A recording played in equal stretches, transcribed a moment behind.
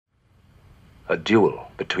A duel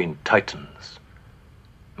between titans.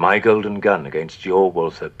 My golden gun against your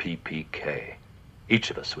Walther PPK. Each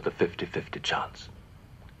of us with a 50-50 chance.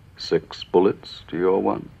 6 bullets to your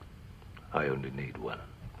 1. I only need 1.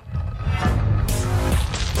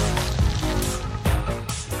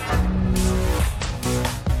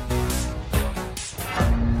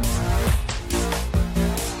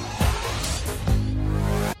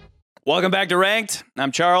 Welcome back to Ranked.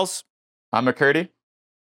 I'm Charles. I'm McCurdy.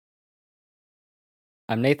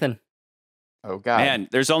 I'm Nathan. Oh, God. Man,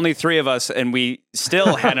 there's only 3 of us, and we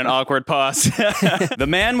still had an awkward pause. The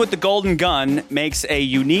man with the golden gun makes a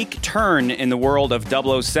unique turn in the world of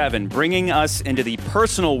 007, bringing us into the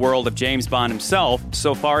personal world of James Bond himself,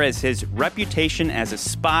 so far as his reputation as a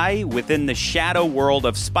spy within the shadow world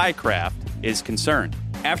of spycraft is concerned.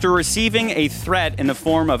 After receiving a threat in the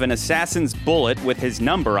form of an assassin's bullet with his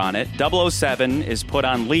number on it, 007 is put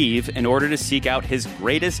on leave in order to seek out his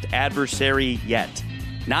greatest adversary yet.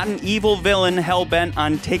 Not an evil villain hell-bent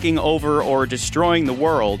on taking over or destroying the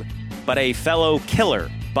world, but a fellow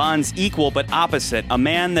killer, Bond's equal but opposite, a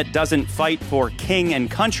man that doesn't fight for king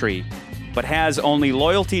and country, but has only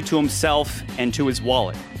loyalty to himself and to his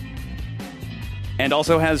wallet. And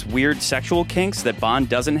also has weird sexual kinks that Bond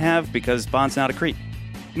doesn't have because Bond's not a creep.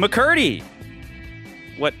 McCurdy,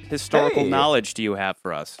 what historical knowledge do you have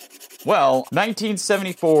for us? Well,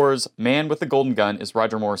 1974's Man with the Golden Gun is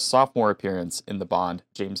Roger Moore's sophomore appearance in the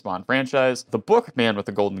James Bond franchise. The book Man with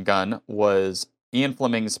the Golden Gun was Ian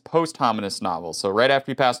Fleming's posthumous novel. So right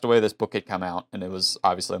after he passed away, this book had come out, and it was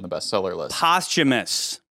obviously on the bestseller list.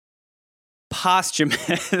 Posthumous.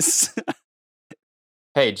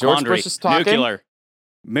 Hey, George Laundry. Bush is talking. Nuclear.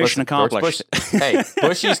 Mission accomplished. Hey,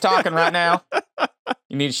 Bushy's talking right now.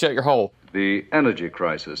 You need to shut your hole. The energy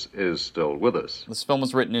crisis is still with us. This film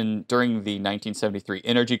was written during the 1973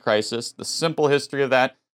 energy crisis. The simple history of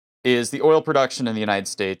that is the oil production in the United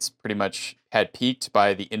States pretty much had peaked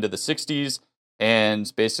by the end of the 60s,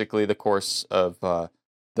 and basically the course of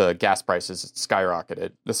the gas prices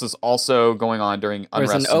skyrocketed. This is also going on during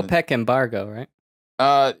unrest. There was an OPEC embargo, right?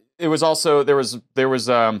 It was also there was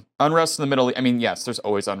unrest in the Middle East. I mean, yes, there's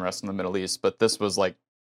always unrest in the Middle East, but this was like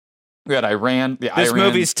we had Iran. This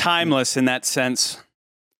movie's timeless in that sense.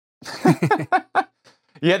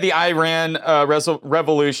 You had the Iran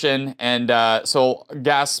revolution, and so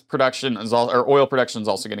gas production or oil production is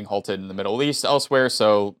also getting halted in the Middle East elsewhere.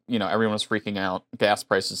 So everyone was freaking out. Gas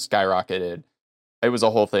prices skyrocketed. It was a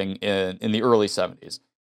whole thing in the early 70s.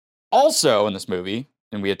 Also in this movie,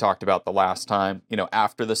 and we had talked about the last time,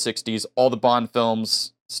 after the 60s, all the Bond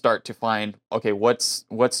films start to find, okay, what's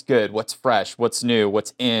good, what's fresh, what's new,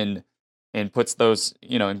 what's in, and puts those,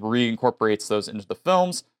 and reincorporates those into the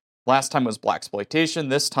films. Last time was blaxploitation.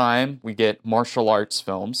 This time we get martial arts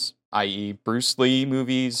films, i.e. Bruce Lee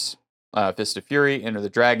movies, Fist of Fury, Enter the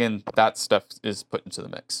Dragon. That stuff is put into the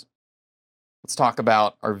mix. Let's talk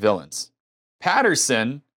about our villains.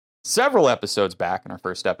 Patterson, several episodes back in our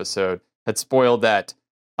first episode, had spoiled that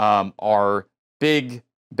our big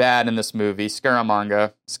bad in this movie,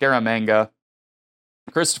 Scaramanga,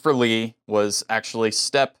 Christopher Lee, was actually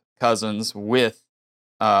step cousins with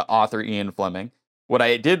author Ian Fleming. What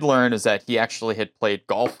I did learn is that he actually had played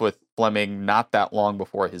golf with Fleming not that long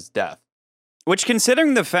before his death. Which,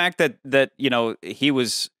 considering the fact that he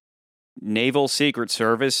was Naval Secret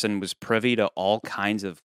Service and was privy to all kinds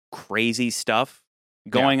of crazy stuff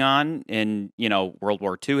going on in, World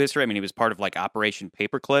War II history. I mean, he was part of like Operation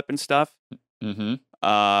Paperclip and stuff.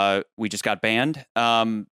 Mm-hmm. We just got banned.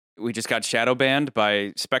 We just got shadow banned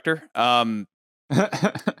by Spectre.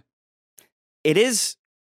 It is,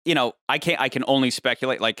 I can only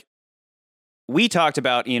speculate. Like, we talked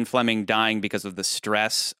about Ian Fleming dying because of the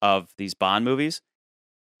stress of these Bond movies.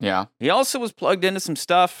 Yeah. He also was plugged into some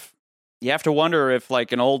stuff. You have to wonder if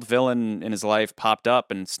like an old villain in his life popped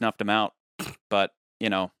up and snuffed him out. But, I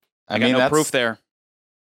got no proof there.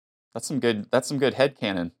 That's some good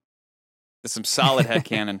headcanon. That's some solid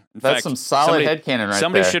headcanon. That's some solid headcanon right there.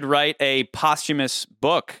 Somebody should write a posthumous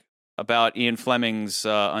book about Ian Fleming's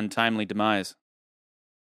untimely demise.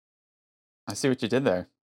 I see what you did there.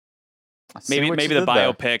 Maybe the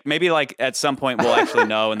biopic. Maybe like at some point we'll actually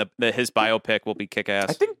know, and his biopic will be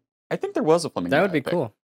kick-ass. I think there was a Fleming. That would be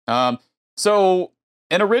cool. So,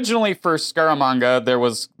 and originally for Scaramanga,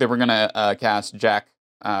 they were gonna cast Jack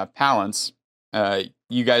Palance.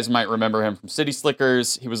 You guys might remember him from City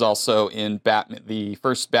Slickers. He was also in the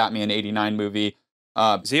first Batman '89 movie.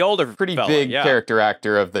 He's the older, pretty big character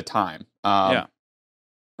actor of the time.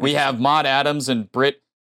 We have Maud Adams and Britt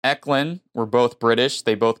Eklund. Were both British.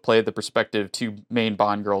 They both played the prospective 2 main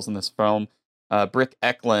Bond girls in this film. Britt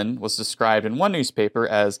Eklund was described in one newspaper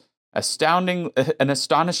as an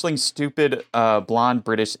astonishingly stupid blonde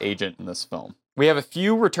British agent in this film. We have a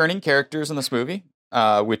few returning characters in this movie,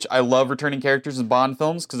 which I love returning characters in Bond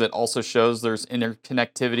films because it also shows there's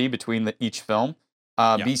interconnectivity between each film.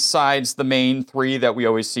 Besides the main three that we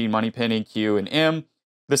always see, Moneypenny, Q, and M,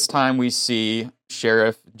 this time we see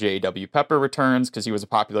Sheriff J.W. Pepper returns because he was a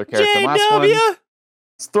popular character in the last one.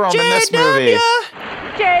 Let's throw him in this movie.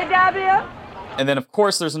 J.W. And then, of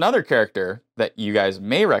course, there's another character that you guys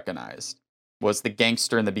may recognize, was the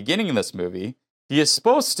gangster in the beginning of this movie. He is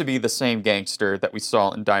supposed to be the same gangster that we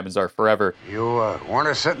saw in Diamonds Are Forever. You want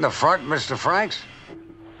to sit in the front, Mr. Franks?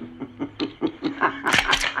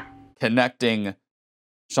 Connecting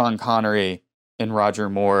Sean Connery and Roger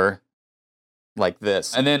Moore like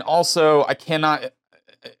this. And then also,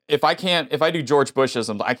 if I do George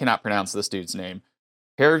Bushisms, I cannot pronounce this dude's name.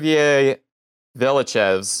 Hervé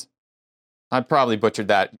Villechaize. I probably butchered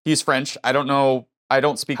that. He's French. I don't know. I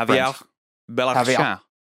don't speak French. Javier.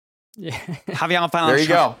 Yeah. Javier. There you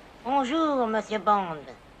go. Bonjour, Monsieur Bond.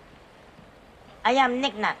 I am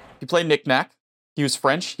Nick Nack. He played Nick Nack. He was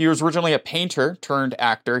French. He was originally a painter turned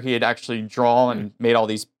actor. He had actually drawn and made all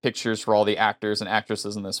these pictures for all the actors and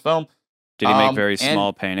actresses in this film. Did he make very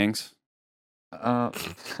small paintings?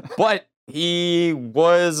 But he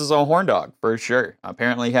was a horn dog for sure.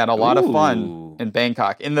 Apparently, he had a lot of fun in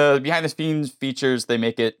Bangkok. In the behind the scenes features,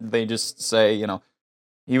 they just say,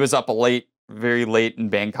 he was up very late in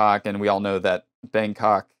Bangkok, and we all know that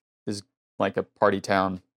Bangkok is like a party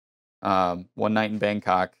town. One night in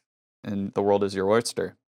Bangkok, and the world is your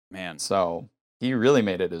oyster. Man. So he really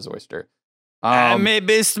made it his oyster. I may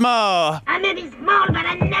be small. I may be small, but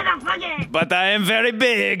I never forget. But I am very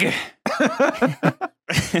big.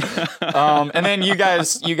 And then you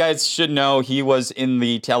guys should know he was in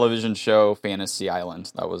the television show Fantasy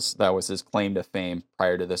Island. That was his claim to fame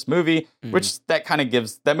prior to this movie, which that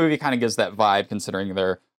movie kind of gives that vibe, considering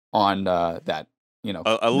they're on that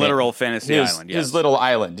a literal fantasy island. Yes. His little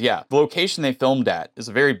island. Yeah, the location they filmed at is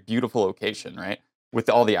a very beautiful location, right? With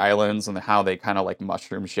all the islands and how they kind of like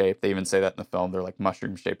mushroom shaped. They even say that in the film. They're like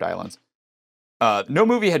mushroom shaped islands. No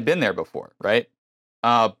movie had been there before, right?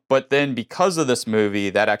 But then because of this movie,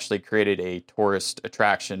 that actually created a tourist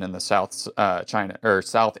attraction in the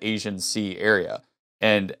South Asian Sea area.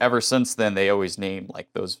 And ever since then, they always name like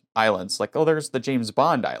those islands, like, oh, there's the James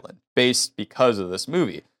Bond Island, based because of this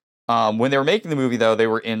movie. When they were making the movie, though, they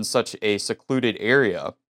were in such a secluded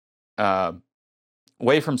area,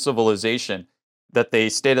 away from civilization, that they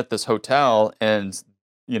stayed at this hotel. And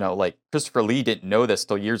like Christopher Lee didn't know this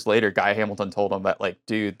till years later. Guy Hamilton told him that, like,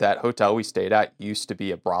 dude, that hotel we stayed at used to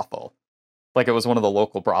be a brothel. Like, it was one of the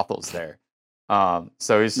local brothels there.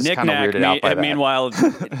 So he's just kind of weirded out by that. Meanwhile,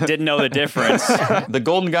 didn't know the difference. The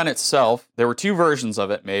Golden Gun itself, there were two versions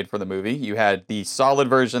of it made for the movie. You had the solid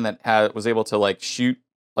version that was able to like shoot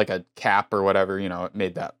like a cap or whatever, it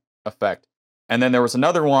made that effect. And then there was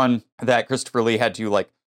another one that Christopher Lee had to like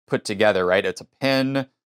put together, right? It's a pen,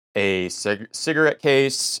 a cigarette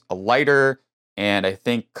case, a lighter, and I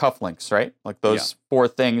think cufflinks, right? Like those four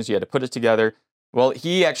things, you had to put it together. Well,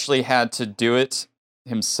 he actually had to do it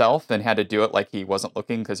himself and had to do it like he wasn't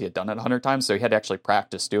looking because he had done it 100 times. So he had to actually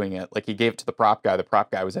practice doing it. Like he gave it to the prop guy. The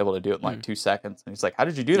prop guy was able to do it in like 2 seconds. And he's like, how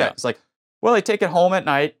did you do that? He's like, well, I take it home at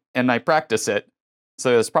night and I practice it.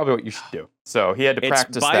 So that's probably what you should do. So he had to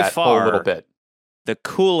practice that a little bit. The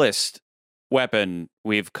coolest weapon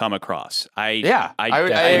we've come across. I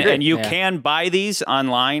agree. And you can buy these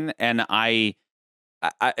online, and I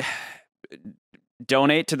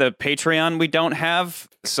donate to the Patreon we don't have,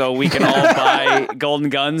 so we can all buy golden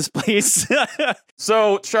guns, please.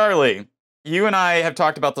 So, Charlie, you and I have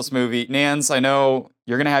talked about this movie. Nans, I know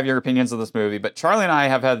you're going to have your opinions of this movie, but Charlie and I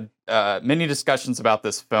have had many discussions about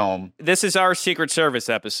this film. This is our Secret Service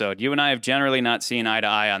episode. You and I have generally not seen eye to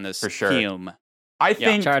eye on this film. I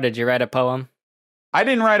think. Char, did you write a poem? I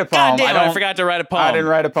didn't write a God poem. damn, I forgot to write a poem. I didn't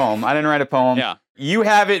write a poem. Yeah. You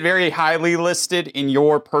have it very highly listed in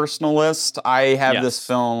your personal list. I have this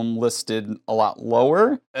film listed a lot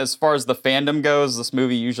lower. As far as the fandom goes, this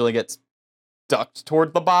movie usually gets ducked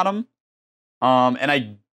toward the bottom.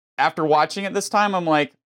 And after watching it this time, I'm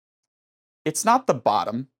like, it's not the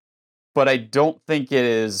bottom, but I don't think it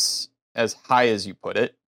is as high as you put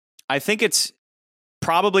it. I think it's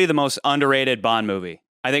probably the most underrated Bond movie.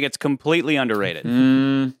 I think it's completely underrated.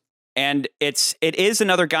 And it is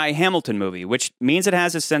another Guy Hamilton movie, which means it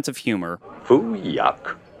has a sense of humor. Foo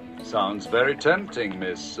yuck. Sounds very tempting,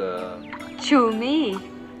 Miss... To me.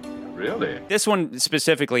 Really? This one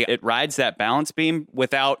specifically, it rides that balance beam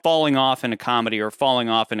without falling off in a comedy or falling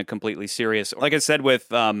off in a completely serious. Like I said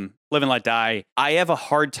with Live and Let Die, I have a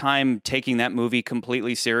hard time taking that movie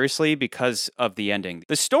completely seriously because of the ending.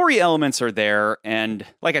 The story elements are there, and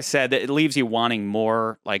like I said, it leaves you wanting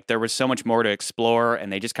more. Like there was so much more to explore,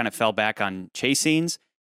 and they just kind of fell back on chase scenes.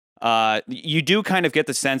 You do kind of get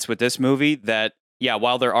the sense with this movie that, yeah,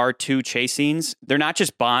 while there are 2 chase scenes, they're not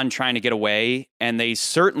just Bond trying to get away, and they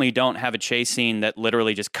certainly don't have a chase scene that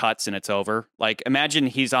literally just cuts and it's over. Like, imagine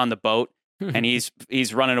he's on the boat and he's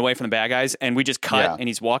running away from the bad guys, and we just cut and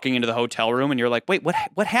he's walking into the hotel room, and you're like, wait,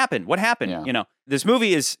 what happened? What happened? Yeah. You know, this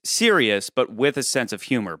movie is serious, but with a sense of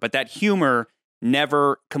humor. But that humor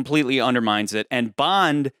never completely undermines it, and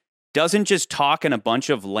Bond doesn't just talk in a bunch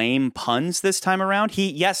of lame puns this time around.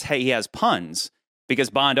 He has puns, because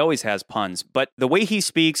Bond always has puns, but the way he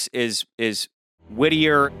speaks is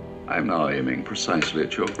wittier. I'm now aiming precisely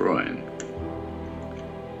at your groin.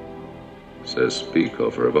 Says speak or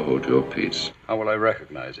forever hold your peace. How will I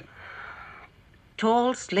recognize him?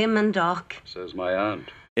 Tall, slim, and dark. Says my aunt.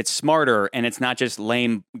 It's smarter, and it's not just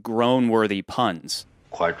lame, groan-worthy puns.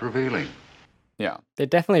 Quite revealing. Yeah. They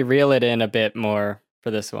definitely reel it in a bit more for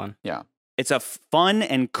this one. Yeah. It's a fun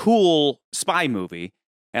and cool spy movie.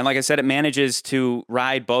 And like I said, it manages to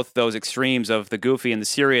ride both those extremes of the goofy and the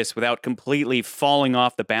serious without completely falling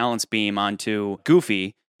off the balance beam onto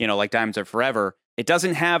goofy, like Diamonds Are Forever. It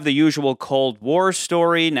doesn't have the usual Cold War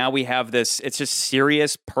story. Now we have this, it's just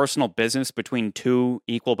serious personal business between 2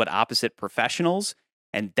 equal but opposite professionals.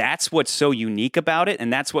 And that's what's so unique about it.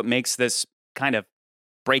 And that's what makes this kind of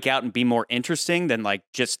break out and be more interesting than like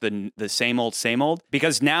just the same old,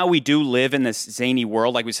 because now we do live in this zany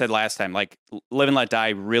world. Like we said last time, like Live and Let Die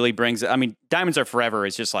really brings, Diamonds Are Forever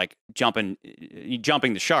is just like jumping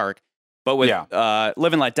the shark. But with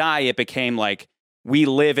Live and Let Die, it became like, we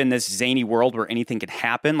live in this zany world where anything can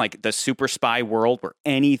happen, like the super spy world where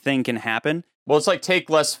anything can happen. Well, it's like take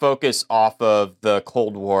less focus off of the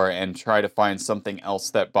Cold War and try to find something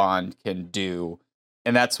else that Bond can do.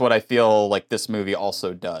 And that's what I feel like this movie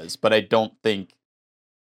also does. But I don't think...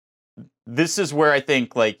 This is where I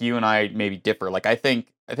think like you and I maybe differ. Like I think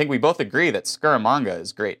we both agree that Scaramanga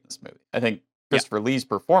is great in this movie. I think Christopher Lee's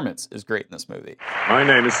performance is great in this movie. My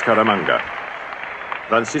name is Scaramanga.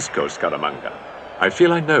 Francisco Scaramanga. I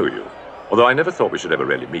feel I know you, although I never thought we should ever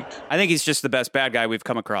really meet. I think he's just the best bad guy we've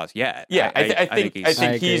come across yet. Yeah, I think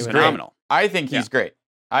he's phenomenal. I think he's great.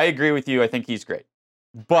 I agree with you. I think he's great.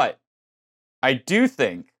 But I do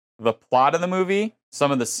think the plot of the movie,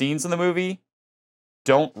 some of the scenes in the movie,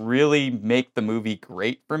 don't really make the movie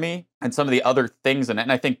great for me. And some of the other things in it,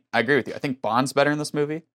 and I agree with you. I think Bond's better in this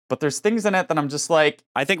movie. But there's things in it that I'm just like...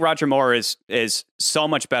 I think Roger Moore is so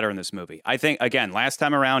much better in this movie. I think, again, last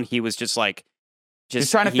time around, he was just like... He's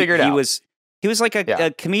trying to figure it out. He was like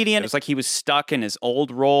a comedian. It was like he was stuck in his old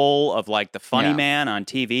role of like the funny man on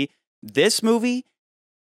TV. This movie,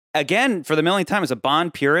 again, for the millionth time, as a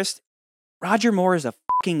Bond purist, Roger Moore is a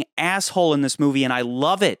fucking asshole in this movie, and I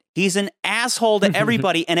love it. He's an asshole to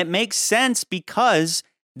everybody, and it makes sense because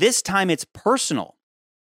this time it's personal.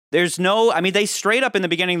 There's no, they straight up in the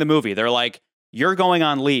beginning of the movie, they're like, you're going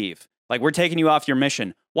on leave. Like, we're taking you off your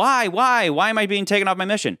mission. Why? Why am I being taken off my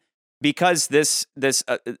mission? Because this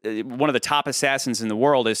one of the top assassins in the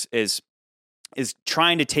world is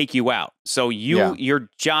trying to take you out. So your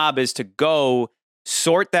job is to go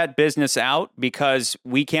sort that business out because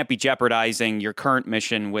we can't be jeopardizing your current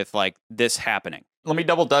mission with like this happening. Let me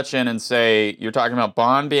double dutch in and say you're talking about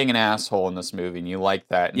Bond being an asshole in this movie, and you like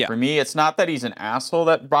that. And for me, it's not that he's an asshole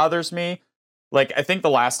that bothers me. Like, I think the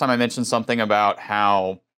last time I mentioned something about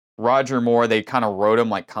how Roger Moore, they kind of wrote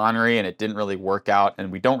him like Connery, and it didn't really work out,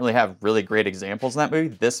 and we don't really have really great examples in that movie.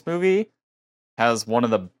 This movie has one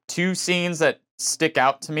of the 2 scenes that stick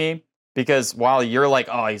out to me, because while you're like,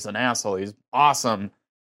 oh, he's an asshole, he's awesome,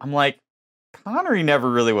 I'm like, Connery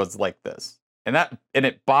never really was like this. And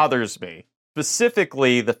it bothers me.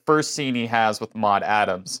 Specifically, the first scene he has with Maude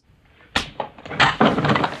Adams.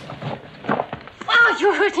 Oh,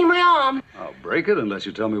 you're hurting my arm. I'll break it unless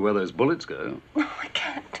you tell me where those bullets go. No, I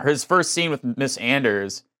can't. His first scene with Miss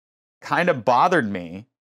Anders kind of bothered me.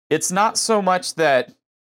 It's not so much that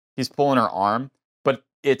he's pulling her arm, but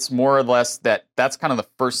it's more or less that's kind of the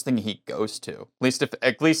first thing he goes to.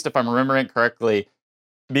 At least if I'm remembering correctly.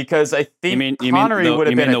 Because I think Connery would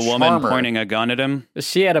have been a charmer. You mean the woman pointing a gun at him?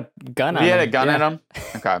 She had a gun on him. He had a gun at him?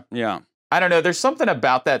 Okay. Yeah. I don't know. There's something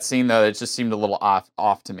about that scene, though, that just seemed a little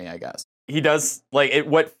off to me, I guess. He does,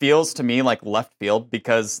 what feels to me like left field,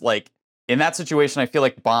 because, in that situation, I feel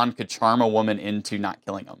like Bond could charm a woman into not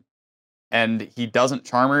killing him. And he doesn't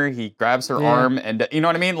charm her. He grabs her arm, and, you know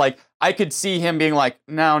what I mean? I could see him being like,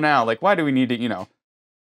 now, like, why do we need to,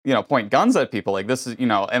 point guns at people? Like, this is,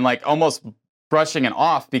 and like almost brushing it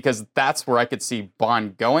off, because that's where I could see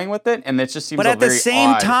Bond going with it. And it just seems But at the very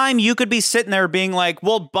same odd. time, you could be sitting there being like,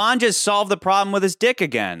 well, Bond just solved the problem with his dick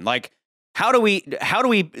again. Like, how do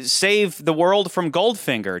we save the world from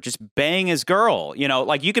Goldfinger? Just bang his girl.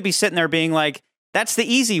 Like, you could be sitting there being like, that's the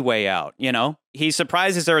easy way out. He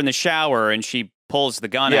surprises her in the shower and she pulls the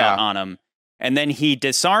gun out on him, and then he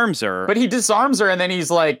disarms her. But he disarms her, and then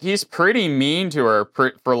he's pretty mean to her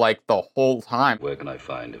for like the whole time. Where can I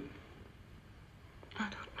find him?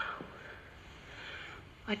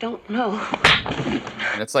 I don't know.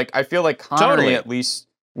 And it's like, I feel like Connery Totally. at least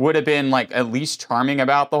would have been like at least charming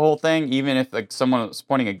about the whole thing, even if like someone was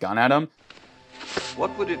pointing a gun at him.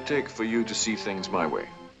 What would it take for you to see things my way?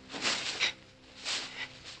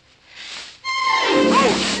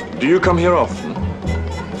 Do you come here often?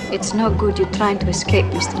 It's no good you trying to escape,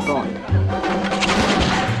 Mr. Bond.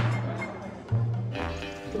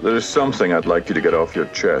 There is something I'd like you to get off your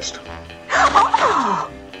chest.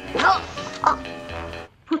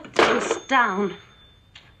 Put this down.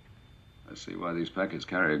 I see why these packets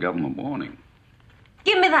carry a government warning.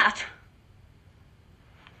 Give me that.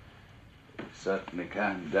 Certainly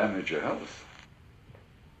can damage your health.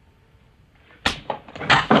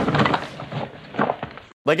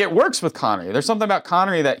 Like, it works with Connery. There's something about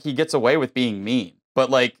Connery that he gets away with being mean.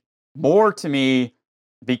 But like, more to me,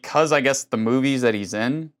 because I guess the movies that he's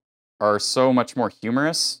in are so much more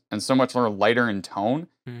humorous and so much more lighter in tone,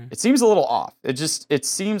 it seems a little off. It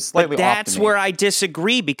seems slightly But off that's to me. where I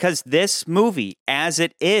disagree, because this movie, as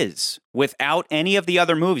it is, without any of the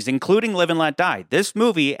other movies, including Live and Let Die, this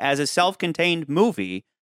movie, as a self-contained movie,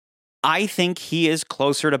 I think he is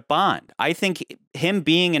closer to Bond. I think him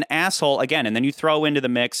being an asshole, again, and then you throw into the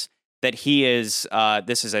mix that he is,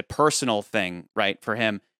 this is a personal thing, right, for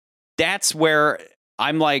him. That's where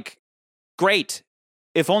I'm like, great.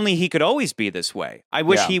 If only he could always be this way. I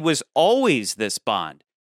wish he was always this Bond.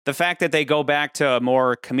 The fact that they go back to a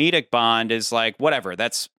more comedic Bond is like, whatever,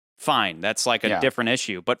 that's fine. That's like a different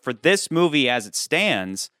issue. But for this movie as it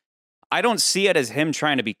stands, I don't see it as him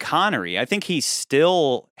trying to be Connery. I think he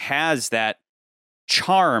still has that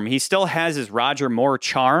charm. He still has his Roger Moore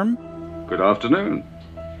charm. Good afternoon.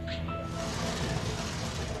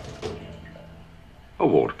 A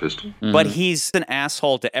water pistol. But he's an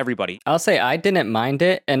asshole to everybody. I'll say I didn't mind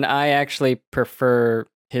it, and I actually prefer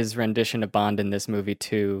his rendition of Bond in this movie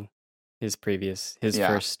to his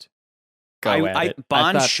first go at it.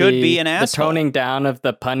 Bond I thought should be an asshole. The toning down of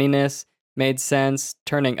the punniness made sense,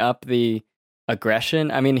 turning up the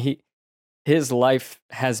aggression. I mean, his life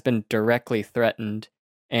has been directly threatened,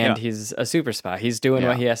 and he's a super spy. He's doing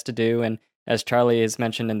what he has to do, and as Charlie has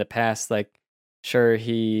mentioned in the past, like, sure,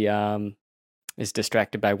 he is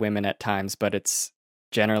distracted by women at times, but it's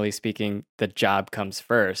generally speaking, the job comes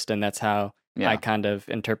first, and that's how I kind of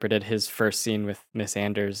interpreted his first scene with Miss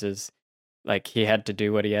Anders, is like he had to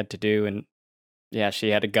do what he had to do, and she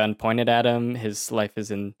had a gun pointed at him. His life is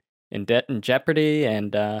in jeopardy,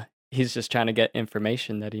 and he's just trying to get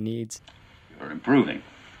information that he needs. You're improving.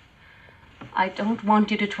 I don't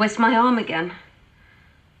want you to twist my arm again.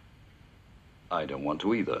 I don't want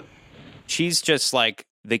to either. She's just like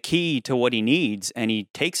the key to what he needs, and he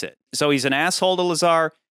takes it. So he's an asshole to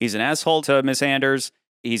Lazar. He's an asshole to Miss Anders.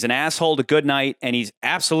 He's an asshole to Goodnight, and he's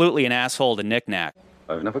absolutely an asshole to Nick Nack.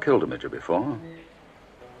 I've never killed a midget before,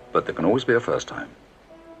 but there can always be a first time.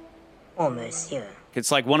 Oh, monsieur.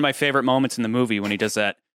 It's like one of my favorite moments in the movie when he does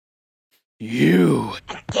that. You.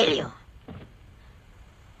 Kill you.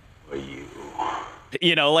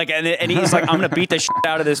 And he's like, I'm going to beat the shit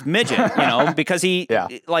out of this midget, because he,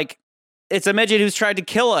 it's a midget who's tried to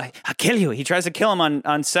kill I'll kill you. He tries to kill him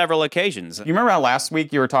on several occasions. You remember how last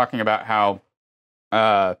week you were talking about how,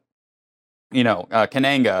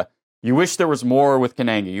 Kananga, you wish there was more with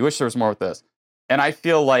Kananga. You wish there was more with this. And I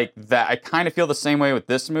feel like that, I kind of feel the same way with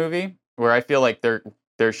this movie, where I feel like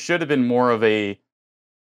there should have been more of a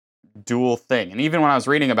dual thing. And even when I was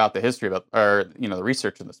reading about the history the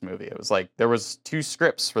research of this movie, it was like there was 2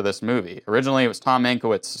 scripts for this movie. Originally, it was Tom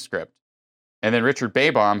Mankiewicz's script. And then Richard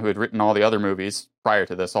Baybaum, who had written all the other movies prior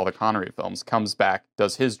to this, all the Connery films, comes back,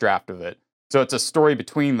 does his draft of it. So it's a story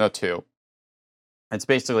between the two. It's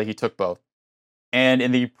basically he took both. And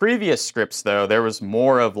in the previous scripts, though, there was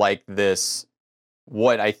more of like this,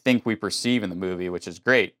 what I think we perceive in the movie, which is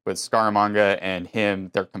great. With Scaramanga and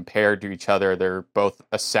him, they're compared to each other. They're both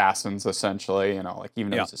assassins, essentially,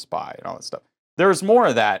 even though he's a spy and all that stuff. There was more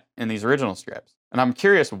of that in these original scripts. And I'm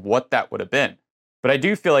curious what that would have been. But I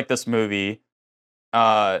do feel like this movie,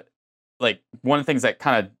 one of the things that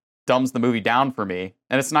kind of dumbs the movie down for me,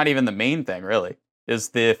 and it's not even the main thing really, is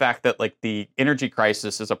the fact that like the energy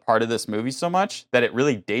crisis is a part of this movie so much that it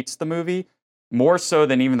really dates the movie more so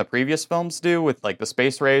than even the previous films do with like the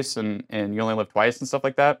space race and You Only Live Twice and stuff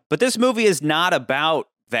like that. But this movie is not about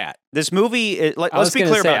that. This movie, let's be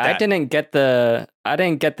clear about that. I didn't get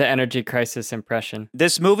the energy crisis impression.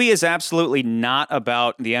 This movie is absolutely not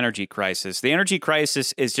about the energy crisis. The energy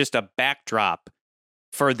crisis is just a backdrop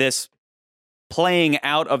for this playing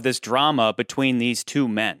out of this drama between these two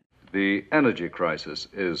men. The energy crisis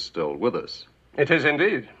is still with us. It is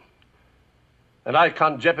indeed. And I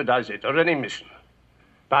can't jeopardize it or any mission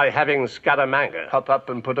by having Scaramanga hop up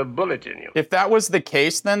and put a bullet in you. If that was the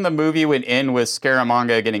case, then the movie would end with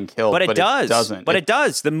Scaramanga getting killed. But it does. It doesn't. But it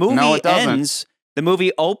does. The movie ends. The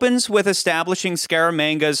movie opens with establishing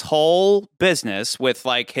Scaramanga's whole business with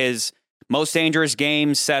like his most dangerous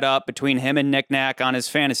game set up between him and Nick Nack on his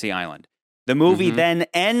fantasy island. The movie then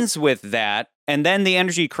ends with that, and then the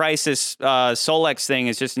energy crisis Solex thing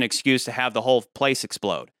is just an excuse to have the whole place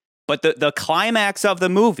explode. But the climax of the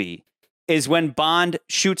movie is when Bond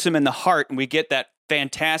shoots him in the heart, and we get that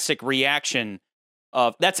fantastic reaction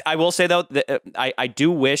of that's. I will say though, I do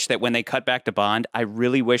wish that when they cut back to Bond, I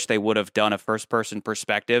really wish they would have done a first person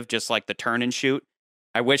perspective, just like the turn and shoot.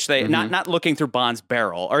 I wish they not looking through Bond's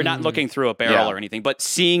barrel or not looking through a barrel or anything, but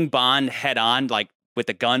seeing Bond head on, like with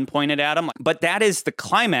the gun pointed at him. But that is the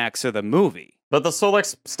climax of the movie. But the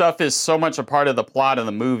Solex stuff is so much a part of the plot of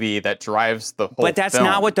the movie that drives the whole But that's film.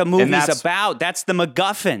 not what the movie's about. That's the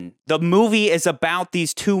MacGuffin. The movie is about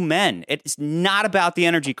these two men. It's not about the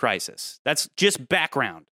energy crisis. That's just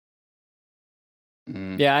background.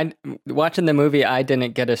 Yeah, watching the movie, I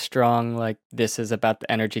didn't get a strong, like, this is about the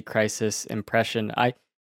energy crisis impression. I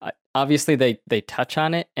obviously, they touch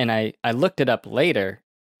on it, and I looked it up later.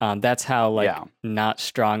 That's how, not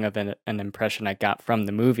strong of an impression I got from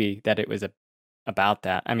the movie that it was about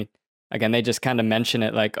that. I mean, again, they just kind of mention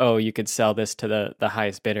it like, oh, you could sell this to the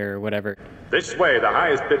highest bidder or whatever. This way, the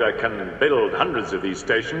highest bidder can build hundreds of these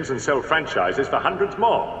stations and sell franchises for hundreds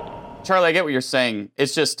more. Charlie, I get what you're saying.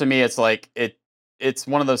 It's just, to me, it's like, it's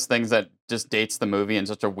one of those things that just dates the movie in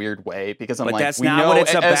such a weird way because I'm but like, that's not what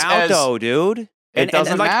it's about, though, dude. It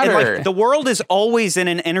doesn't matter. Like, the world is always in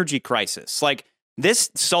an energy crisis. Like, this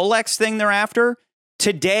Solex thing they're after,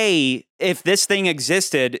 today, if this thing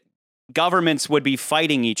existed, governments would be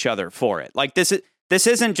fighting each other for it. Like, this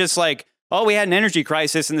isn't just like, oh, we had an energy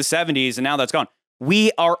crisis in the 70s and now that's gone.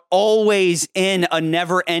 We are always in a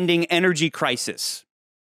never-ending energy crisis.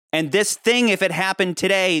 And this thing, if it happened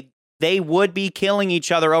today, they would be killing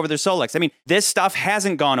each other over their Solex. I mean, this stuff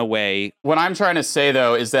hasn't gone away. What I'm trying to say,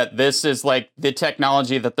 though, is that this is like the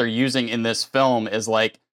technology that they're using in this film is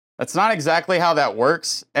like, that's not exactly how that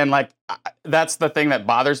works. And like, that's the thing that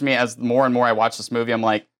bothers me as more and more I watch this movie. I'm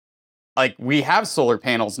like we have solar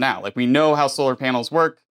panels now. Like, we know how solar panels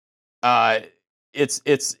work.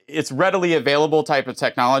 It's readily available type of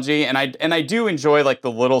technology. And I do enjoy like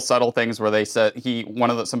the little subtle things where they said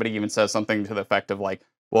somebody even says something to the effect of like,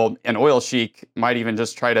 well, an oil sheik might even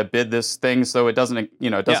just try to bid this thing so it doesn't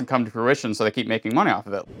come to fruition, so they keep making money off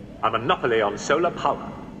of it. A monopoly on solar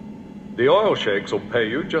power. The oil sheiks will pay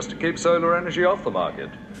you just to keep solar energy off the market.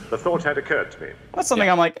 The thought had occurred to me. That's something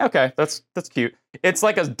I'm like, okay, that's cute. It's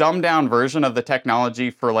like a dumbed down version of the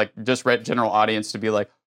technology for like just general audience to be like,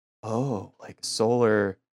 oh, like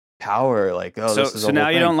solar power, like, oh, this is so now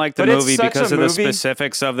you don't like the movie because of the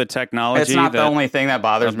specifics of the technology. It's not the only thing that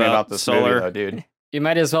bothers me about this movie, though, dude. You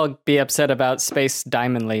might as well be upset about space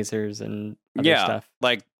diamond lasers and other stuff.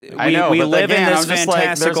 Like, I know, we but live again, in this I'm just fantastical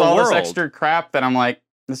like, there's all world. this extra crap that I'm like,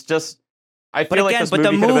 it's just. I feel but again, like this but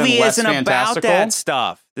the movie could have movie been less isn't about fantastical. that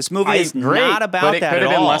stuff. This movie is not about but it that could at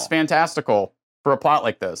have been all. less fantastical for a plot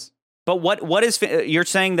like this. But what is you're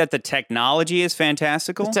saying that the technology is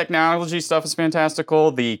fantastical? The technology stuff is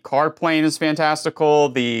fantastical. The car plane is fantastical.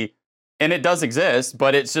 And it does exist,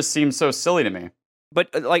 but it just seems so silly to me.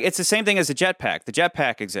 But like, it's the same thing as the jetpack. The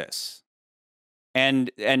jetpack exists,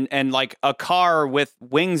 and like a car with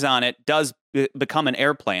wings on it does become an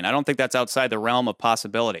airplane. I don't think that's outside the realm of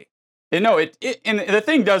possibility. And the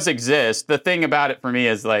thing does exist. The thing about it for me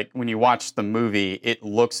is like when you watch the movie,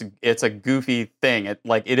 it's a goofy thing.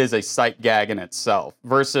 It is a sight gag in itself.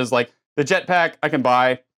 Versus like the jetpack, I can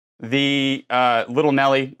buy. The little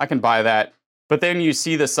Nelly, I can buy that. But then you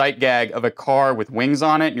see the sight gag of a car with wings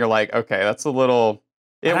on it, and you're like, okay, that's a little.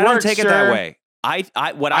 I don't take it that way. I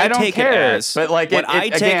don't take care, it as, but like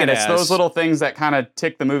it's those little things that kind of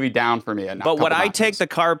tick the movie down for me. But what I take the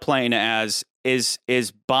car plane as is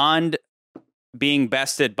Bond being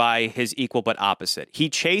bested by his equal but opposite. He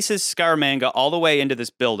chases Scaramanga all the way into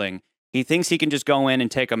this building, He thinks he can just go in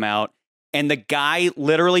and take him out. And the guy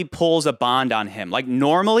literally pulls a Bond on him. Like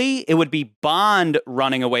normally it would be Bond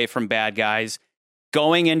running away from bad guys,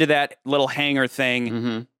 going into that little hangar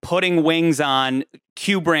thing, putting wings on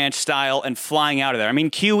Q branch style and flying out of there. I mean,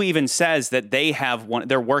 Q even says that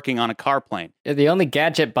they're working on a car plane. The only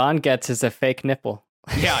gadget Bond gets is a fake nipple.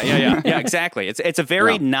 Yeah, exactly. It's a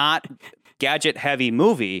very not gadget heavy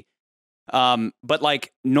movie. But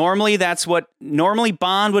like normally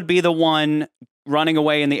Bond would be the one running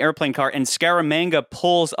away in the airplane car, and Scaramanga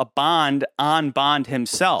pulls a Bond on Bond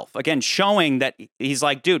himself. Again, showing that he's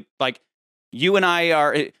like, dude, like you and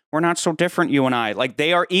I we're not so different, you and I. Like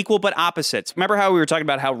they are equal but opposites. Remember how we were talking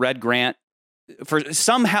about how Red Grant, for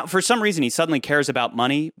some reason, he suddenly cares about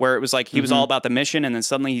money, where it was like he was all about the mission, and then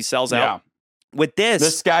suddenly he sells out. With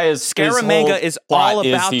this guy Scaramanga is all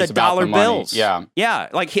about the dollar bills. Yeah.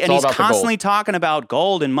 Like he's constantly talking about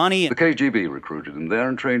gold and money. The KGB recruited him there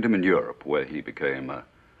and trained him in Europe, where he became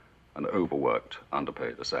an overworked,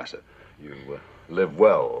 underpaid assassin. You live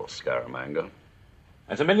well, Scaramanga.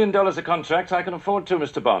 At $1 million a contract, I can afford to,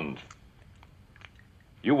 Mr. Bond.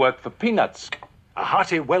 You work for peanuts. A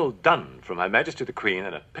hearty well done from Her Majesty the Queen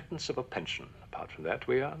and a pittance of a pension. Apart from that,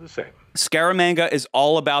 we are the same. Scaramanga is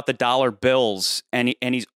all about the dollar bills, and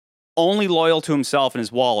he's only loyal to himself and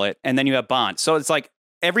his wallet, and then you have Bond. So it's like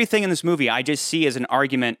everything in this movie I just see as an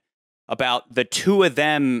argument about the two of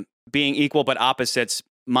them being equal but opposites,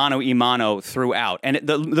 mano y mano, throughout. And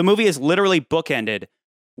the movie is literally bookended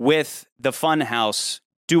with the Funhouse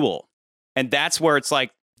duel. And that's where it's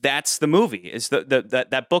like, that's the movie, is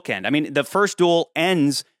that bookend. I mean, the first duel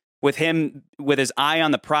ends with him with his eye on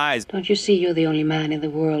the prize. Don't you see you're the only man in the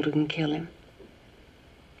world who can kill him?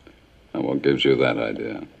 And what gives you that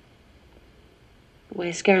idea? The way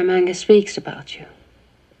Scaramanga speaks about you.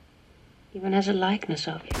 Even has a likeness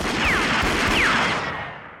of you.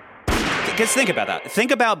 Because think about that. Think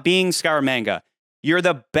about being Scaramanga. You're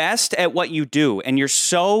the best at what you do, and you're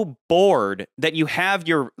so bored that you have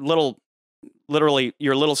your little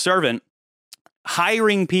servant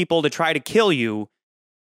hiring people to try to kill you,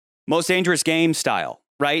 Most Dangerous Game style,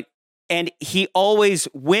 right? And he always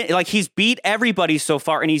wins. Like, he's beat everybody so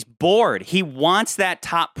far, and he's bored. He wants that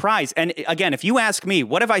top prize. And again, if you ask me,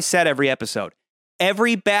 what have I said every episode?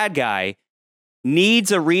 Every bad guy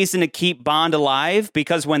needs a reason to keep Bond alive,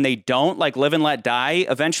 because when they don't, like Live and Let Die,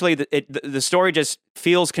 eventually the story just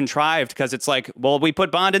feels contrived, because it's like, well, we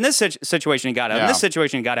put Bond in this situation, he got out. In this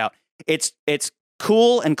situation, he got out. It's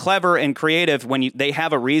cool and clever and creative when they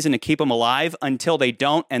have a reason to keep him alive until they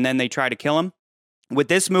don't, and then they try to kill him. With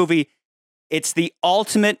this movie, it's the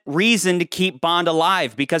ultimate reason to keep Bond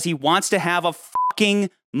alive, because he wants to have a fucking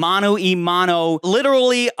mano y mano,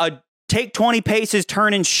 literally a take 20 paces,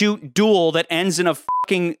 turn and shoot duel that ends in a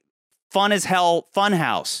fucking fun as hell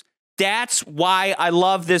funhouse. That's why I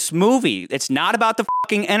love this movie. It's not about the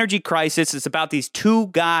fucking energy crisis. It's about these two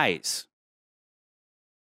guys.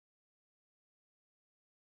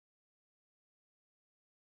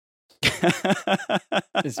 I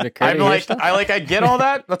get all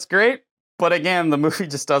that. That's great. But again, the movie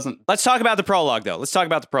just doesn't. Let's talk about the prologue, though. Let's talk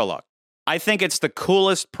about the prologue. I think it's the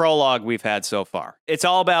coolest prologue we've had so far. It's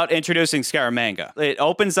all about introducing Scaramanga. It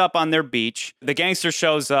opens up on their beach. The gangster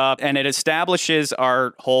shows up, and it establishes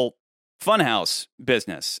our whole Funhouse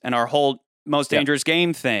business and our whole Most Dangerous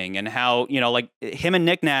Game thing, and how, you know, like him and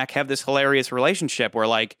Nick Nack have this hilarious relationship where,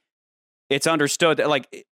 like, it's understood that,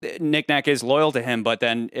 like, Nick Nack is loyal to him, but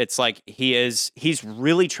then it's like he's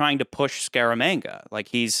really trying to push Scaramanga. Like,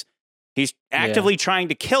 he's actively trying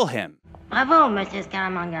to kill him. Bravo, Monsieur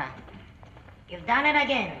Scaramanga. You've done it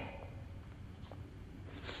again.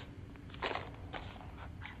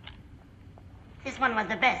 This one was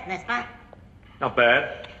the best, n'est-ce pas? Not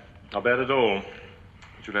bad. Not bad at all.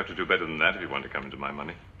 But you'll have to do better than that if you want to come into my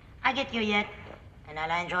money. I get you yet, and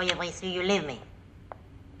I'll enjoy every sou you leave me.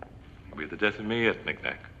 You'll be the death of me yet, Nick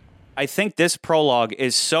Nack. I think this prologue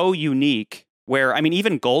is so unique where, I mean,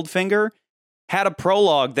 even Goldfinger had a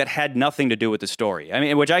prologue that had nothing to do with the story. I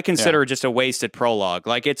mean, which I consider just a wasted prologue.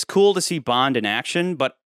 Like, it's cool to see Bond in action,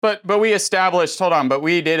 but we established, but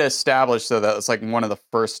we did establish, though, that it's like one of the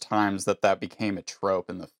first times that became a trope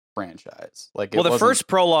in the franchise. Like, the first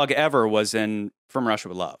prologue ever was in From Russia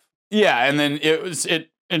with Love. Yeah, and then it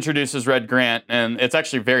introduces Red Grant, and it's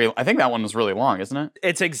actually I think that one was really long, isn't it?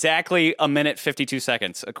 It's exactly 1 minute 52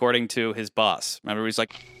 seconds, according to his boss. Remember, he's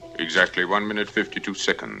like, exactly 1 minute 52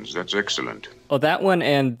 seconds. That's excellent. Well, that one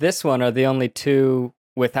and this one are the only two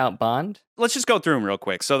without Bond. Let's just go through them real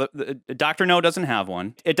quick. So the Dr. No doesn't have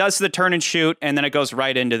one. It does the turn and shoot, and then it goes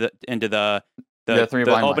right into the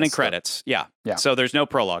opening credits. Yeah. So there's no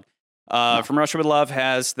prologue. From Russia with Love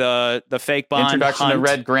has the fake Bond introduction hunt. to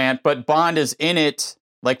Red Grant, but Bond is in it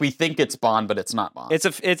like we think it's Bond, but it's not Bond. It's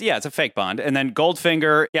a fake Bond. And then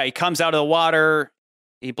Goldfinger, he comes out of the water,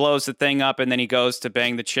 he blows the thing up, and then he goes to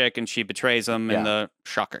bang the chick, and she betrays him in the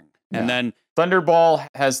shocking. And then Thunderball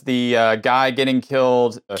has the guy getting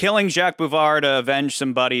killed, killing Jacques Bouvard to avenge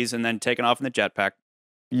some buddies, and then taking off in the jetpack.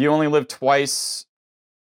 You Only Live Twice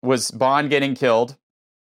was Bond getting killed.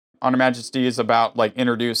 On Her Majesty is about like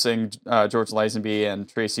introducing George Lazenby and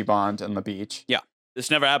Tracy Bond on the beach. Yeah,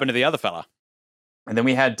 this never happened to the other fella. And then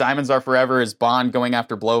we had Diamonds Are Forever as Bond going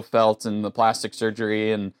after Blofeld and the plastic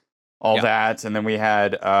surgery and all that. And then we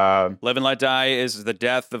had Live and Let Die is the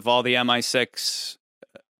death of all the MI6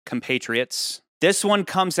 compatriots. This one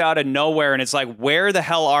comes out of nowhere, and it's like, where the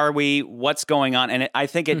hell are we? What's going on? And I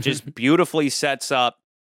think it just beautifully sets up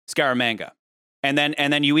Scaramanga. And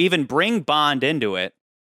then you even bring Bond into it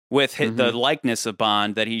with the likeness of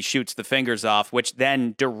Bond that he shoots the fingers off, which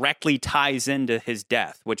then directly ties into his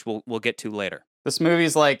death, which we'll get to later. This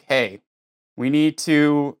movie's like, hey, we need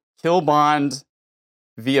to kill Bond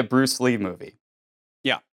via Bruce Lee movie.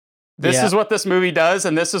 Yeah. This is what this movie does,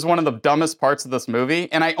 and this is one of the dumbest parts of this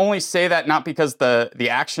movie. And I only say that not because the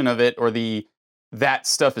action of it or that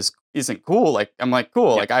stuff isn't cool. Like, I'm like,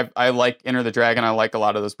 cool. Like, I like Enter the Dragon. I like a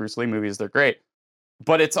lot of those Bruce Lee movies. They're great.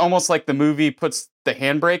 But it's almost like the movie puts the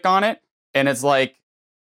handbrake on it, and it's like,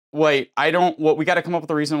 wait, we got to come up with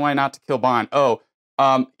a reason why not to kill Bond.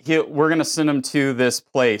 We're going to send him to this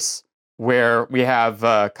place where we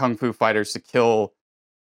have kung fu fighters to kill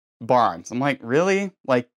Bond. I'm like, really?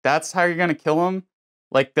 Like, that's how you're going to kill him?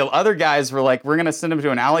 Like, the other guys were like, we're going to send him to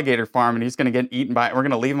an alligator farm, and he's going to get eaten we're going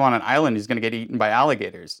to leave him on an island, he's going to get eaten by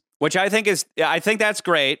alligators. Which I think that's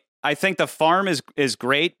great. I think the farm is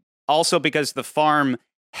great. Also, because the farm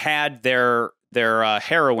had their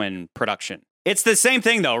heroin production. It's the same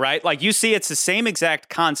thing, though, right? Like, you see, it's the same exact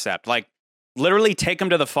concept. Like, literally, take him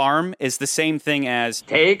to the farm is the same thing as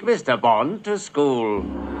take Mr. Bond to school.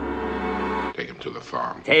 Take him to the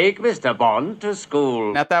farm. Take Mr. Bond to school.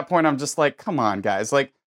 And at that point, I'm just like, come on, guys.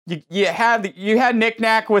 Like, you had Nick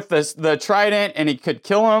Nack with the trident, and he could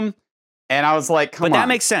kill him. And I was like, come on. But that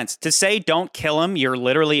makes sense. To say don't kill him, you're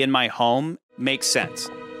literally in my home, makes sense.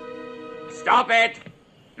 Stop it!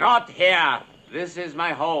 Not here. This is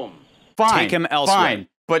my home. Fine. Take him elsewhere. Fine.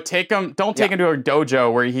 But don't take him to a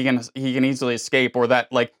dojo where he can easily escape, or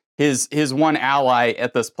that like his one ally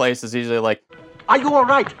at this place is usually like, are you all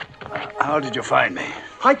right? How did you find me?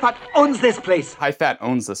 High Fat owns this place. High Fat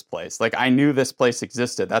owns this place. Like, I knew this place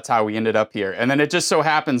existed. That's how we ended up here. And then it just so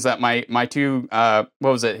happens that my two what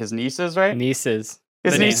was it? His nieces, right?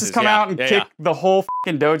 His nieces come out and kick the whole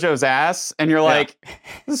fucking dojo's ass, and you're like,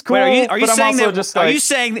 "This is cool." Wait, are you saying that? Just are you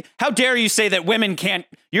saying? How dare you say that women can't?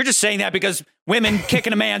 You're just saying that because women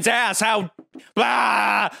kicking a man's ass. How?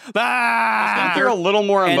 Blah blah. You're a little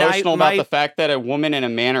more emotional about the fact that a woman and a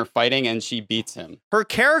man are fighting, and she beats him. Her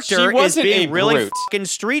character is being really fucking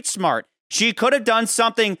street smart. She could have done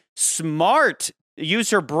something smart. Use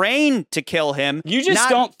her brain to kill him. You just not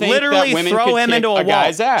don't think literally that women throw could him kick into a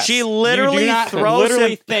guy's wall. ass. She literally throws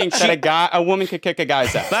him. Think that a woman could kick a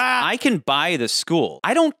guy's ass. I can buy the school.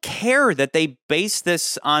 I don't care that they base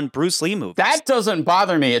this on Bruce Lee movies. That doesn't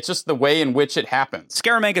bother me. It's just the way in which it happens.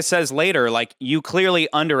 Scaramanga says later, like, you clearly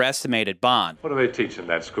underestimated Bond. What do they teach in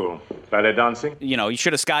that school? Ballet dancing? You know, you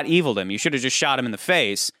should have Scott Eviled him. You should have just shot him in the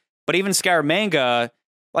face. But even Scaramanga,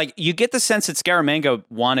 like, you get the sense that Scaramanga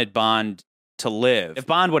wanted Bond to live. If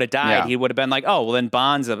Bond would have died, he would have been like, oh, well, then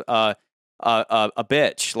Bond's a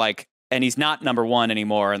bitch, like, and he's not number one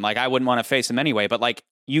anymore, and like, I wouldn't want to face him anyway. But like,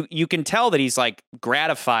 you can tell that he's like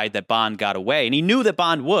gratified that Bond got away, and he knew that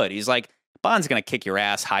Bond would. He's like, Bond's gonna kick your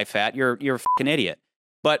ass, High Fat. You're a fucking idiot.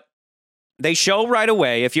 But they show right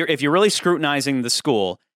away, if you're really scrutinizing the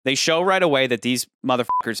school, they show right away that these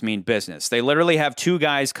motherfuckers mean business. They literally have two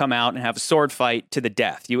guys come out and have a sword fight to the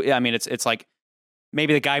death. I mean, it's like,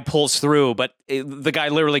 maybe the guy pulls through, but the guy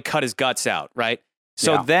literally cut his guts out, right?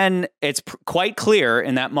 So then it's quite clear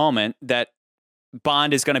in that moment that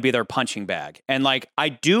Bond is going to be their punching bag. And like,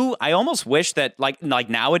 I almost wish that like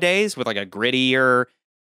nowadays with like a grittier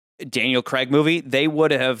Daniel Craig movie, they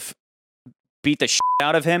would have beat the shit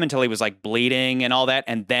out of him until he was like bleeding and all that.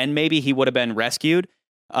 And then maybe he would have been rescued.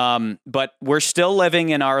 But we're still living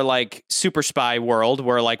in our like super spy world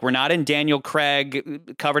where like we're not in Daniel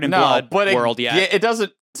Craig covered in blood world yet. Yeah, it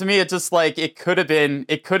doesn't. To me, it's just like it could have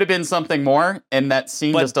been something more, and that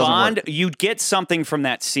scene just doesn't Bond, work. you get something from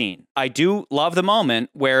that scene. I do love the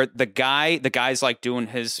moment where the guy's like doing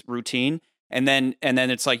his routine, And then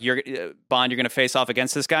it's like, Bond, you're going to face off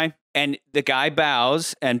against this guy. And the guy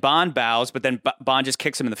bows and Bond bows, but then Bond just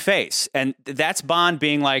kicks him in the face. And that's Bond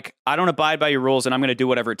being like, I don't abide by your rules and I'm going to do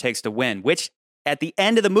whatever it takes to win, which at the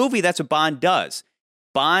end of the movie, that's what Bond does.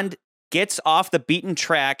 Bond gets off the beaten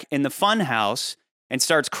track in the funhouse and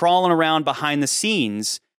starts crawling around behind the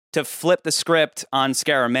scenes to flip the script on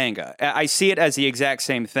Scaramanga. I see it as the exact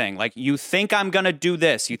same thing. Like, you think I'm going to do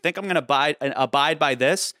this. You think I'm going to abide by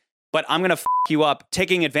this, but I'm going to f*** you up,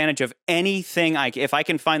 taking advantage of anything. If I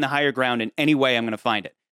can find the higher ground in any way, I'm going to find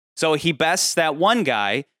it. So he bests that one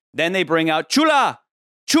guy. Then they bring out Chula!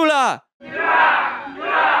 Chula!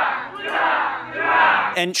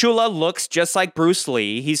 And Chula looks just like Bruce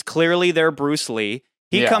Lee. He's clearly their Bruce Lee.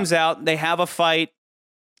 He comes out. They have a fight.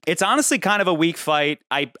 It's honestly kind of a weak fight.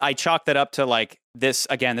 I chalk that up to like this.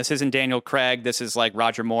 Again, this isn't Daniel Craig. This is like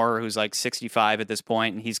Roger Moore, who's like 65 at this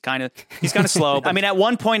point, and he's kind of slow. I mean, at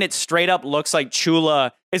one point, it straight up looks like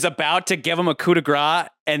Chula is about to give him a coup de grace,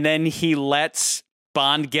 and then he lets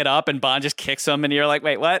Bond get up, and Bond just kicks him, and you're like,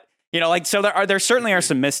 wait, what? So there certainly are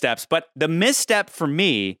some missteps, but the misstep for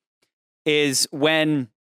me is when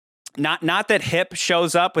not that Hip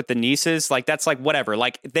shows up with the nieces. Like, that's like whatever.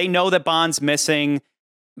 Like, they know that Bond's missing.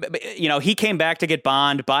 He came back to get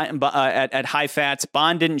Bond at High Fats.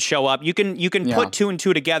 Bond didn't show up. You can put two and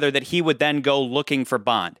two together that he would then go looking for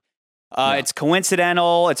Bond. It's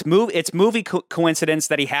coincidental. It's movie coincidence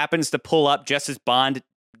that he happens to pull up just as Bond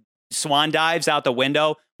swan dives out the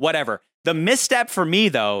window. Whatever. The misstep for me,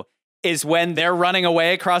 though, is when they're running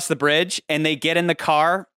away across the bridge and they get in the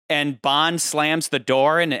car and Bond slams the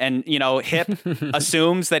door and Hip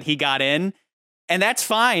assumes that he got in. And that's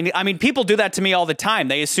fine. I mean, people do that to me all the time.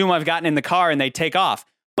 They assume I've gotten in the car and they take off,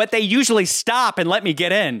 but they usually stop and let me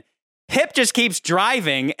get in. Hip just keeps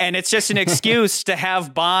driving, and it's just an excuse to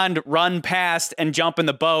have Bond run past and jump in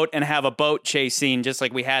the boat and have a boat chase scene just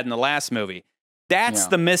like we had in the last movie. That's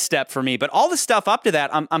the misstep for me. But all the stuff up to that,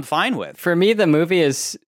 I'm fine with. For me, the movie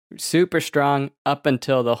is super strong up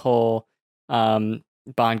until the whole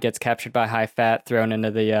Bond gets captured by High Fat, thrown into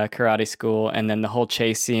the karate school, and then the whole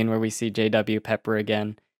chase scene where we see J.W. Pepper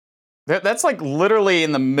again. That's like literally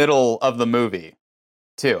in the middle of the movie,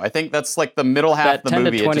 too. I think that's like the middle half of the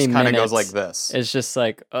movie. It just kind of goes like this. It's just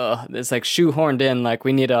like, it's like shoehorned in. Like,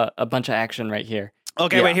 we need a bunch of action right here.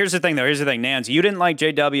 Okay, wait, here's the thing, though. Nans, you didn't like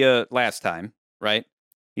J.W. last time, right?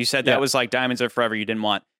 You said that was like Diamonds Are Forever you didn't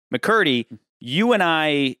want. McCurdy, you and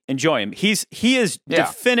I enjoy him. He is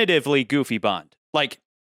definitively Goofy Bond. Like,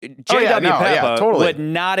 J.W. Pepper would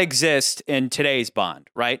not exist in today's Bond,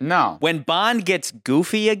 right? No. When Bond gets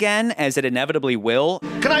goofy again, as it inevitably will...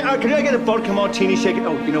 Can I get a vodka martini shaken?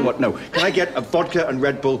 Oh, you know what? No. Can I get a vodka and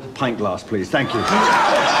Red Bull pint glass, please? Thank you.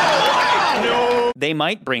 No. They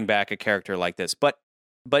might bring back a character like this, but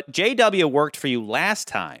J.W. worked for you last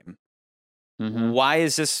time. Mm-hmm. Why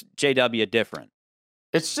is this J.W. different?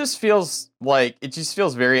 It just feels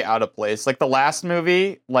very out of place. Like, the last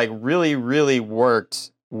movie, like, really, really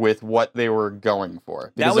worked with what they were going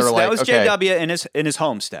for. That was J.W. in his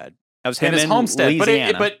homestead. That was him in his homestead.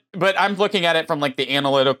 Louisiana. But I'm looking at it from like the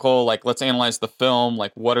analytical, like, let's analyze the film,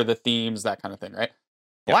 like, what are the themes, that kind of thing, right?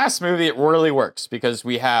 Yep. Last movie, it really works because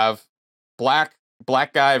we have black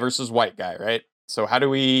guy versus white guy, right? So how do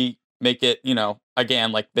we make it,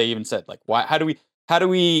 again, like they even said, like, how do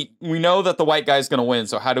we know that the white guy's going to win,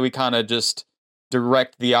 so how do we kind of just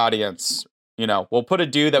direct the audience? We'll put a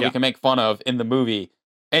dude that we can make fun of in the movie,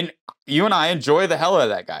 and you and I enjoy the hell out of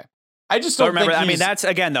that guy. I just don't remember. I mean, that's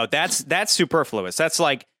again though. That's superfluous. That's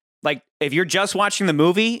like if you're just watching the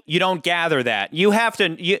movie, you don't gather that. You have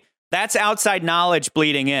to. That's outside knowledge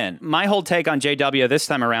bleeding in. My whole take on JW this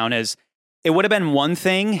time around is it would have been one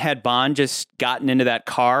thing had Bond just gotten into that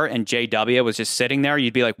car and JW was just sitting there.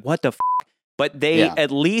 You'd be like, what the f***? But they at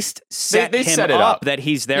least set him up that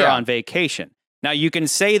he's there on vacation. Now, you can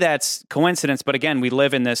say that's coincidence, but again, we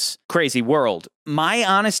live in this crazy world. My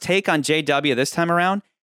honest take on JW this time around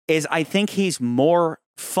is I think he's more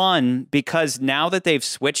fun because now that they've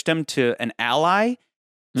switched him to an ally,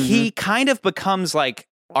 he kind of becomes like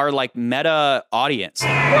our like meta audience. What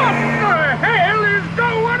the hell is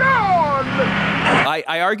going on?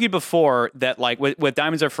 I argued before that like with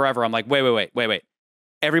Diamonds Are Forever, I'm like, wait.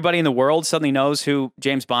 Everybody in the world suddenly knows who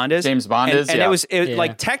James Bond is. And it was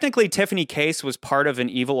like technically Tiffany Case was part of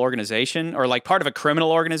an evil organization or like part of a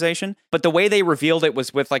criminal organization. But the way they revealed it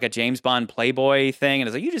was with like a James Bond Playboy thing. And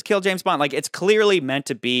it's like, you just killed James Bond. Like it's clearly meant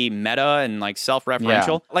to be meta and like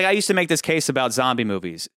self-referential. Like I used to make this case about zombie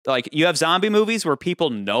movies. Like you have zombie movies where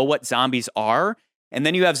people know what zombies are. And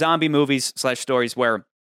then you have zombie movies / stories where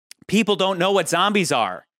people don't know what zombies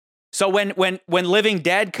are. So when Living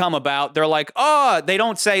Dead come about, they're like, oh, they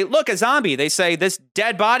don't say, look, a zombie. They say this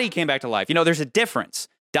dead body came back to life. You know, there's a difference.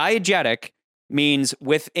 Diegetic means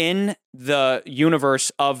within the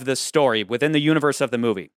universe of the story, within the universe of the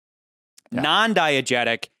movie. Yeah.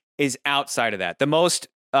 Non-diegetic is outside of that. The most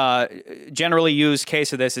generally used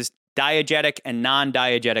case of this is diegetic and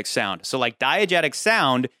non-diegetic sound. So like diegetic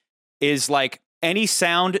sound is like any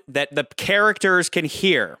sound that the characters can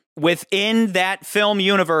hear within that film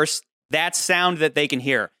universe, that sound that they can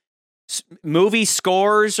hear. Movie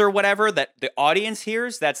scores or whatever that the audience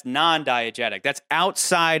hears, that's non-diegetic. That's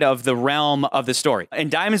outside of the realm of the story. In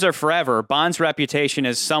Diamonds Are Forever, Bond's reputation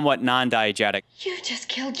is somewhat non-diegetic. You just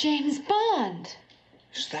killed James Bond.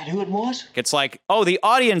 Is that who it was? It's like, oh, the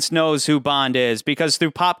audience knows who Bond is because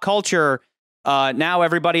through pop culture, now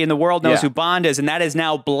everybody in the world knows who Bond is, and that has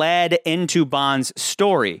now bled into Bond's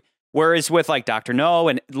story. Whereas with like Dr. No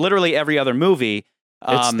and literally every other movie,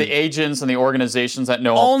 it's the agents and the organizations that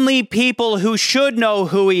know. Only people who should know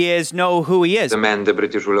who he is know who he is. The man the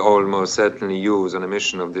British will almost certainly use on a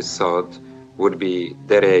mission of this sort would be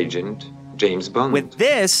their agent, James Bond. With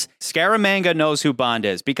this, Scaramanga knows who Bond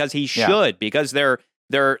is because he should, because they're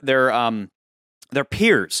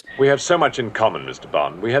peers. We have so much in common, Mr.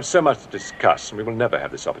 Bond. We have so much to discuss, and we will never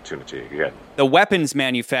have this opportunity again. The weapons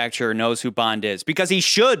manufacturer knows who Bond is because he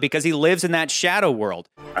should, because he lives in that shadow world.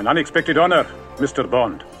 An unexpected honor, Mr.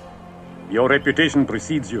 Bond. Your reputation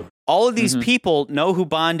precedes you. All of these people know who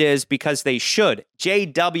Bond is because they should.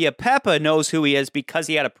 J.W. Peppa knows who he is because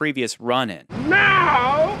he had a previous run-in.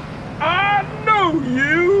 Now, I know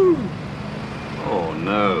you. Oh,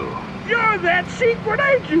 no. You're that secret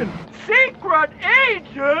agent. Secret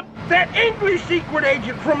agent? That English secret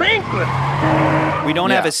agent from England. We don't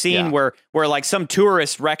have a scene where like some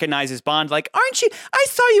tourist recognizes Bond, like, aren't you? I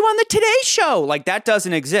saw you on the Today Show. Like that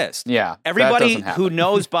doesn't exist. Yeah. Everybody who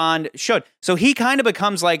knows Bond should. So he kind of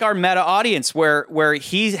becomes like our meta audience where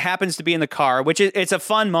he happens to be in the car, which is, it's a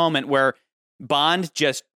fun moment where Bond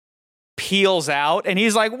just peels out and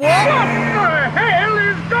he's like, what the hell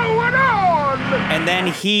is going on? And then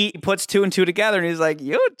he puts two and two together and he's like,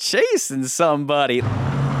 you're chasing somebody. You're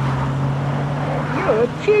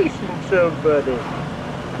chasing somebody.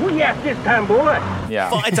 Who you at this time, boy? Yeah.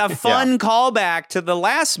 It's a fun callback to the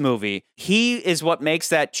last movie. He is what makes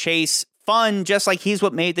that chase fun, just like he's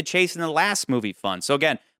what made the chase in the last movie fun. So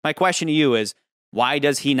again, my question to you is, why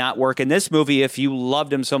does he not work in this movie if you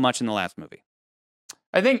loved him so much in the last movie?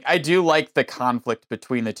 I think I do like the conflict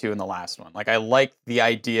between the two in the last one. Like I like the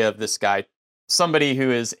idea of this guy, somebody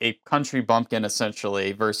who is a country bumpkin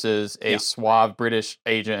essentially versus a suave British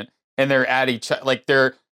agent, and they're at each like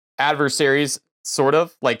they're adversaries sort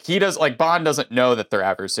of. Like he does, like Bond doesn't know that they're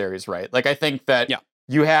adversaries, right? Like I think that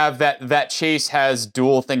you have that chase has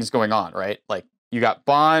dual things going on, right? Like you got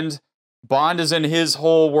Bond is in his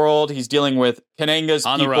whole world. He's dealing with Kananga's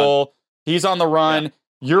people. He's on the run. Yeah.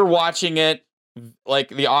 You're watching it. Like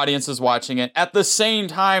the audience is watching it. At the same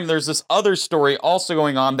time, there's this other story also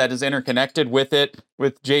going on that is interconnected with it,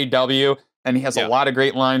 with JW, and he has a lot of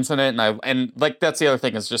great lines in it. And like that's the other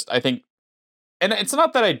thing is just I think, and it's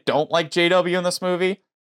not that I don't like JW in this movie.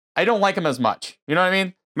 I don't like him as much. You know what I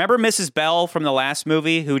mean? Remember Mrs. Bell from the last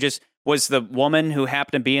movie, who just was the woman who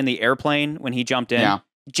happened to be in the airplane when he jumped in? Yeah.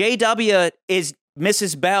 JW is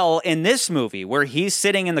Mrs. Bell in this movie, where he's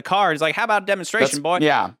sitting in the car. He's like, how about a demonstration, boy?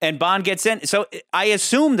 Yeah. And Bond gets in. So I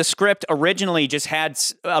assume the script originally just had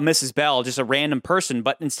Mrs. Bell, just a random person,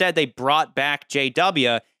 but instead they brought back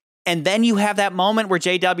JW. And then you have that moment where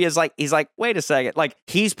JW is like, he's like, wait a second. Like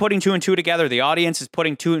he's putting two and two together. The audience is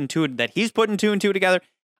putting two and two that he's putting two and two together.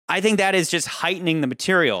 I think that is just heightening the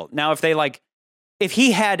material. Now, if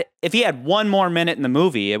he had one more minute in the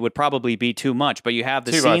movie, it would probably be too much, but you have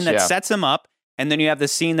the scene that sets him up. And then you have the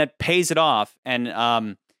scene that pays it off, and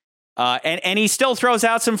he still throws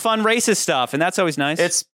out some fun racist stuff, and that's always nice.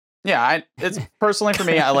 It's personally for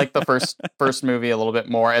me, I like the first movie a little bit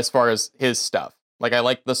more as far as his stuff. Like I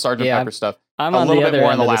like the Sgt. Pepper stuff. I'm on the other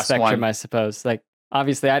end of the spectrum, I suppose. Like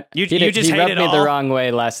obviously, he rubbed me the wrong way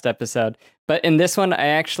last episode, but in this one, I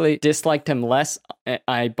actually disliked him less.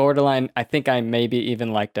 I think I maybe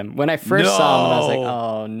even liked him when I first saw him, and I was like,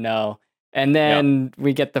 oh no. And then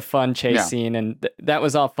we get the fun chase scene, and that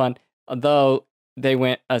was all fun. Although they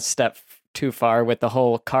went a step too far with the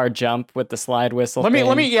whole car jump with the slide whistle. Let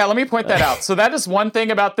me point that out. So that is one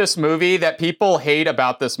thing about this movie that people hate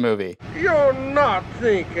about this movie. You're not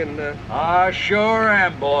thinking that. I sure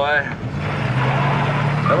am, boy.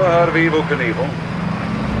 Never heard of Evel Knievel?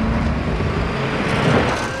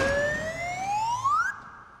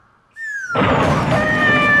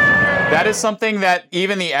 That is something that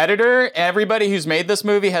even the editor, everybody who's made this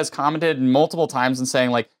movie has commented multiple times and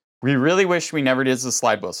saying like, we really wish we never did the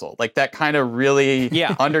slide whistle. Like that kind of really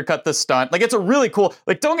undercut the stunt. Like it's a really cool,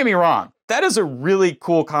 like don't get me wrong. That is a really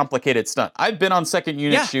cool, complicated stunt. I've been on second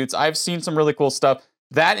unit shoots. I've seen some really cool stuff.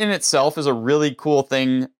 That in itself is a really cool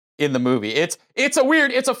thing in the movie. It's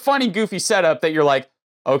a funny, goofy setup that you're like,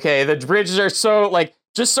 okay, the bridges are so like,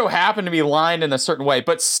 just so happen to be lined in a certain way.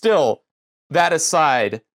 But still, that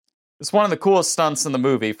aside, it's one of the coolest stunts in the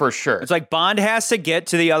movie, for sure. It's like Bond has to get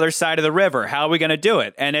to the other side of the river. How are we going to do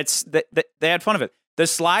it? And they had fun of it. The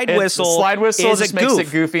slide whistle is just a makes goof.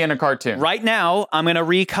 it goofy in a cartoon. Right now, I'm going to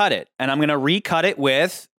recut it. And I'm going to recut it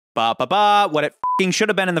with what it f***ing should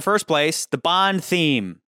have been in the first place, the Bond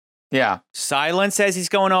theme. Yeah. Silence as he's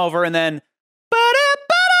going over, and then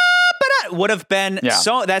would have been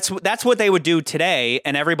so. That's what they would do today,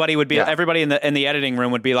 and everybody would be everybody in the editing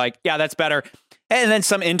room would be like, yeah, that's better. And then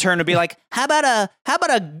some intern would be like, how about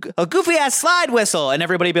a goofy ass slide whistle? And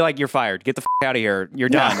everybody would be like, you're fired. Get the f out of here. You're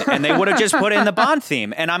done. And they would have just put in the Bond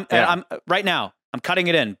theme. And I'm right now, I'm cutting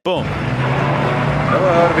it in. Boom.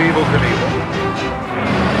 Never heard of Evil Knievel.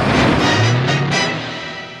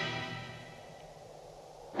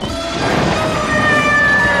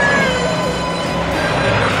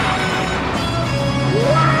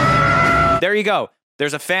 There you go.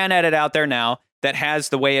 There's a fan edit out there now that has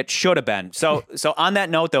the way it should have been. So on that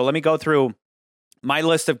note, though, let me go through my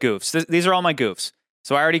list of goofs. These are all my goofs.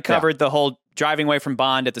 So I already covered the whole driving away from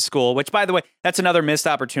Bond at the school, which, by the way, that's another missed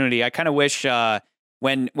opportunity. I kind of wish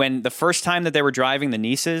when the first time that they were driving the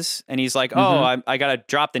nieces, and he's like, I got to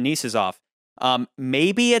drop the nieces off.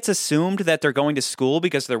 Maybe it's assumed that they're going to school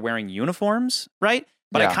because they're wearing uniforms, right?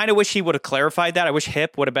 But I kind of wish he would have clarified that. I wish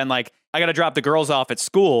Hip would have been like, I got to drop the girls off at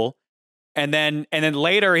school. And then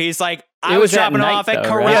later he's like, I was dropping off at karate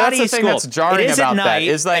school. Yeah, that's the thing that's jarring about night,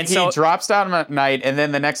 that. Is like he drops down at night, and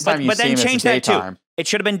then the next time you see him, it's daytime. It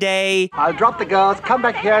should have been day. I'll drop the girls, come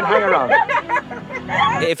back here and hang around.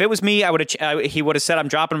 If it was me, he would have said, I'm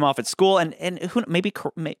dropping them off at school. And who maybe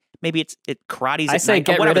it's karate's I at say night.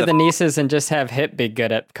 get rid of the nieces and just have Hip be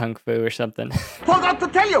good at kung fu or something. Forgot to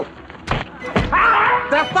tell you.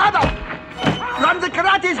 Their father runs the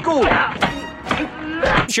karate school.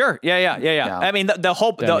 Sure. Yeah. I mean,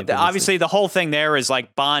 obviously the whole thing there is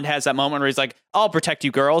like Bond has that moment where he's like, I'll protect you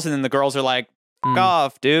girls. And then the girls are like, F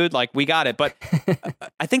off, dude. Like, we got it. But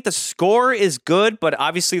I think the score is good, but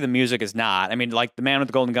obviously the music is not. I mean, like, The Man with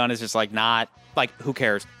the Golden Gun is just like not, like, who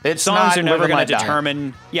cares? Songs are never going to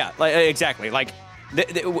determine. Yeah, like, exactly. Like,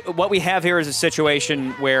 what we have here is a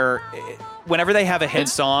situation where whenever they have a hit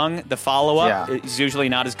song, the follow-up is usually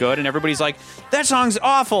not as good, and everybody's like, that song's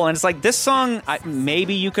awful. And it's like, this song,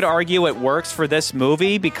 maybe you could argue it works for this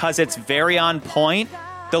movie because it's very on point.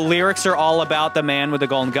 The lyrics are all about the man with the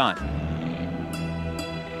golden gun.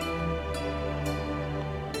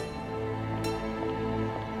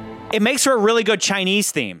 It makes for a really good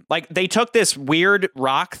Chinese theme. Like, they took this weird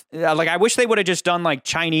rock, like, I wish they would have just done, like,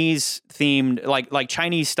 Chinese themed, like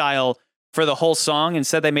Chinese style for the whole song.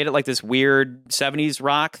 Instead, they made it like this weird 70s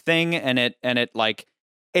rock thing, and it like,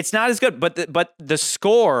 it's not as good, but the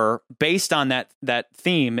score based on that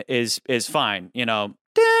theme is fine, you know.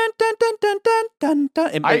 Dun, dun, dun, dun, dun, dun,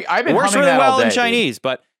 dun. I've been works humming really that well all day, in Chinese,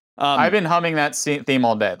 but I've been humming that theme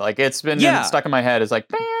all day. Like, it's been stuck in my head. It's like,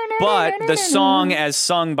 but the song as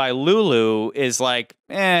sung by Lulu is like,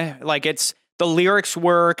 like it's the lyrics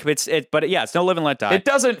work. But it's No Live and Let Die. It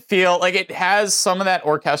doesn't feel like it has some of that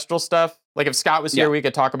orchestral stuff. Like, if Scott was here, we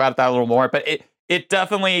could talk about that a little more. But it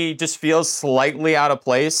definitely just feels slightly out of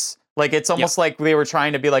place. Like, it's almost like they were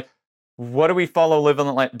trying to be like, what do we follow Live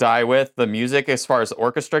and Let Die with? The music as far as the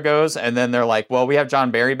orchestra goes. And then they're like, well, we have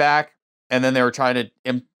John Barry back. And then they were trying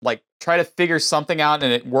to try to figure something out,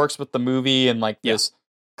 and it works with the movie and like this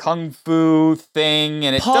kung fu thing.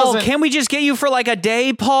 And it doesn't. Can we just get you for like a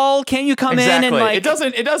day, Paul? Can you come in and like it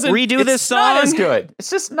doesn't redo this song? It's not as good. It's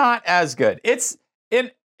just not as good. It's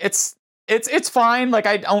fine. Like,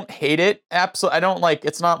 I don't hate it. Absolutely, I don't like.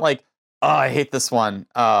 It's not like, oh, I hate this one.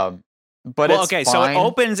 But it's okay. Fine. So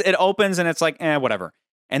it opens, and it's like, whatever.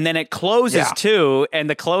 And then it closes too, and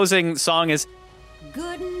the closing song is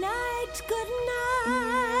good night,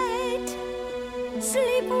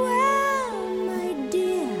 sleep well, my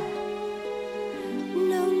dear.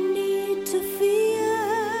 No need to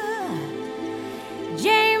fear.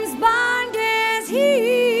 James Bond is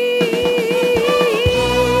here.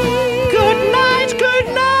 Good night.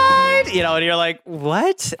 You know, and you're like,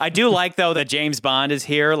 what? I do like, though, that James Bond is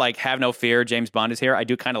here. Like, have no fear, James Bond is here. I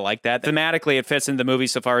do kind of like that. Thematically, it fits into the movie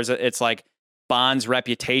so far as it's like, Bond's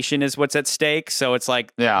reputation is what's at stake. So it's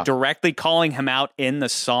like directly calling him out in the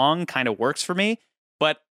song kind of works for me.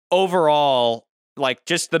 But overall, like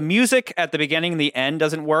just the music at the beginning and the end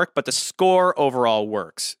doesn't work, but the score overall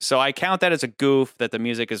works. So I count that as a goof that the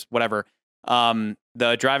music is whatever.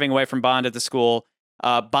 The driving away from Bond at the school.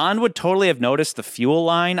 Bond would totally have noticed the fuel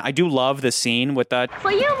line. I do love the scene with that.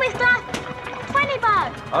 For you, mister, 20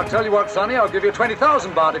 baht. I'll tell you what, Sonny, I'll give you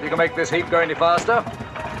 20,000 baht if you can make this heap go any faster.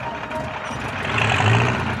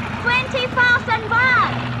 20,000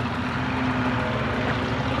 baht.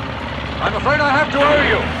 I'm afraid I have to owe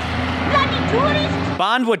you. Bloody tourist.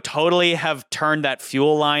 Bond would totally have turned that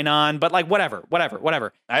fuel line on, but like whatever.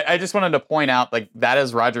 I just wanted to point out, like, that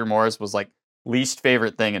is Roger Moore's was like least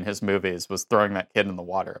favorite thing in his movies was throwing that kid in the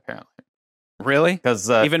water, apparently. Really? Because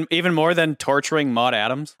even more than torturing Maud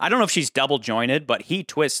Adams. I don't know if she's double jointed, but he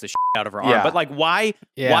twists the shit out of her arm. Yeah. But like, why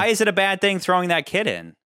is it a bad thing throwing that kid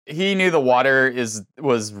in? He knew the water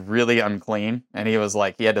was really unclean, and he was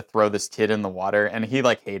like, he had to throw this kid in the water, and he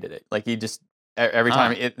like hated it. Like he just every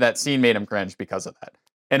time that scene made him cringe because of that.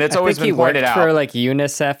 And it's always been pointed out for like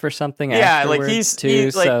UNICEF or something. Yeah, like he's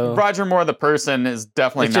like so Roger Moore, the person, is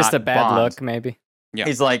definitely it's not just a bad Bond. look, maybe. Yeah.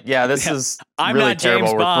 He's like, this is I'm really not James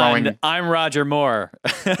terrible. Bond. I'm Roger Moore.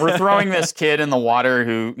 We're throwing this kid in the water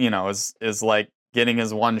who, you know, is like getting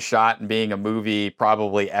his one shot and being a movie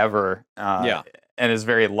probably ever. And is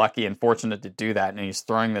very lucky and fortunate to do that. And he's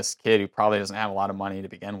throwing this kid who probably doesn't have a lot of money to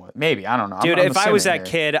begin with. Maybe, I don't know. Dude, I'm if I was that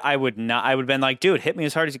assuming here. kid, I would have been like, dude, hit me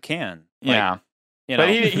as hard as you can. Like, Yeah. You know.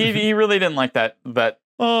 But he really didn't like that.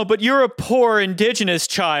 Oh, but you're a poor indigenous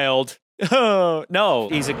child. Oh, no,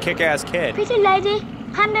 he's a kick-ass kid. Pretty lady,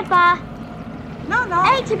 100 baht. No.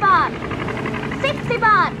 80 baht. 60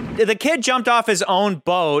 baht. The kid jumped off his own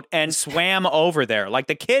boat and swam over there. Like,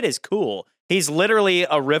 the kid is cool. He's literally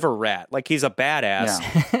a river rat. Like, he's a badass.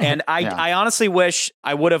 Yeah. And I honestly wish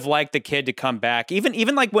I would have liked the kid to come back.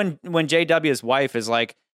 Even like when JW's wife is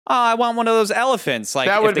like, oh, I want one of those elephants. Like,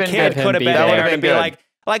 that if the kid could have been there to be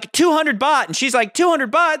like 200 baht. And she's like,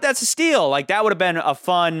 200 baht? That's a steal. Like, that would have been a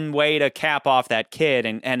fun way to cap off that kid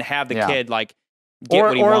and have the kid, like, get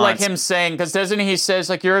what he wants. Or like him saying, because doesn't he says,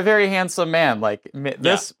 like, you're a very handsome man. Like,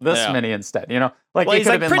 this many instead, you know? Like, well, he's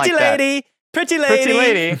like, pretty lady. Pretty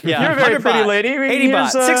lady. Yeah. You're a very pretty lady. 80 baht,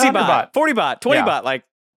 60 baht, 40 baht, 20 Yeah. baht. Like,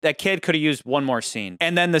 that kid could have used one more scene.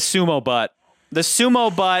 And then the sumo butt. The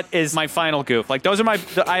sumo butt is my final goof. Like, those are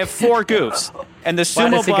I have 4 goofs. And the Why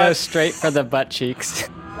sumo does he butt. go straight for the butt cheeks?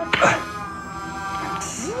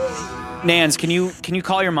 Nans, can you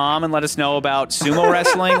call your mom and let us know about sumo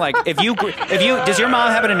wrestling? Like, if you does your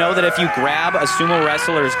mom happen to know that if you grab a sumo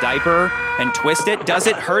wrestler's diaper and twist it, does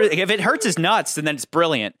it hurt? If it hurts his nuts, then it's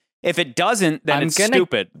brilliant. If it doesn't, then it's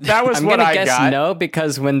stupid. That was I'm what gonna I guess got. no,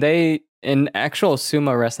 because when they in actual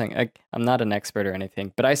sumo wrestling, I'm not an expert or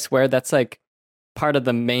anything, but I swear that's like part of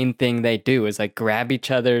the main thing they do is like grab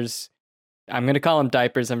each other's. I'm gonna call them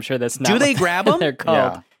diapers. I'm sure that's not. Do they what grab them? They're called.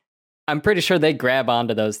 Yeah. I'm pretty sure they grab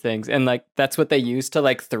onto those things, and like that's what they use to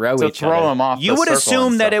like throw To each throw other. them off. You the would circle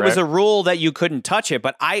assume and that stuff, it was right? a rule that you couldn't touch it,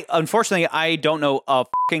 but unfortunately, I don't know a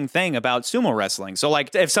fucking thing about sumo wrestling. So,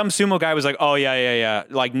 like, if some sumo guy was like, "Oh yeah,"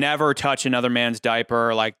 like, never touch another man's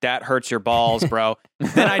diaper, like that hurts your balls, bro,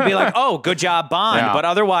 then I'd be like, "Oh, good job, Bond." Yeah. But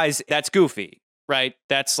otherwise, that's goofy, right?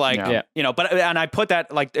 That's like, Yeah. you know. But and I put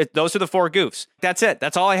that like those are the 4 goofs. That's it.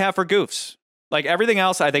 That's all I have for goofs. Like everything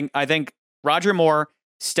else, I think Roger Moore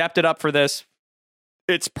stepped it up for this.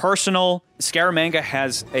 It's personal. Scaramanga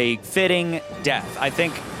has a fitting death. I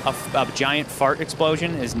think a giant fart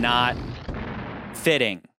explosion is not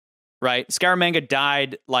fitting, right? Scaramanga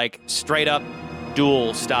died like straight up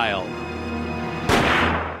duel style.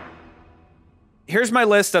 Here's my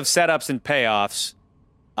list of setups and payoffs,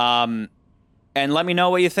 and let me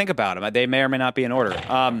know what you think about them. They may or may not be in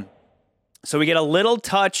order. So we get a little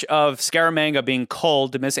touch of Scaramanga being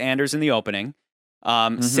cold to Miss Anders in the opening.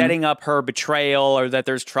 Setting up her betrayal or that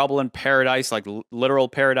there's trouble in paradise, like literal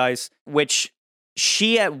paradise, which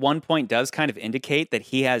she at one point does kind of indicate that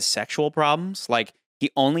he has sexual problems. Like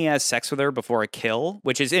he only has sex with her before a kill,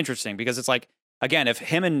 which is interesting because it's like, again, if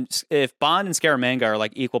Bond and Scaramanga are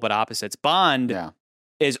like equal but opposites, Bond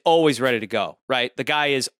is always ready to go, right? The guy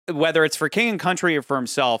is, whether it's for King and Country or for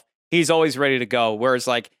himself, he's always ready to go. Whereas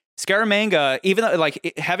like Scaramanga, even though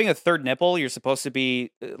like having a third nipple, you're supposed to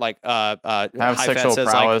be like have High sexual says,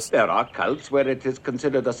 prowess. There are cults where it is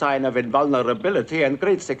considered a sign of invulnerability and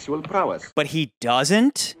great sexual prowess. but he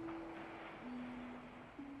doesn't.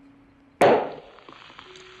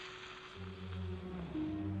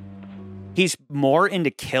 He's more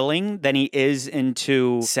into killing than he is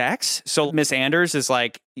into sex. So Miss Anders is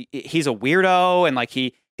like, he's a weirdo and like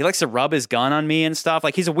he he likes to rub his gun on me and stuff.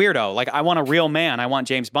 Like, he's a weirdo. Like, I want a real man. I want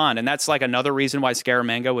James Bond. And that's like another reason why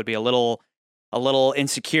Scaramanga would be a little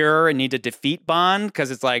insecure and need to defeat Bond, because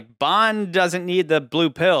it's like Bond doesn't need the blue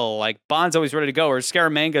pill. Like, Bond's always ready to go. Or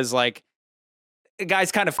Scaramanga's like, the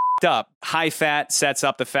guy's kind of f***ed up. High Fat sets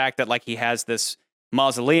up the fact that like he has this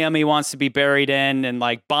mausoleum he wants to be buried in, and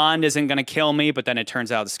like Bond isn't going to kill me, but then it turns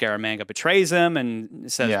out Scaramanga betrays him and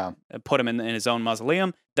says put him in his own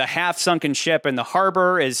mausoleum. The half-sunken ship in the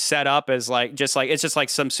harbor is set up as like it's just like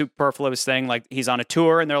some superfluous thing. Like, he's on a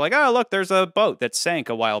tour and they're like, oh, look, there's a boat that sank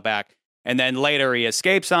a while back, and then later he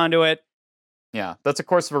escapes onto it. Yeah, that's of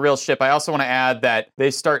course a real ship. I also want to add that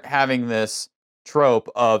they start having this trope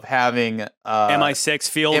of having MI6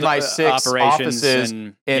 field MI6 operations offices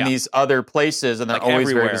in these other places, and they're like always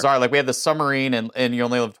everywhere. very bizarre. Like, we had the submarine and You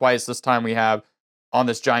Only Live Twice. This time we have on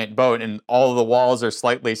this giant boat, and all of the walls are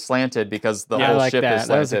slightly slanted because the whole ship is slanted.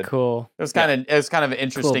 That was a cool. It was kind of an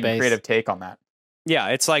interesting creative take on that. Yeah,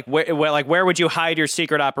 it's like where would you hide your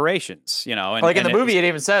secret operations? You know, and, like in the movie, it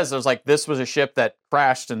even says there's like, this was a ship that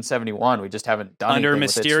crashed in '71. We just haven't done under anything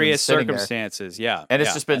with it. mysterious circumstances. Yeah, and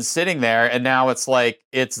it's just been sitting there, and now it's like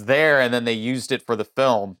it's there, and then they used it for the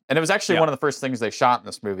film. And it was actually one of the first things they shot in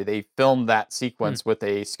this movie. They filmed that sequence with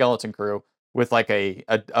a skeleton crew, with like a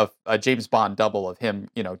James Bond double of him,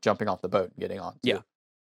 you know, jumping off the boat and getting on.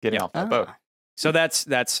 Getting off the boat. So that's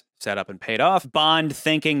set up and paid off. Bond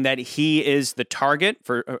thinking that he is the target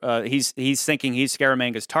for he's thinking he's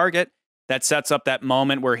Scaramanga's target. That sets up that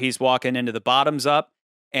moment where he's walking into the bottoms up,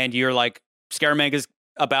 and you're like, Scaramanga's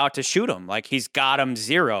about to shoot him. Like, he's got him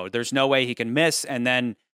zeroed. There's no way he can miss. And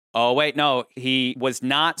then, oh wait, no, he was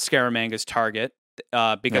not Scaramanga's target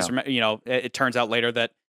because you know, it turns out later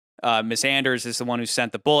that Miss Anders is the one who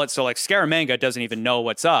sent the bullet. So like, Scaramanga doesn't even know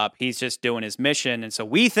what's up. He's just doing his mission. And so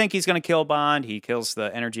we think he's going to kill Bond. He kills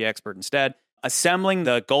the energy expert instead. Assembling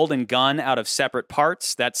the golden gun out of separate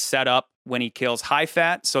parts, that's set up when he kills High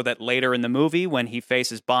Fat, so that later in the movie, when he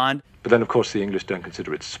faces Bond. But then, of course, the English don't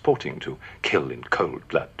consider it sporting to kill in cold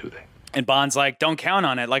blood, do they? And Bond's like, don't count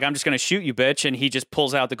on it. Like, I'm just going to shoot you, bitch. And he just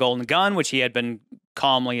pulls out the golden gun, which he had been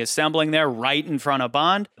calmly assembling there right in front of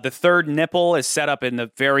Bond. The third nipple is set up in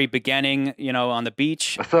the very beginning, you know, on the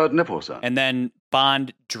beach. A third nipple, sir. And then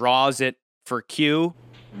Bond draws it for Q.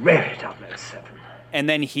 Very 007. And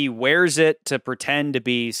then he wears it to pretend to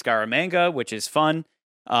be Scaramanga, which is fun.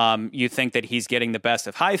 You think that he's getting the best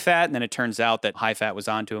of High Fat, and then it turns out that High Fat was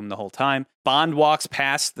onto him the whole time. Bond walks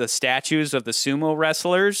past the statues of the sumo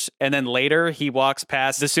wrestlers, and then later he walks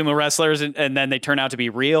past the sumo wrestlers, and then they turn out to be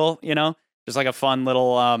real, you know? There's like a fun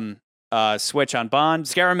little switch on Bond.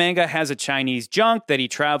 Scaramanga has a Chinese junk that he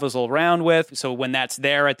travels around with, so when that's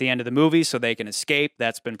there at the end of the movie so they can escape,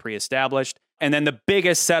 that's been pre-established. And then the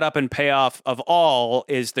biggest setup and payoff of all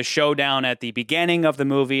is the showdown at the beginning of the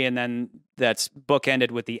movie, and then that's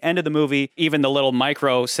bookended with the end of the movie. Even the little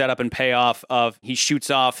micro setup and payoff of he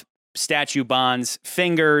shoots off Statue Bond's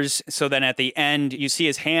fingers, so then at the end you see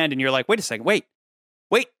his hand and you're like, wait a second, wait,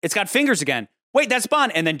 it's got fingers again. Wait, that's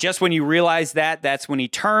Bond. And then just when you realize that, that's when he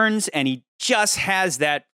turns and he just has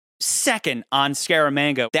that second on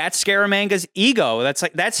Scaramanga. That's Scaramanga's ego.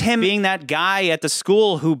 That's him being that guy at the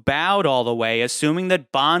school who bowed all the way, assuming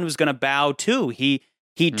that Bond was going to bow too. He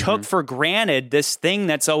took for granted this thing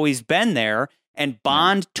that's always been there, and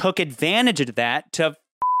Bond took advantage of that to f***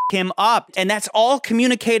 him up. And that's all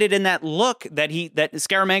communicated in that look that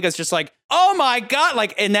Scaramanga's just like, oh my God.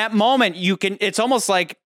 Like, in that moment, it's almost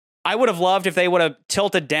like, I would have loved if they would have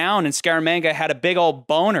tilted down and Scaramanga had a big old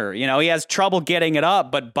boner. You know, he has trouble getting it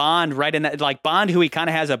up, but Bond, right in that, like Bond, who he kind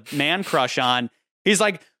of has a man crush on, he's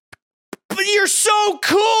like, but you're so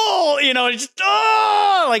cool. You know, it's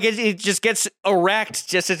just, it just gets erect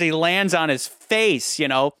just as he lands on his face, you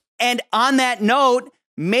know. And on that note,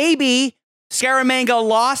 maybe Scaramanga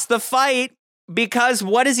lost the fight because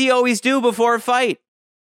what does he always do before a fight?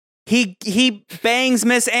 He bangs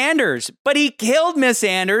Miss Anders, but he killed Miss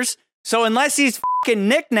Anders. So unless he's fucking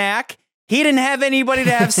knick-knack, he didn't have anybody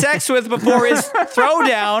to have sex with before his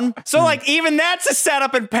throwdown. So like even that's a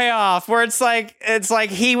setup and payoff where it's like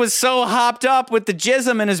he was so hopped up with the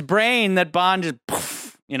jism in his brain that Bond just,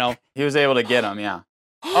 poof, you know. He was able to get him, yeah.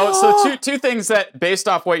 Oh, so two things that, based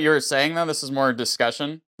off what you were saying, though, this is more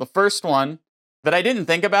discussion. The first one that I didn't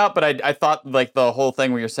think about, but I thought like the whole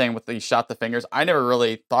thing where you're saying with the shot the fingers, I never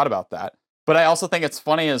really thought about that. But I also think it's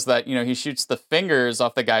funny is that, you know, he shoots the fingers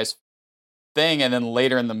off the guy's thing, and then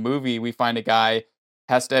later in the movie we find a guy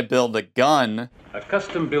has to build a gun. A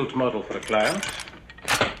custom-built model for a client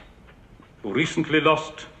who recently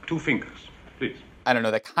lost 2 fingers. Please. I don't know,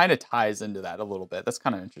 that kind of ties into that a little bit. That's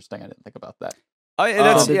kind of interesting. I didn't think about that.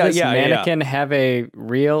 Did this mannequin have a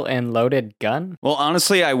real and loaded gun? Well,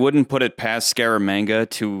 honestly, I wouldn't put it past Scaramanga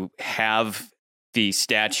to have the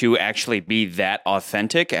statue actually be that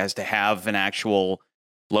authentic as to have an actual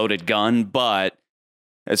loaded gun. But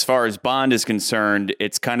as far as Bond is concerned,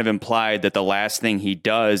 it's kind of implied that the last thing he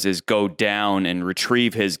does is go down and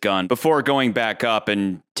retrieve his gun before going back up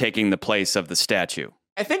and taking the place of the statue.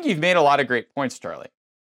 I think you've made a lot of great points, Charlie,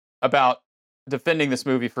 about defending this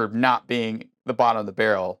movie for not being the bottom of the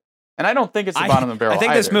barrel. And I don't think it's the bottom of the barrel I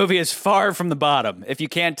think either. this movie is far from the bottom. If you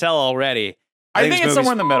can't tell already, I think it's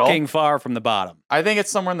somewhere in the middle. Fucking far from the bottom. I think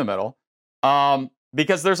it's somewhere in the middle.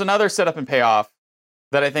 Because there's another setup and payoff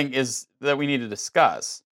that I think is that we need to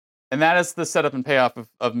discuss. And that is the setup and payoff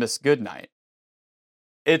of Miss Goodnight.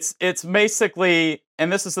 It's basically,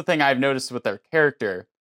 and this is the thing I've noticed with their character,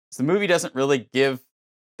 is the movie doesn't really give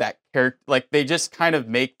that character, like they just kind of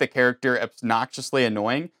make the character obnoxiously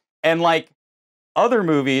annoying. And like other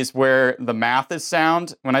movies where the math is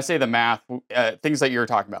sound, when I say the math, things that you were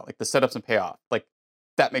talking about, like the setups and payoff, like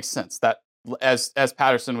that makes sense. That, as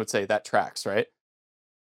Patterson would say, that tracks, right?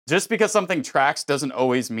 Just because something tracks doesn't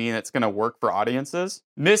always mean it's going to work for audiences.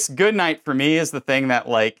 Miss Goodnight for me is the thing that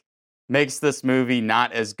like makes this movie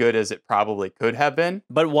not as good as it probably could have been.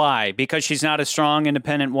 But why? Because she's not a strong,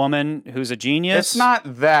 independent woman who's a genius? It's not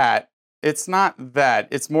that. It's not that.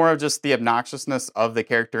 It's more of just the obnoxiousness of the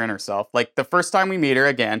character in herself. Like the first time we meet her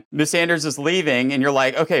again, Miss Anders is leaving and you're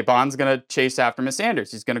like, okay, Bond's going to chase after Miss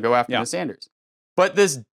Anders. He's going to go after Miss Anders. But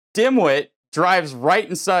this dimwit drives right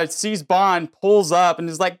inside, sees Bond, pulls up and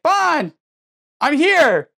is like, Bond, I'm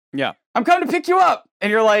here. Yeah. I'm coming to pick you up.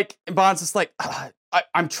 And you're like, and Bond's just like,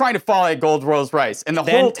 I'm trying to follow a gold Rolls Royce. And the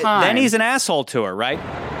whole time. Then he's an asshole to her, right?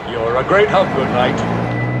 You're a great help, Goodnight.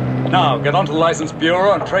 Now, get onto the License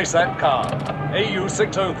Bureau and trace that car.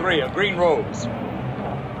 AU603, a green rose.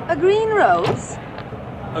 A green rose?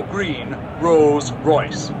 A green Rolls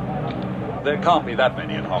Royce. There can't be that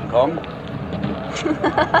many in Hong Kong.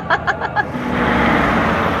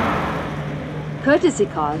 Courtesy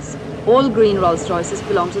cars. All green Rolls Royces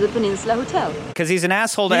belong to the Peninsula Hotel. Because he's an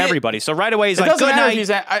asshole to everybody. So right away he's like, doesn't good matter night. if he's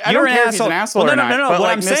I don't care if he's an asshole or not. No. But What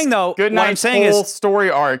like I'm saying though, what I'm saying whole is story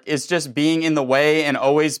arc is just being in the way and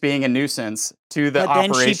always being a nuisance to the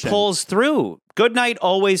operation. Then she pulls through. Goodnight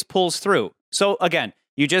always pulls through. So again,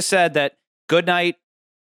 you just said that Goodnight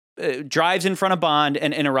drives in front of Bond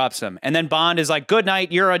and interrupts him, and then Bond is like,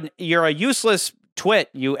 "Goodnight, you're a useless twit,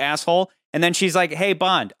 you asshole." And then she's like, "Hey,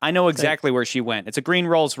 Bond, I know exactly where she went. It's a green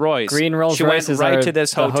Rolls Royce. Green Rolls she Royces went right are to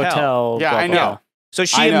this the hotel. Yeah, I know. So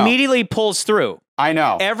she immediately pulls through. I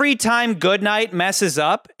know. Every time Goodnight messes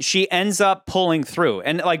up, she ends up pulling through.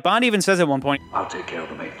 And like Bond even says at one point, I'll take care of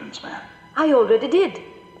the maintenance man. I already did.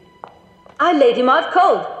 I laid him out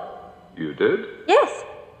cold. You did? Yes.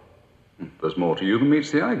 There's more to you than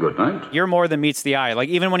meets the eye, Goodnight. You're more than meets the eye. Like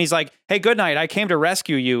even when he's like, "Hey, Goodnight, I came to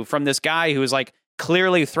rescue you from this guy who is like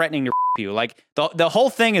clearly threatening to you." Like the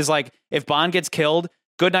whole thing is like, if Bond gets killed,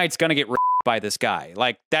 Goodnight's gonna get by this guy.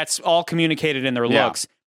 Like that's all communicated in their looks.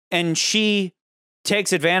 And she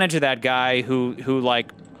takes advantage of that guy who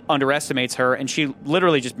like underestimates her, and she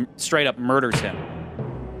literally just straight up murders him.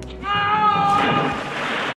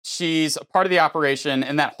 She's a part of the operation,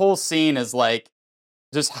 and that whole scene is like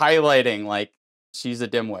just highlighting like she's a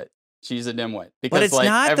dimwit. She's a dimwit. Because but it's like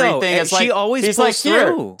not, everything though. is She like always he's pulls like, here,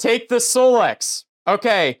 through. take the Solex.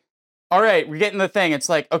 Okay. All right, we're getting the thing. It's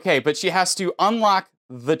like, okay, but she has to unlock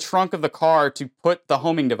the trunk of the car to put the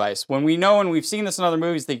homing device. When we know, and we've seen this in other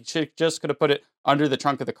movies, they just could have put it under the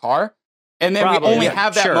trunk of the car. And then we only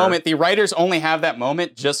have that moment. The writers only have that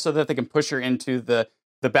moment just so that they can push her into the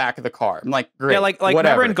back of the car. I'm like, great. Yeah, like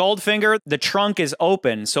whatever. remember in Goldfinger, the trunk is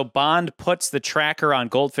open, so Bond puts the tracker on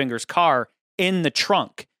Goldfinger's car in the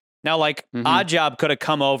trunk. Now, like, Oddjob could have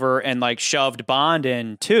come over and, like, shoved Bond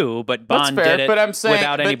in, too, but Bond That's fair, did it but I'm saying,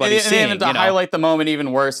 without anybody seeing, to highlight the moment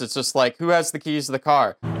even worse, it's just like, who has the keys to the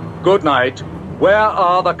car? Goodnight. Where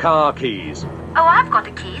are the car keys? Oh, I've got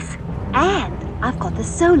the keys. And I've got the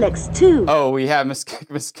Solex, too. Oh, we have Miss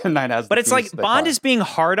Goodnight has But the it's keys like, to the Bond car. is being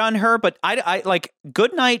hard on her, but I like,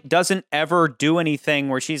 Goodnight doesn't ever do anything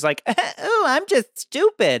where she's like, oh, I'm just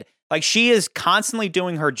stupid. Like, she is constantly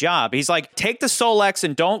doing her job. He's like, take the Solex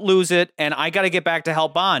and don't lose it, and I got to get back to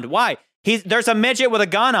help Bond. Why? There's a midget with a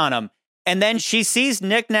gun on him. And then she sees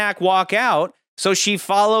Knick-Knack walk out, so she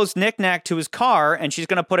follows Knick-Knack to his car, and she's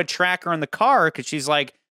going to put a tracker on the car because she's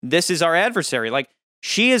like, this is our adversary. Like,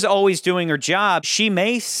 she is always doing her job. She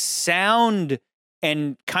may sound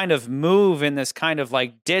and kind of move in this kind of,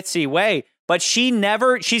 like, ditzy way, but she's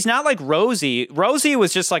not like Rosie. Rosie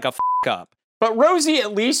was just like a up. But Rosie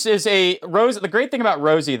at least is the great thing about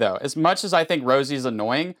Rosie, though, as much as I think Rosie's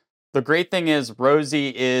annoying, the great thing is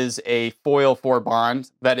Rosie is a foil for Bond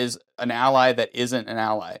that is an ally that isn't an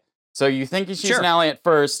ally. So you think she's an ally at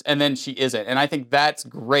first, and then she isn't. And I think that's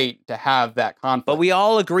great to have that conflict. But we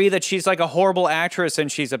all agree that she's like a horrible actress and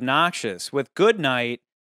she's obnoxious. With Goodnight,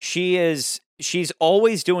 she's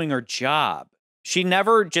always doing her job. She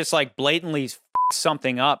never just like blatantly f**ks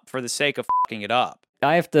something up for the sake of f**king it up.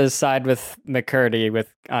 I have to side with McCurdy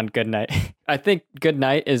on Goodnight. I think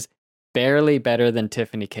Goodnight is barely better than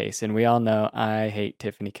Tiffany Case, and we all know I hate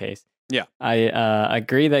Tiffany Case. Yeah. I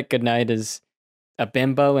agree that Goodnight is a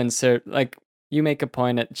bimbo, and so like you make a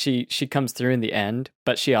point that she comes through in the end,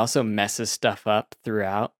 but she also messes stuff up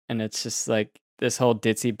throughout, and it's just like this whole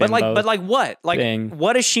ditzy bimbo. But like what? Like thing.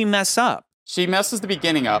 What does she mess up? She messes the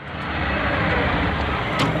beginning up.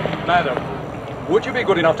 Madam, would you be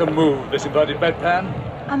good enough to move this inverted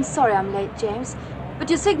bedpan? I'm sorry I'm late, James, but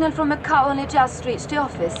your signal from Macau only just reached the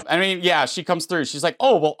office. I mean, yeah, she comes through. She's like,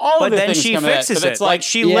 oh, well, all of the things come in. But then she fixes it. Like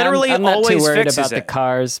she literally I'm not always too worried fixes about it. the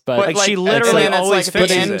cars, but like she literally always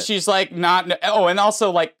fixes it. But she's like not. Oh, and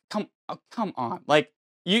also like, come on, like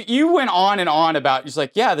you went on and on about. She's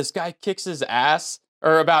like, yeah, this guy kicks his ass.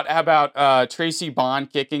 Or about Tracy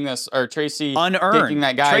Bond kicking this, or Tracy unearned. kicking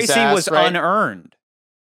that guy's Tracy ass, was right? unearned.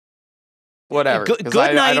 Whatever.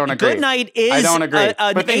 Goodnight. I don't agree. Goodnight is I don't agree.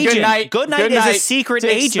 But then agent. Goodnight is a secret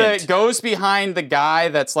agent. Goes behind the guy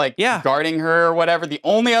that's like guarding her or whatever. The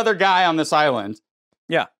only other guy on this island.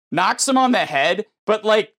 Yeah. Knocks him on the head, but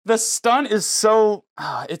like the stunt is so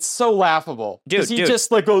it's so laughable. Dude, he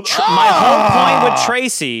just like goes. My whole point with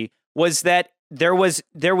Tracy was that there was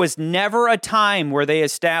never a time where they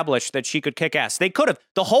established that she could kick ass. They could have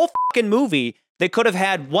the whole fucking movie. They could have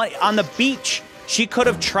had one on the beach. She could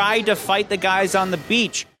have tried to fight the guys on the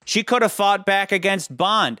beach. She could have fought back against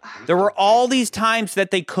Bond. There were all these times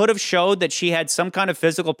that they could have showed that she had some kind of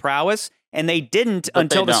physical prowess, and they didn't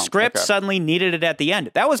until the script suddenly needed it at the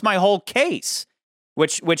end. That was my whole case,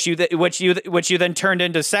 which you then turned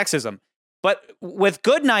into sexism. But with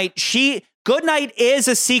Goodnight, Goodnight is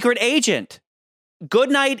a secret agent.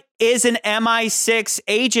 Goodnight is an MI6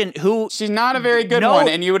 agent who... She's not a very good one,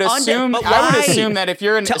 and you would assume... I would assume that if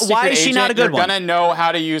you're a secret agent, you're going to know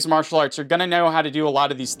how to use martial arts. You're going to know how to do a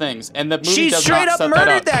lot of these things. And the movie does not set that up. She straight up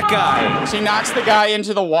murdered that guy. She knocks the guy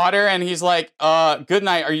into the water, and he's like,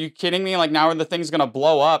 Goodnight, are you kidding me? Like, now the thing's going to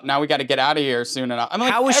blow up. Now we got to get out of here soon enough. I'm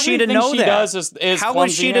like, how was she to know that? Does is how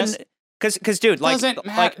was she to... Because dude,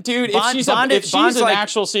 dude, if she's an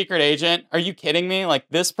actual secret agent, are you kidding me? Like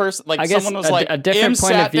this person, like someone was like, a different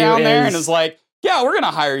point of view down there and is like, yeah, we're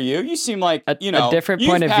gonna hire you. You seem like a different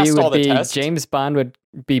point of view would be James Bond would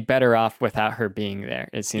be better off without her being there.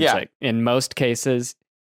 It seems like in most cases,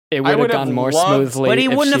 it would have gone more smoothly. But he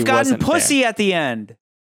wouldn't have gotten pussy at the end.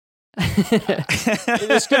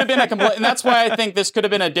 This could have been and that's why I think this could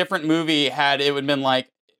have been a different movie had it would have been like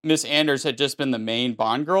Miss Anders had just been the main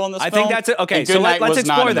Bond girl in this film. I think that's it. Okay, so let's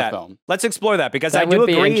explore that. Let's explore that because I do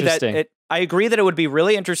agree that I agree that it would be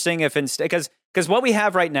really interesting if instead because what we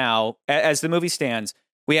have right now as the movie stands,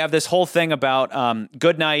 we have this whole thing about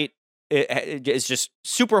Goodnight is just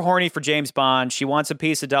super horny for James Bond. She wants a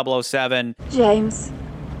piece of 007. James,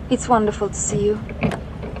 it's wonderful to see you.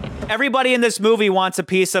 Everybody in this movie wants a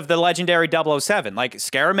piece of the legendary 007. Like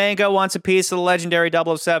Scaramanga wants a piece of the legendary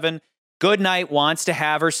 007. Goodnight wants to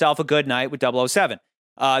have herself a good night with 007.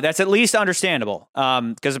 That's at least understandable.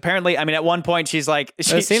 Because apparently, I mean, at one point she's like... It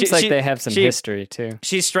seems like they have some history, too.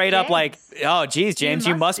 She's straight up like, oh, geez, James,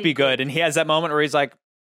 you must be good. And he has that moment where he's like,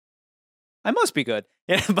 I must be good.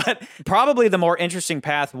 But probably the more interesting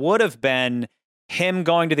path would have been him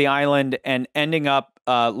going to the island and ending up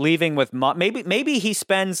leaving with... Maybe he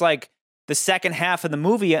spends like the second half of the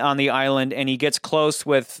movie on the island and he gets close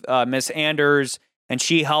with Miss Anders... and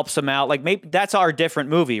she helps him out. Like, maybe that's our different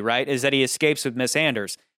movie, right? Is that he escapes with Miss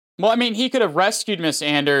Anders. Well, I mean, he could have rescued Miss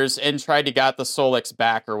Anders and tried to get the Solix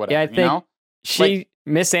back or whatever. Yeah, I think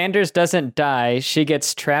Miss Anders doesn't die. She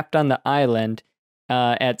gets trapped on the island.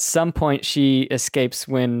 At some point, she escapes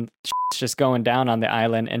when it's just going down on the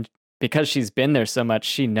island. And because she's been there so much,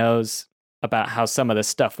 she knows about how some of this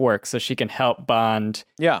stuff works. So she can help Bond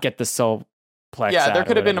get the soul. Yeah, there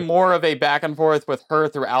could have been more of a back and forth with her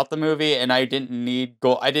throughout the movie, and I didn't need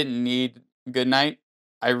Goodnight.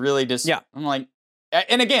 I really just I'm like,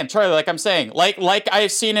 and again, Charlie, like I'm saying, like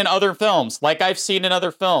I've seen in other films,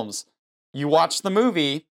 you watch the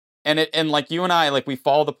movie, and like you and I, like we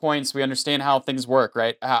follow the points, we understand how things work,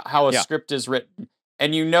 right? How a script is written,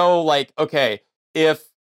 and you know, like okay, if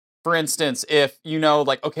for instance, if you know,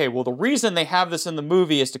 like, okay, well, the reason they have this in the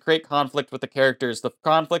movie is to create conflict with the characters. The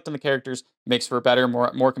conflict in the characters makes for a better,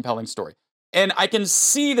 more compelling story. And I can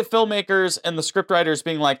see the filmmakers and the scriptwriters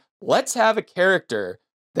being like, let's have a character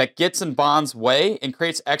that gets in Bond's way and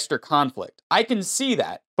creates extra conflict. I can see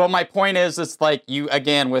that. But my point is, it's like you,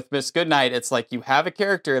 again, with Miss Goodnight, it's like you have a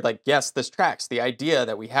character like, yes, this tracks. The idea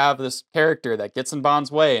that we have this character that gets in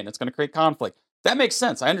Bond's way and it's going to create conflict. That makes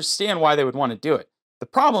sense. I understand why they would want to do it. The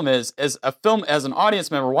problem is, as an audience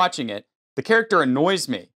member watching it, the character annoys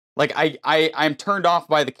me. Like, I'm turned off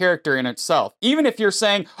by the character in itself. Even if you're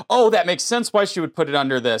saying, oh, that makes sense why she would put it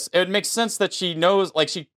under this. It makes sense that she knows, like,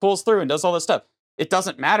 she pulls through and does all this stuff. It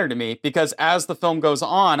doesn't matter to me because as the film goes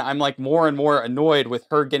on, I'm like more and more annoyed with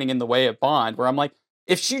her getting in the way of Bond, where I'm like,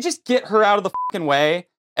 if she just get her out of the fucking way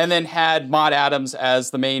and then had Maude Adams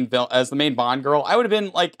as the main Bond girl, I would have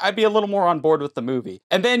been like, I'd be a little more on board with the movie.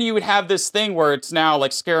 And then you would have this thing where it's now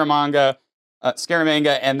like Scaramanga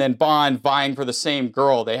and then Bond vying for the same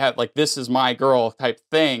girl. They have like, this is my girl type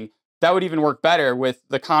thing. That would even work better with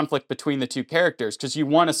the conflict between the two characters because you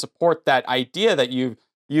want to support that idea that you've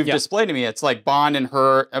displayed to me. It's like Bond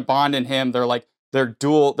and him. They're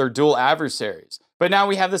dual adversaries. But now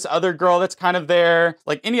we have this other girl that's kind of there.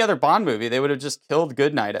 Like any other Bond movie, they would have just killed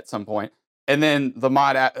Goodnight at some point, and then the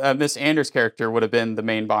Miss Anders character would have been the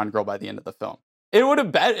main Bond girl by the end of the film.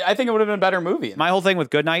 I think it would have been a better movie. My whole thing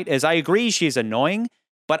with Goodnight is I agree she's annoying,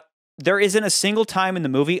 but there isn't a single time in the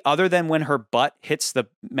movie other than when her butt hits the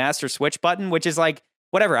master switch button, which is like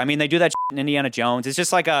whatever. I mean, they do that in Indiana Jones. It's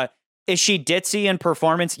just like is she ditzy in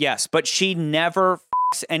performance? Yes, but she never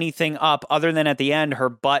fucks anything up other than at the end, her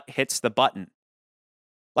butt hits the button.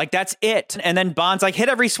 Like, that's it. And then Bond's like, hit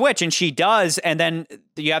every switch, and she does, and then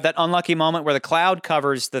you have that unlucky moment where the cloud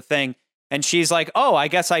covers the thing, and she's like, oh, I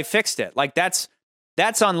guess I fixed it. Like, that's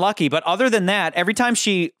unlucky. But other than that, every time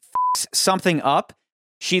she fucks something up,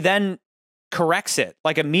 she then corrects it,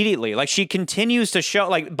 like, immediately. Like, she continues to show,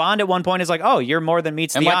 like, Bond at one point is like, oh, you're more than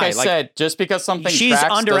meets the eye. And like I said, just because something tracks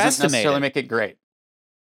doesn't necessarily make it great.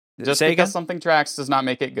 Just because something tracks does not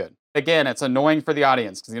make it good. Again, it's annoying for the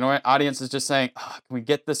audience because the audience is just saying, oh, "Can we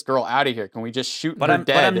get this girl out of here? Can we just shoot her dead?"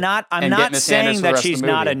 But I'm not saying that she's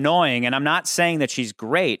not annoying, and I'm not saying that she's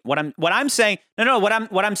great. What I'm saying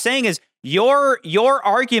is your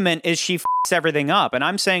argument is she fucks everything up, and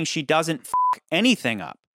I'm saying she doesn't fuck anything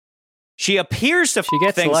up. She appears to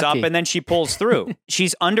fuck things up, and then she pulls through.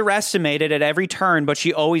 She's underestimated at every turn, but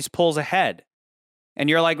she always pulls ahead. And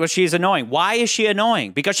you're like, well, she's annoying. Why is she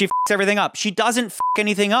annoying? Because she fucks everything up. She doesn't fuck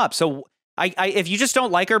anything up. So if you just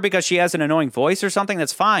don't like her because she has an annoying voice or something,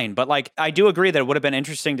 that's fine. But like, I do agree that it would have been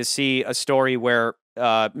interesting to see a story where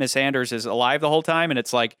Miss Anders is alive the whole time. And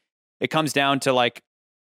it's like, it comes down to like,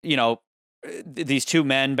 you know, these two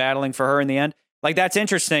men battling for her in the end. Like, that's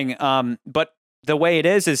interesting. But the way it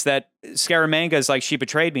is that Scaramanga is like, she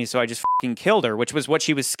betrayed me, so I just fucking killed her, which was what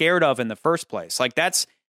she was scared of in the first place. Like, that's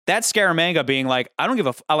Scaramanga being like, I don't give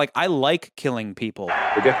a I like killing people.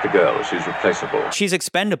 Forget the girl. She's replaceable. She's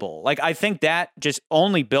expendable. Like, I think that just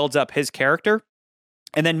only builds up his character.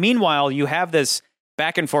 And then meanwhile, you have this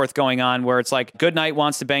back and forth going on where it's like, Goodnight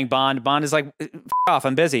wants to bang Bond. Bond is like, F off,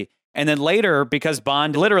 I'm busy. And then later, because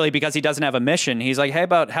he doesn't have a mission, he's like, hey,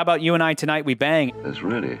 how about you and I tonight, we bang. There's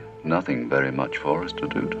really nothing very much for us to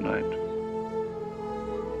do tonight.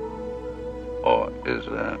 Or is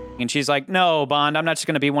that? And she's like, no, Bond, I'm not just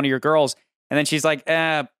going to be one of your girls. And then she's like,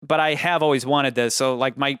 but I have always wanted this. So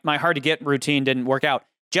like my hard to get routine didn't work out.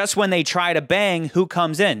 Just when they try to bang, who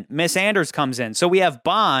comes in? Miss Anders comes in. So we have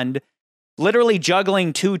Bond literally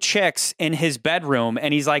juggling two chicks in his bedroom.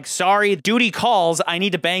 And he's like, sorry, duty calls. I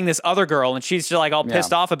need to bang this other girl. And she's just like all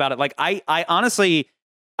pissed off about it. Like, I honestly,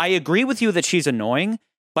 I agree with you that she's annoying.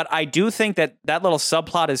 But I do think that little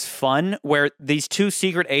subplot is fun where these two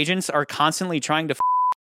secret agents are constantly trying to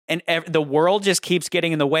and the world just keeps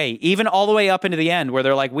getting in the way, even all the way up into the end where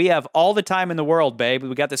they're like, we have all the time in the world, babe.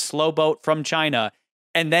 We got this slow boat from China.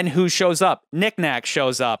 And then who shows up? Knick-Knack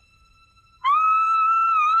shows up.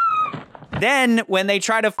 Then when they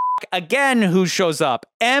try to again, who shows up?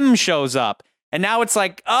 M shows up. And now it's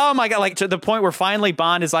like, oh my God, like to the point where finally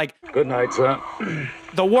Bond is like, good night, sir.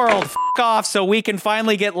 The world, off so we can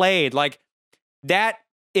finally get laid. Like, that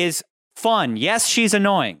is fun. Yes, she's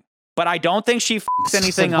annoying, but I don't think she fucks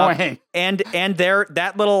anything up. And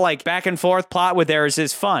that little like back and forth plot with theirs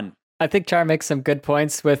is fun. I think Char makes some good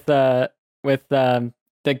points with the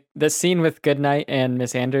scene with Goodnight and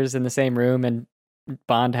Miss Anders in the same room and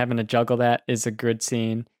Bond having to juggle that is a good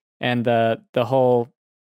scene. And the whole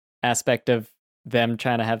aspect of them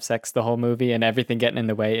trying to have sex the whole movie and everything getting in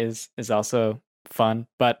the way is also fun.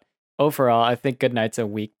 But overall, I think Goodnight's a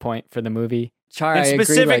weak point for the movie. Char, And I agree,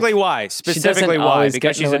 specifically like, why? she Specifically doesn't why? always Because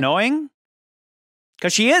get she's in the way. annoying?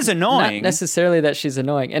 Because she is annoying. Not necessarily that she's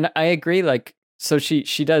annoying. And I agree, like, so she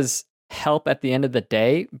does help at the end of the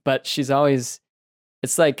day, but she's always,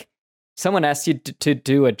 it's like someone asks you to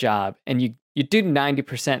do a job and you do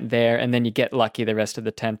 90% there and then you get lucky the rest of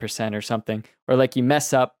the 10% or something. Or like you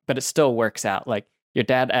mess up, but it still works out. Like your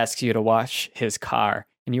dad asks you to wash his car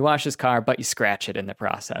and you wash his car, but you scratch it in the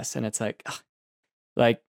process. And it's like, ugh,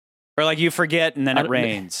 like, or like you forget and then it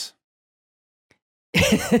rains.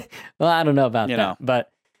 Well, I don't know about You that, know,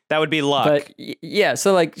 but that would be luck. But yeah,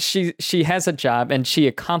 so like she has a job and she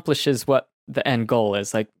accomplishes what the end goal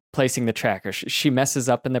is, like placing the tracker. She messes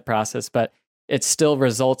up in the process, but it still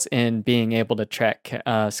results in being able to track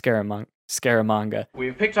Scaramanga.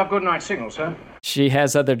 We've picked up Goodnight signal, sir. She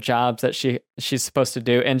has other jobs that she's supposed to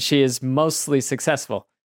do, and she is mostly successful.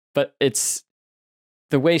 But it's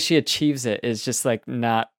the way she achieves it is just like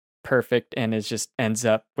not perfect, and it just ends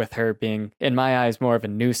up with her being, in my eyes, more of a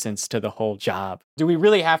nuisance to the whole job. Do we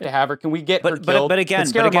really have to have her? Can we get her killed? But again,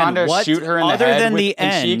 Can Scaramanga what, shoot her in the other head than with- the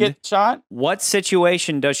and end, she get shot? What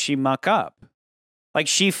situation does she muck up? Like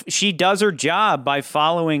she does her job by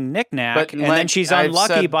following Knick Knack, But and like then she's I've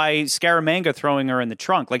unlucky said- by Scaramanga throwing her in the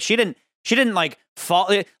trunk. Like she didn't like fall.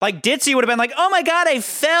 Like Ditzy would have been like, "Oh my god, I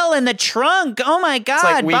fell in the trunk. Oh my god, It's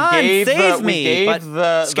like we Bond, gave save the, me!" We gave But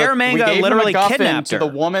the Scaramanga we gave literally the MacGuffin kidnapped to her. the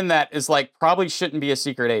woman that is like probably shouldn't be a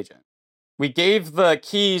secret agent. We gave the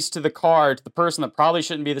keys to the car to the person that probably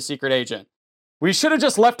shouldn't be the secret agent. We should have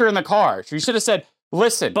just left her in the car. We should have said,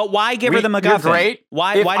 "Listen, But why give her the MacGuffin? You're great.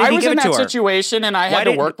 Why If did I he was give in it to that her? situation and I had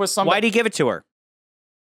to work with somebody? Why did he give it to her?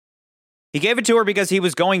 He gave it to her because he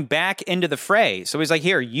was going back into the fray. So he's like,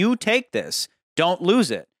 "Here, you take this. Don't lose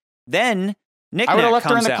it." Then Knick I would have Knack left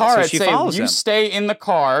her in comes the out, car. so I'd she say, follows "You him. stay in the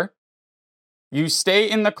car. You stay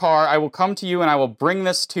in the car. I will come to you and I will bring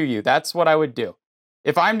this to you." That's what I would do.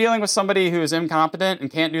 If I'm dealing with somebody who is incompetent and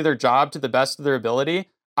can't do their job to the best of their ability,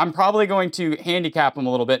 I'm probably going to handicap them a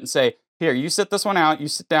little bit and say, "Here, you sit this one out. You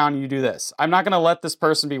sit down. You do this." I'm not going to let this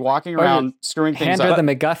person be walking Or around screwing things Hand her up. the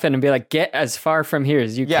MacGuffin and be like, "Get as far from here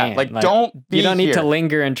as you Yeah, can." like, don't be You don't need to here.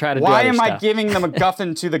 linger and try to. Why do other am I stuff. giving the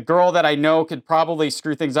MacGuffin to the girl that I know could probably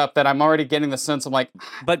screw things up? That I'm already getting the sense I'm like,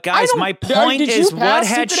 But guys, my point did you is, what pass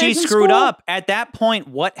had secret she agent screwed school? up? At that point,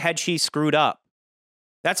 what had she screwed up?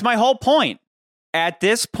 That's my whole point. At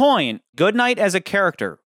this point, Goodnight as a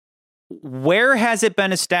character, where has it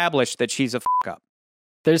been established that she's a f*** up?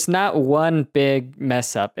 There's not one big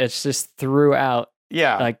mess up. It's just throughout.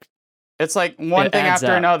 Yeah. Like it's like one it thing adds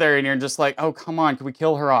after up. another, and you're just like, "Oh, come on, can we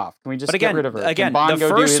kill her off? Can we just But again, get rid of her?" Can again, Bond the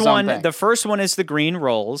go do his first own one, thing? the first one is the green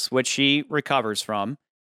rolls, which she recovers from.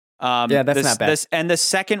 Yeah, that's not bad. And the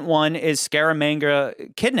second one is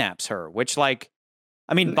Scaramanga kidnaps her, which, like,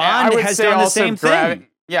 I mean, I Bond would has say done the also same thing.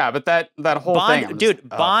 Yeah, but that whole Bond, thing, I'm dude, just,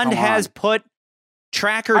 oh, Bond come has on. put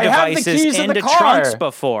tracker I have the devices keys to the into car. trunks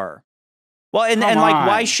before. Well, and Come like,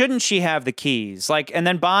 why on. shouldn't she have the keys? Like, and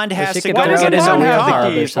then Bond has she to could go Why throw get it his in own a Bond have car. the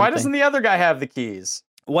wheel or keys? Why something. doesn't the other guy have the keys?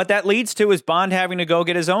 What that leads to is Bond having to go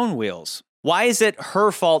get his own wheels. Why is it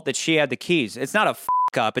her fault that she had the keys? It's not a f***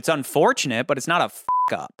 up. It's unfortunate, but it's not a f***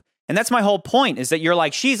 up. And that's my whole point, is that you're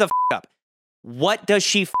like, she's a f*** up. What does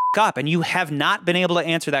she f*** up? And you have not been able to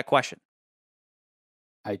answer that question.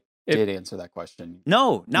 I did answer that question.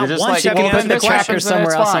 No, not You're just once like, have well, you put answered the the tracker question.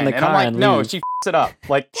 somewhere else on the And I'm car like, and no, leave. she f***s it up.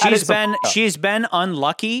 Like that is the f*** up. She's been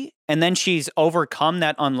unlucky, and then she's overcome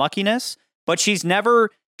that unluckiness, but she's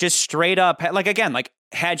never just straight up, like, again, like,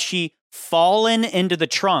 had she fallen into the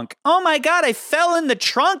trunk, "Oh my God, I fell in the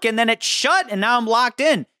trunk and then it shut and now I'm locked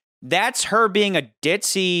in." That's her being a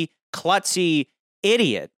ditzy, klutzy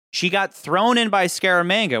idiot. She got thrown in by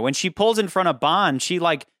Scaramanga. When she pulls in front of Bond, she,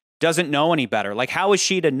 like, doesn't know any better. Like, how is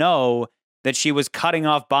she to know that she was cutting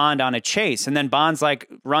off Bond on a chase? And then Bond's like,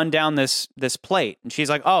 "Run down this plate." And she's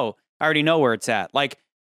like, "Oh, I already know where it's at." Like,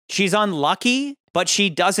 she's unlucky, but she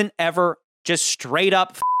doesn't ever just straight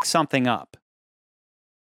up f*** something up.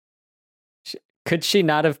 Could she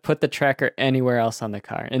not have put the tracker anywhere else on the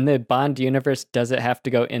car? In the Bond universe, does it have to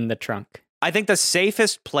go in the trunk? I think the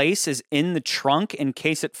safest place is in the trunk in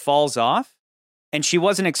case it falls off. And she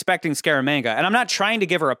wasn't expecting Scaramanga. And I'm not trying to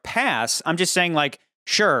give her a pass. I'm just saying, like,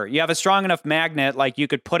 sure, you have a strong enough magnet, like, you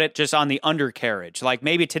could put it just on the undercarriage. Like,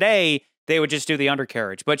 maybe today they would just do the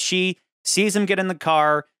undercarriage. But she sees him get in the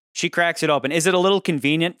car. She cracks it open. Is it a little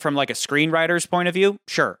convenient from, like, a screenwriter's point of view?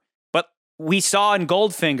 Sure. But we saw in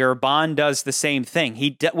Goldfinger, Bond does the same thing.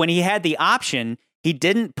 When he had the option, he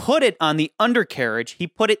didn't put it on the undercarriage. He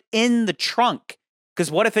put it in the trunk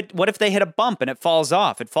Because what if they hit a bump and it falls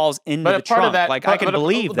off? It falls into the part trunk. of that, like I can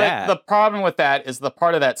believe that. The problem with that is the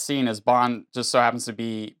part of that scene is Bond just so happens to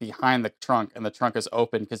be behind the trunk, and the trunk is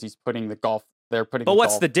open because he's putting the golf. They're putting. But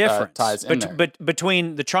what's the difference ties in there. But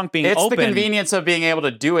between the trunk being it's open? It's the convenience of being able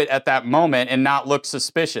to do it at that moment and not look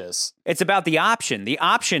suspicious. It's about the option. The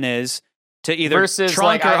option is to either versus trunk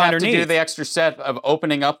like or I have underneath. to do the extra step of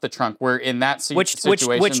opening up the trunk. Where in that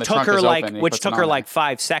situation, which the took trunk her is like open and he which puts took it her on like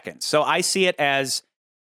 5 seconds. So I see it as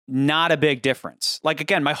not a big difference. Like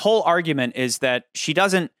again, my whole argument is that she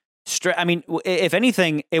doesn't. I mean, if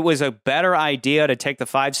anything, it was a better idea to take the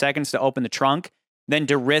 5 seconds to open the trunk than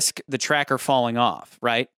to risk the tracker falling off,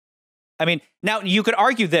 right? I mean, now you could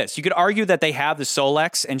argue this. You could argue that they have the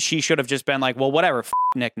Solex and she should have just been like, well, whatever,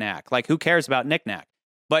 knick-knack. Like, who cares about knick-knack?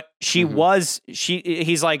 But she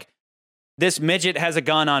he's like, this midget has a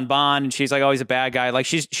gun on Bond and she's like, oh, he's a bad guy. Like,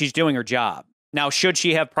 she's doing her job. Now, should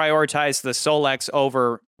she have prioritized the Solex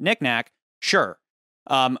over knick-knack? Sure.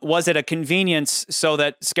 Was it a convenience so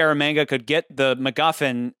that Scaramanga could get the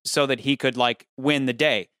MacGuffin so that he could, like, win the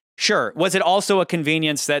day? Sure. Was it also a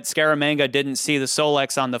convenience that Scaramanga didn't see the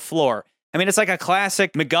Solex on the floor? I mean, it's like a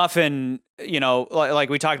classic MacGuffin, you know,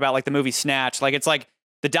 like we talked about, like the movie Snatch. Like, it's like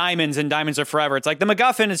the diamonds and Diamonds Are Forever. It's like the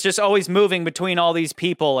MacGuffin is just always moving between all these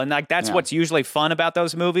people. And like, that's what's usually fun about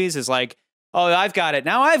those movies is like, oh, I've got it.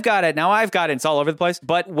 Now I've got it. Now I've got it. It's all over the place.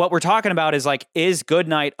 But what we're talking about is like, is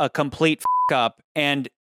Goodnight a complete up? And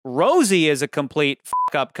Rosie is a complete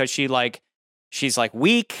up because she's like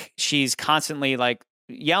weak. She's constantly like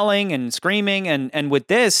yelling and screaming. And with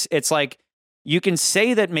this, it's like, you can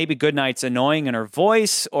say that maybe Goodnight's annoying in her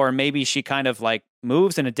voice, or maybe she kind of like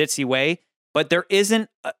moves in a ditzy way, but there isn't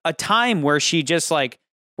a time where she just like,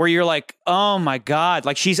 where you're like, oh my God,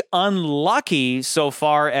 like she's unlucky so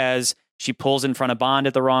far as she pulls in front of Bond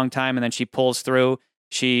at the wrong time and then she pulls through.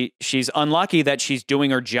 She's unlucky that she's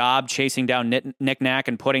doing her job, chasing down Knick-Knack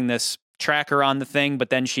and putting this tracker on the thing, but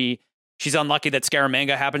then she's unlucky that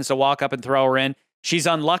Scaramanga happens to walk up and throw her in. She's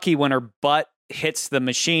unlucky when her butt hits the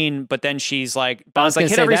machine, but then she's like, Bond's like,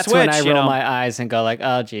 hit every switch. That's when I roll my eyes and go like,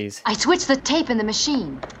 oh, geez. I switched the tape in the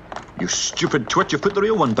machine. You stupid twit, you've put the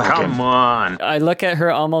real one back in. Come on. I look at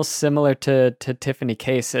her almost similar to Tiffany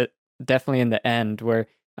Case, definitely in the end, where,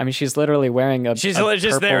 I mean, she's literally wearing a just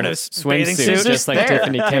purple there in a bathing suit, just like there,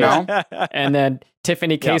 Tiffany Case. You know? And then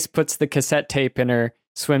Tiffany Case puts the cassette tape in her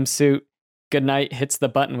swimsuit. Goodnight hits the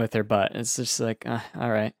button with her butt. It's just like, all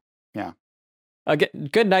right. Yeah.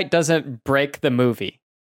 Goodnight doesn't break the movie,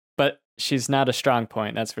 but she's not a strong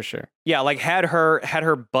point, that's for sure. Yeah, like had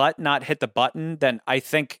her butt not hit the button, then I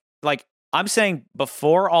think, like, I'm saying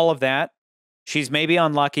before all of that, she's maybe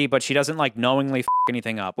unlucky, but she doesn't like knowingly f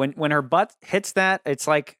anything up. When her butt hits that, it's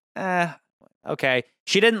like, okay.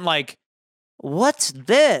 She didn't like, what's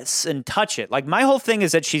this? And touch it. Like, my whole thing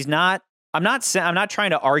is that she's not, I'm not trying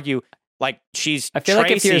to argue like she's I feel Tracy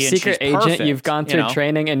like if you're a secret agent, perfect, you've gone through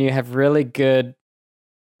training and you have really good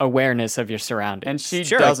awareness of your surroundings. And she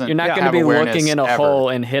doesn't. You're not going to be looking in a hole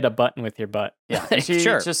and hit a button with your butt. Yeah, she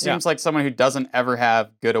just seems like someone who doesn't ever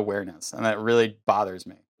have good awareness, and that really bothers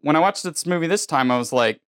me. When I watched this movie this time, I was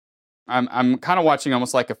like, I'm kind of watching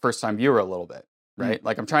almost like a first time viewer a little bit, right?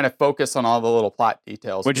 Like I'm trying to focus on all the little plot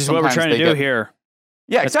details, which is what we're trying to do here.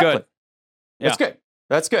 Yeah, that's exactly. Good. That's good.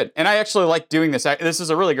 That's good. And I actually like doing this. This is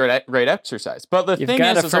a really great exercise. But the thing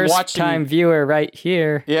is, I'm watching. Time viewer right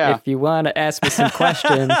here. Yeah. If you want to ask me some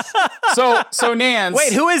questions. So Nans.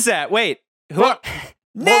 Wait, who is that? Wait. Who?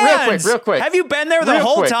 Well, real quick. Have you been there the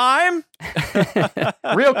whole time?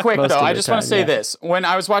 Real quick, though, I just want to say this. When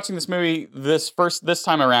I was watching this movie this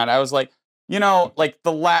time around, I was like, you know, like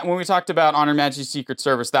when we talked about On Her Majesty's Secret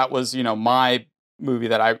Service, that was, you know, my movie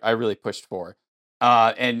that I really pushed for.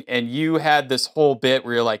 And you had this whole bit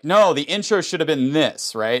where you're like, no, the intro should have been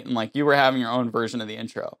this, right? And like you were having your own version of the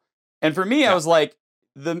intro. And for me, I was like,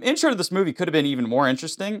 the intro to this movie could have been even more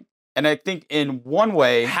interesting. And I think in one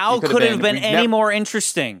way, how could it have been any more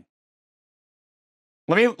interesting?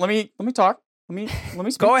 Let me talk. Let me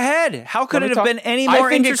speak. Go ahead. How could it have been any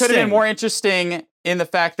more interesting? I think it could have been more interesting in the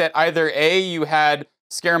fact that either A, you had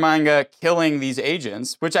Scaramanga killing these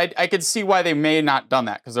agents, which I could see why they may not done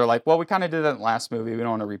that, because they're like, well, we kind of did that in the last movie. We don't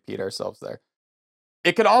want to repeat ourselves there.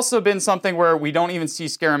 It could also have been something where we don't even see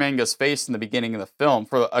Scaramanga's face in the beginning of the film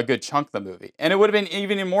for a good chunk of the movie. And it would have been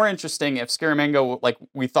even more interesting if Scaramanga, like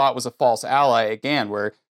we thought, was a false ally again,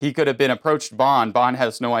 where he could have been approached Bond. Bond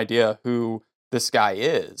has no idea who this guy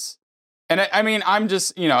is. And I mean, I'm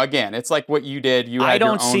just, you know, again, it's like what you did. You had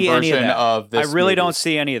your own version of this. I really movie. don't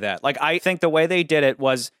see any of that. Like, I think the way they did it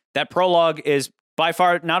was that prologue is by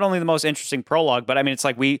far not only the most interesting prologue, but I mean, it's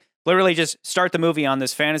like we literally just start the movie on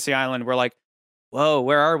this fantasy island where like whoa,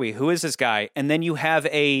 where are we? Who is this guy? And then you have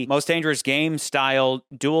a Most Dangerous Game style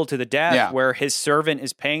duel to the death where his servant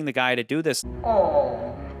is paying the guy to do this.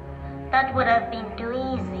 Oh, that would have been too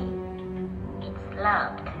easy. It's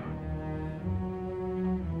locked.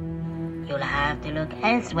 You'll have to look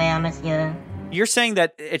elsewhere, monsieur. You're saying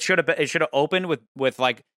that it should have opened with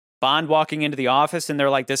like Bond walking into the office and they're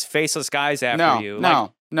like, this faceless guy's after you.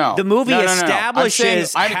 No. The movie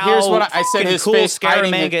establishes how here's what I said his cool face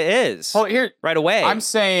Scaramanga is. Hold here right away. I'm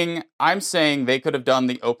saying they could have done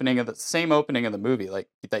the same opening of the movie like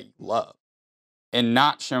that you love, and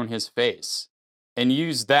not shown his face, and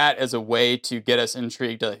use that as a way to get us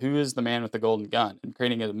intrigued to who is the man with the golden gun and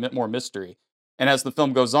creating a bit more mystery. And as the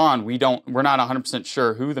film goes on, we're not 100%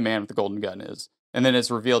 sure who the man with the golden gun is, and then it's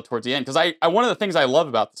revealed towards the end. Because I one of the things I love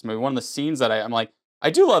about this movie, one of the scenes that I'm like,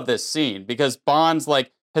 I do love this scene because Bond's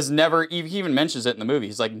like. He even mentions it in the movie.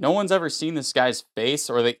 He's like, no one's ever seen this guy's face,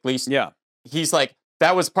 or at least, he's like,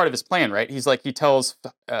 that was part of his plan, right? He's like, he tells,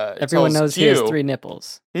 everyone knows Q, he has 3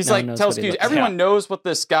 nipples. He's like, tells Q, everyone knows what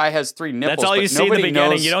this guy has 3 nipples. That's all you see in the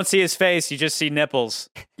beginning. Knows, you don't see his face. You just see nipples.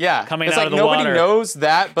 Yeah. Coming it's out like, of the water. Nobody knows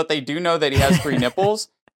that, but they do know that he has 3 nipples.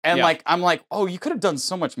 And like, I'm like, oh, you could have done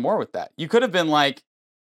so much more with that. You could have been like,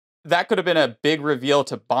 that could have been a big reveal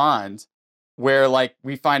to Bond where like,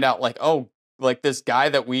 we find out like, oh, like this guy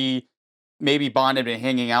that maybe Bond had been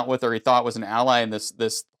hanging out with, or he thought was an ally in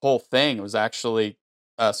this whole thing, was actually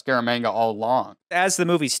Scaramanga all along. As the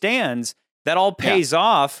movie stands, that all pays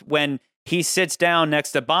off when he sits down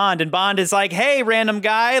next to Bond, and Bond is like, "Hey, random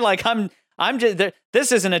guy, like I'm just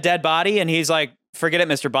this isn't a dead body," and he's like, "Forget it,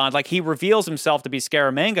 Mr. Bond." Like he reveals himself to be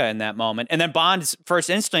Scaramanga in that moment, and then Bond's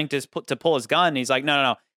first instinct is to pull his gun. And he's like,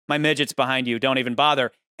 "No, my midget's behind you. Don't even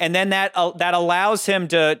bother." And then that allows him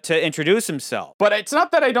to introduce himself. But it's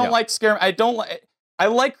not that I don't like Scaramanga. I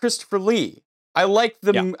like Christopher Lee. I like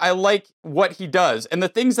I like what he does, and the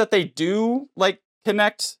things that they do like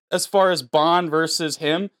connect as far as Bond versus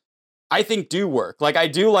him, I think do work. Like I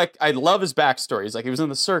love his backstories. Like he was in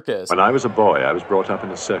the circus. When I was a boy, I was brought up in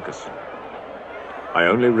a circus. My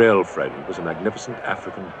only real friend was a magnificent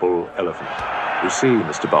African bull elephant. You see,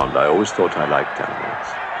 Mr. Bond, I always thought I liked animals.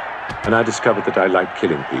 And I discovered that I like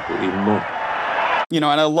killing people even more. You know,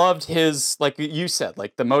 and I loved his, like you said,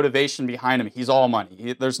 like the motivation behind him. He's all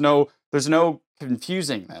money. There's no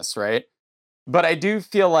confusing this, right? But I do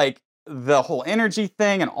feel like the whole energy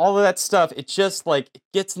thing and all of that stuff, it just like it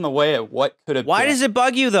gets in the way of what could have been. Why does it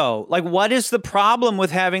bug you though? Like, what is the problem with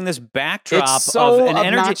having this backdrop of an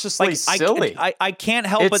energy? Obnoxiously silly. I can't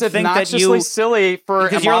help but think that it's obnoxiously silly for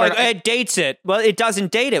because you're like, it dates it. Well, it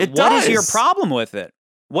doesn't date it. What is your problem with it?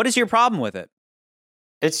 What is your problem with it?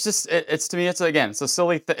 It's just, it's to me, it's a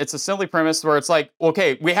silly, it's a silly premise where it's like,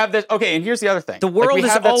 okay, we have this, okay, and here's the other thing. The world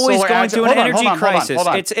is always going through an energy crisis. Hold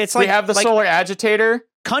on. It's like, we have the solar agitator.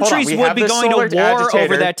 Countries would be going to war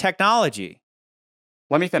over that technology.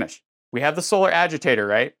 Let me finish. We have the solar agitator,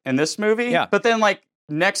 right? In this movie? Yeah. But then, like,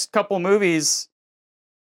 next couple movies,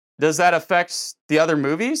 does that affect the other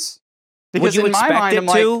movies? Because in my mind, I'm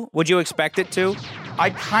like, would you expect it to?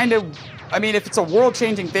 I mean, if it's a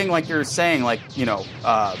world-changing thing, like you're saying, like dude,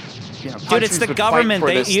 it's the government.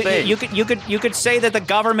 You could say that the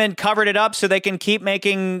government covered it up so they can keep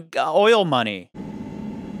making oil money.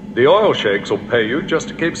 The oil sheiks will pay you just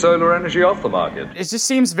to keep solar energy off the market. It just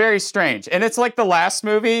seems very strange, and it's like the last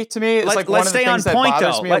movie to me. It's like one of the things that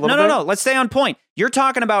bothers me a little bit. No. Let's stay on point. You're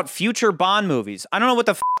talking about future Bond movies. I don't know what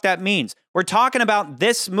the that means. We're talking about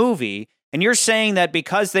this movie. And you're saying that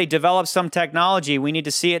because they developed some technology, we need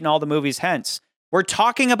to see it in all the movies hence. We're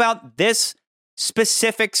talking about this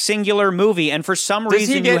specific singular movie, and for some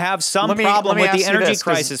reason you have some problem with the energy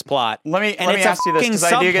crisis plot. Let me ask you this, because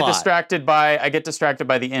I do get distracted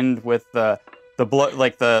by the end with the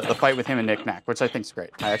fight with him and Nick Nack, which I think is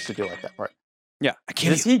great. I actually do like that part. Yeah,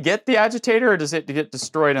 does he get the agitator, or does it get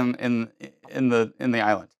destroyed in the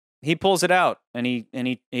island? He pulls it out, and he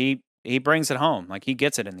brings it home. Like, he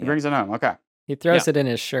gets it in the end. He brings it home, okay. He throws it in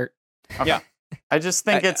his shirt. Okay. Yeah. I just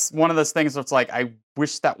think it's one of those things where it's like, I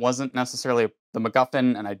wish that wasn't necessarily the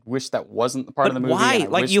MacGuffin, and I wish that wasn't the part of the movie. Why?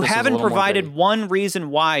 Like, you haven't provided one reason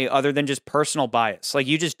why other than just personal bias. Like,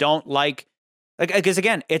 you just don't like, because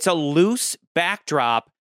again, it's a loose backdrop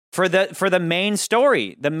for the main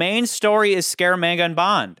story. The main story is Scaramanga and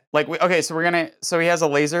Bond. Like, so he has a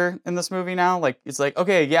laser in this movie now? Like, it's like,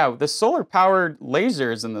 okay, yeah, the solar-powered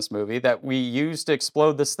lasers in this movie that we use to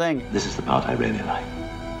explode this thing. This is the part I really like.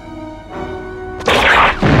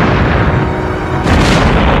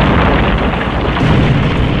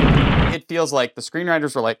 It feels like the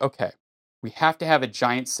screenwriters were like, okay, we have to have a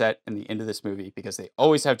giant set in the end of this movie because they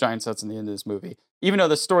always have giant sets in the end of this movie. Even though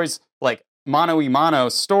the story's like mano-a-mano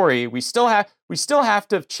story, we still have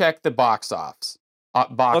to check the box office.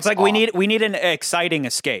 Well, it's like we need an exciting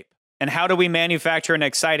escape. And how do we manufacture an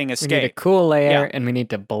exciting escape? We need a cool lair, and we need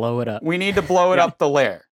to blow it up. We need to blow it up the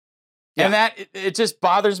lair. Yeah. And that, it just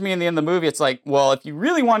bothers me in the end of the movie. It's like, well, if you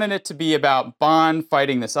really wanted it to be about Bond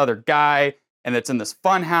fighting this other guy, and it's in this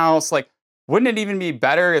fun house, like, wouldn't it even be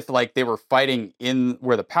better if, like, they were fighting in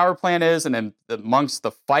where the power plant is, and then amongst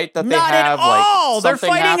the fight that they Not have, at all. like, They're something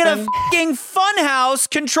fighting happened? in a fucking fun house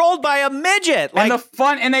controlled by a midget. Like, And the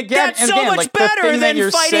fun, and again, that's so much like, the better thing that than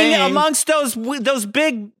you're fighting saying- amongst those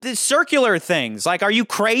big circular things. Like, are you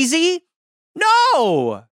crazy?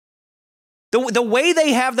 No. The way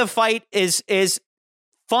they have the fight is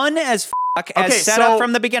fun as fuck, as set up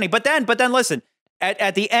from the beginning. But then listen.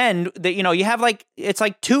 At the end, you have like, it's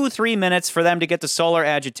like 2-3 minutes for them to get the solar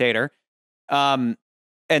agitator, and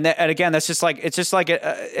again, that's just like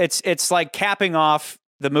it's like capping off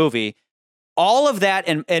the movie. All of that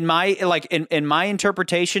in my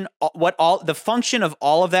interpretation, the function of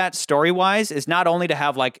all of that story wise is not only to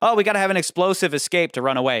have like, oh, we got to have an explosive escape to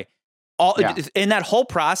run away. In that whole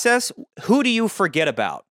process, who do you forget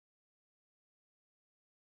about?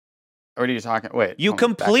 What are you talking? Wait, you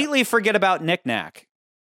completely forget about Nick Nack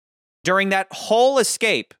during that whole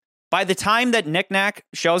escape. By the time that Nick Nack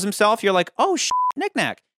shows himself, you're like, oh, Nick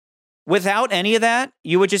Nack. Without any of that,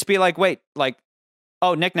 you would just be like, wait, like,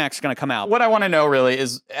 oh, Nick Nack's going to come out. What I want to know really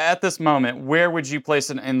is, at this moment, where would you place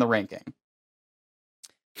it in the ranking?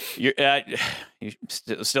 You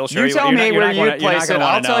still sure? You tell me where you place it.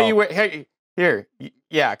 I'll tell you where. Here,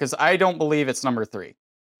 yeah, because I don't believe it's number 3.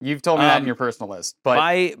 You've told me that in your personal list, but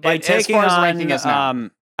by taking as far as on, ranking is now.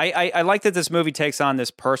 I like that this movie takes on this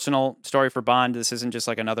personal story for Bond. This isn't just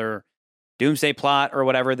like another doomsday plot or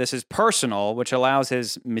whatever. This is personal, which allows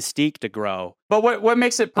his mystique to grow. But what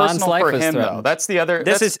makes it personal for him, though? That's the other.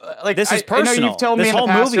 This is personal. I know you've told me this in the whole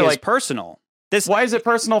past, movie is like, personal. Why is it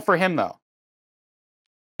personal for him, though?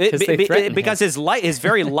 Because his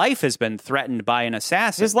very life has been threatened by an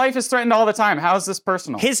assassin. His life is threatened all the time. How is this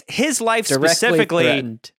personal? His life Directly specifically.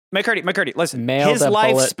 threatened. McCurdy, listen. Mailed his a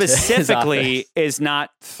life bullet to specifically his office. is not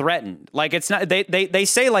threatened. Like, it's not. They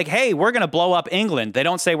say like, hey, we're gonna blow up England. They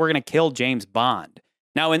don't say we're gonna kill James Bond.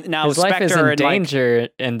 Now his Spectre life is in and danger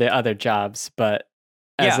in the other jobs, but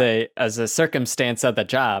as a circumstance of the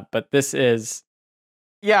job. But this is.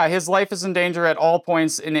 Yeah, his life is in danger at all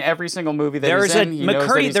points in every single movie that he's in. He knows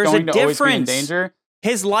that he's there's going a to always be in difference. danger.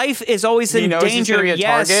 His life is always He in knows he's danger. gonna be a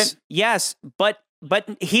target. Yes, but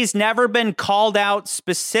he's never been called out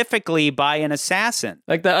specifically by an assassin.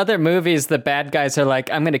 Like the other movies, the bad guys are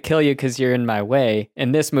like, I'm going to kill you because you're in my way.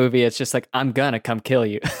 In this movie, it's just like, I'm going to come kill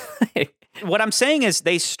you. What I'm saying is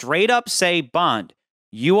they straight up say, Bond,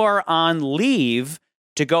 you are on leave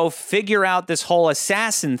to go figure out this whole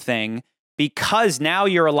assassin thing because now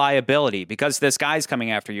you're a liability, because this guy's coming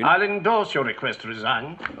after you. I'll endorse your request to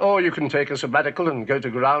resign, or you can take a sabbatical and go to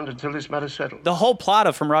ground until this matter's settled. The whole plot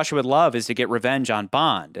of From Russia with Love is to get revenge on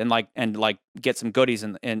Bond and get some goodies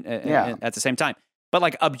in at the same time. But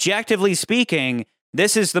like objectively speaking,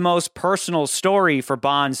 this is the most personal story for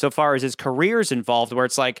Bond so far as his career's involved, where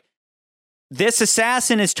it's like, this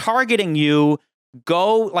assassin is targeting you.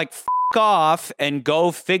 Go like off and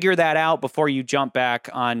go figure that out before you jump back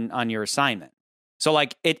on your assignment. So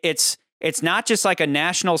like it's not just like a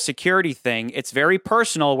national security thing. It's very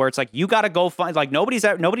personal, where it's like, you got to go find, like, nobody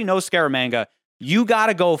knows Scaramanga. You got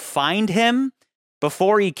to go find him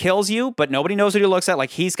before he kills you, but nobody knows what he looks at. Like,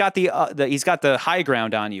 he's got he's got the high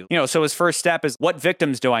ground on you. So his first step is, what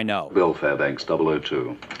victims do I know? Bill Fairbanks,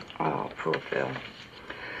 002. Oh, poor Bill.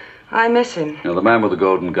 I miss him. Now, the man with the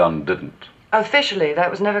golden gun didn't. Officially,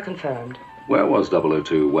 that was never confirmed. Where was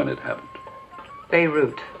 002 when it happened?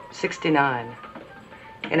 Beirut, 69.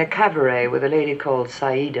 In a cabaret with a lady called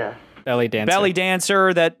Saida. Belly dancer. Belly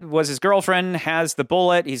dancer that was his girlfriend has the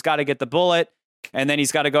bullet. He's got to get the bullet, and then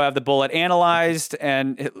he's got to go have the bullet analyzed,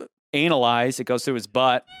 It goes through his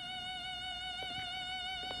butt.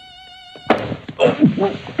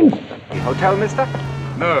 Hotel, mister?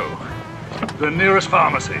 No. The nearest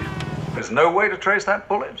pharmacy. There's no way to trace that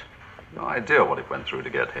bullet? No idea what it went through to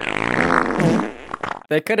get here.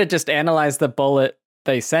 They could have just analyzed the bullet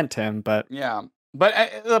they sent him, but... Yeah. But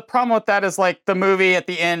the problem with that is, like, the movie, at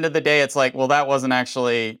the end of the day, it's like, well, that wasn't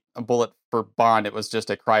actually a bullet for Bond. It was just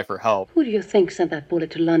a cry for help. Who do you think sent that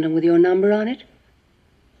bullet to London with your number on it?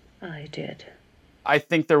 I did. I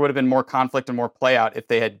think there would have been more conflict and more play out if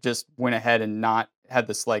they had just went ahead and not had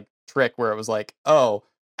this, like, trick where it was like, oh,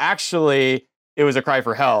 actually, it was a cry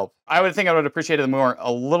for help. I would think I would have appreciated it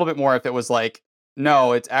a little bit more if it was like,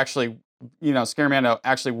 no, it's actually Scaramanga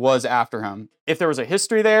actually was after him. If there was a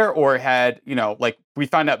history there, or had, like we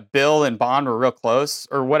find out Bill and Bond were real close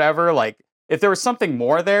or whatever, like if there was something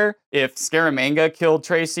more there, if Scaramanga killed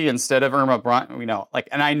Tracy instead of Irma Bunt,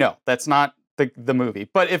 and I know that's not the movie,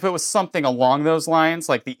 but if it was something along those lines,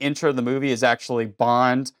 like the intro of the movie is actually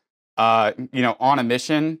Bond, on a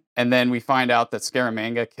mission, and then we find out that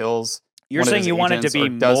Scaramanga kills. You're saying you want it to be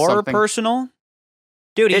more personal?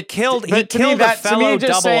 Dude, he killed a fellow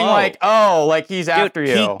just 00. Like he's after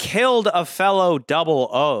you. He killed a fellow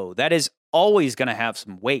 00. That is always going to have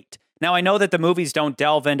some weight. Now, I know that the movies don't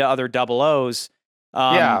delve into other 00s.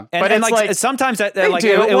 But and it's like sometimes that they like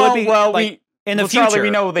do. it would be in the future. Charlie, we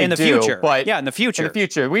know they in the do, future. But in the future. In the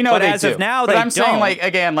future, we know but they as do. of now, but they I'm don't.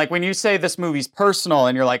 saying, like when you say this movie's personal,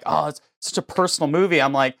 and you're like, oh, it's such a personal movie.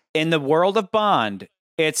 I'm like, in the world of Bond,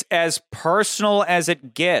 it's as personal as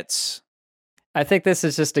it gets. I think this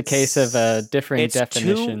is just a case of a different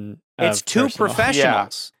definition. It's two personal.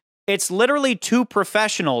 professionals. Yeah. It's literally two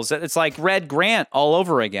professionals. It's like Red Grant all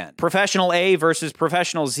over again. Professional A versus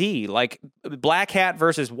Professional Z. Like Black Hat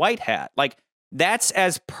versus White Hat. Like that's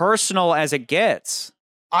as personal as it gets.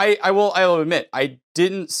 I will admit, I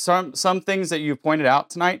didn't, some things that you pointed out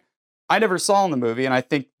tonight, I never saw in the movie, and I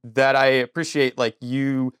think that I appreciate like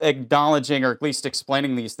you acknowledging or at least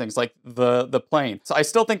explaining these things, like the plane. So I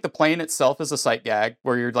still think the plane itself is a sight gag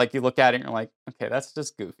where you're like, you look at it and you're like, okay, that's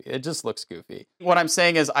just goofy. It just looks goofy. What I'm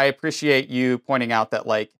saying is I appreciate you pointing out that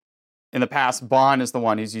like in the past, Bond is the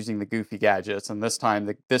one who's using the goofy gadgets, and this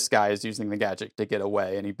time this guy is using the gadget to get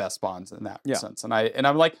away, and he best Bonds in that sense. And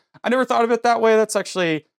I'm like, I never thought of it that way. That's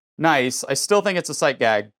actually nice. I still think it's a sight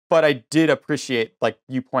gag, but I did appreciate like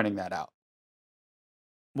you pointing that out.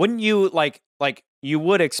 Wouldn't you like you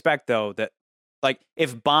would expect though that like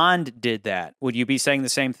if Bond did that, would you be saying the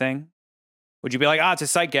same thing? Would you be like, it's a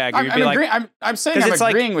sight gag? Or you'd be I'm saying I'm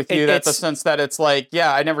agreeing with you that the sense that it's like,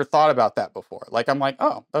 yeah, I never thought about that before. Like I'm like,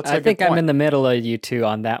 oh, that's a good point. I think I'm in the middle of you two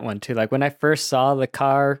on that one too. Like when I first saw the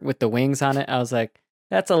car with the wings on it, I was like,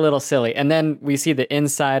 that's a little silly. And then we see the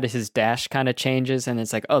inside, his dash kind of changes, and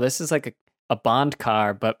it's like, oh, this is like a Bond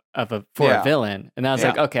car, but for a villain. And I was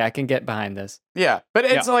like, okay, I can get behind this. Yeah, but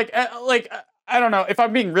it's like I don't know. If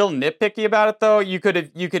I'm being real nitpicky about it, though, you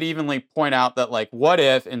could evenly point out that like, what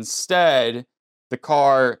if instead the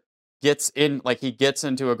car gets in, like he gets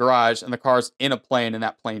into a garage and the car's in a plane and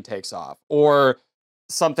that plane takes off, or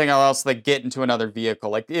something else, like get into another vehicle.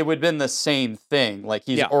 Like it would have been the same thing. Like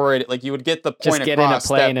he's already, like you would get the point across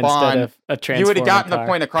that Bond, you would have gotten the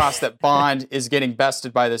point across that Bond is getting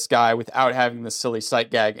bested by this guy without having the silly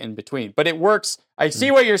sight gag in between. But it works. I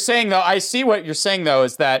see what you're saying though.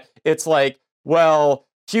 Is that it's like, well,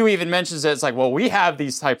 Q even mentions it. It's like, well, we have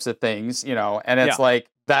these types of things, and it's like,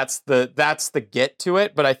 that's the get to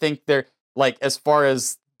it. But I think they're like, as far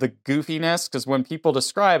as the goofiness, because when people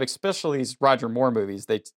describe, especially these Roger Moore movies,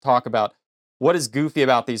 they talk about what is goofy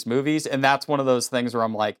about these movies, and that's one of those things where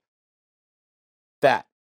I'm like, that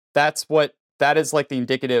is like the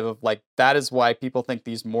indicative of like, that is why people think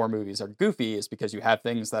these Moore movies are goofy, is because you have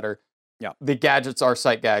things that are, the gadgets are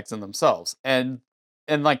sight gags in themselves, and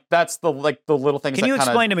like that's the little things. Can you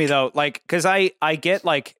explain to me though, like, because I get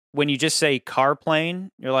like when you just say car plane,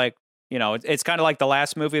 you're like, it's kind of like the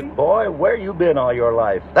last movie. Boy, where you been all your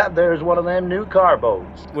life? That there's one of them new car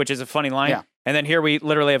boats. Which is a funny line. Yeah. And then here we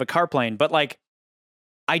literally have a car plane. But like,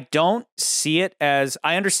 I don't see it as,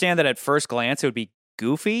 I understand that at first glance it would be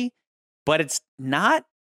goofy, but it's not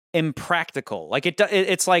impractical. Like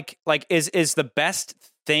it's like is the best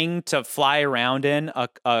thing to fly around in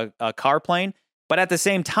a car plane. But at the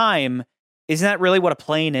same time, isn't that really what a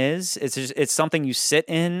plane is? It's something you sit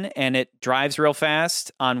in and it drives real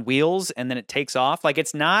fast on wheels and then it takes off. Like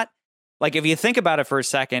it's not, like if you think about it for a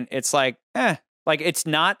second, it's like, like it's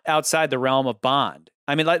not outside the realm of Bond.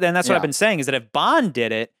 I mean, and that's what I've been saying, is that if Bond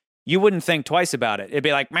did it, you wouldn't think twice about it. It'd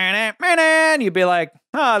be like, man, you'd be like,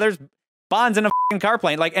 there's Bond's in a fucking car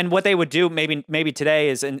plane. Like, and what they would do maybe today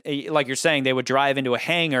is, like you're saying, they would drive into a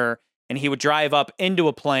hangar and he would drive up into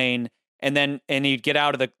a plane. And he'd get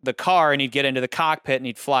out of the car and he'd get into the cockpit and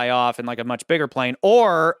he'd fly off in like a much bigger plane.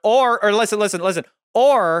 Or listen.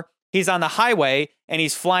 Or he's on the highway and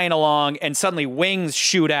he's flying along and suddenly wings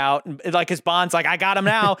shoot out. And like his Bond's like, I got him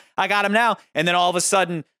now. And then all of a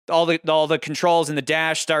sudden, all the controls in the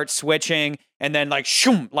dash start switching. And then like,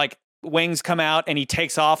 shoom, like wings come out and he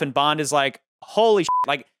takes off and Bond is like, holy shit.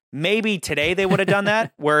 Like, maybe today they would have done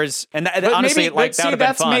that. Whereas, and honestly, that would have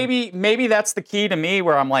been fun. Maybe that's the key to me,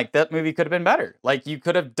 where I'm like, that movie could have been better. Like you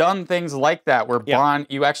could have done things like that, where Bond,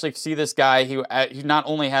 you actually see this guy who not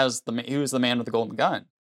only has who's the man with the golden gun,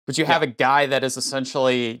 but you have a guy that is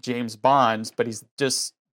essentially James Bond, but he's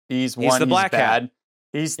He's the black bad.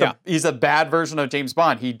 hat. He's a bad version of James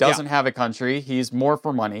Bond. He doesn't have a country. He's more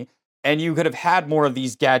for money. And you could have had more of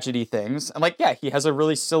these gadgety things. And like, yeah, he has a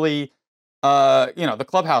really silly, the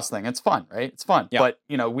clubhouse thing. It's fun, right? It's fun. But,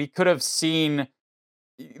 we could have seen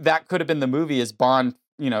that could have been the movie as Bond,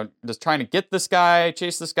 just trying to get this guy,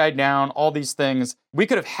 chase this guy down, all these things. We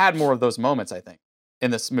could have had more of those moments, I think,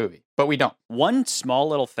 in this movie, but we don't. One small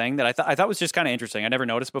little thing that I thought was just kind of interesting. I never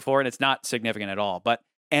noticed before, and it's not significant at all. But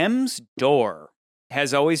M's door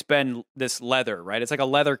has always been this leather, right? It's like a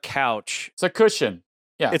leather couch. It's a cushion.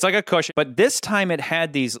 Yeah. It's like a cushion. But this time it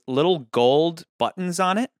had these little gold buttons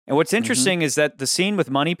on it. And what's interesting is that the scene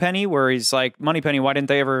with Moneypenny where he's like, Moneypenny, why didn't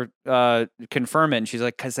they ever confirm it? And she's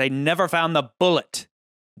like, because they never found the bullet,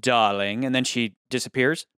 darling. And then she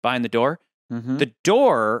disappears behind the door. The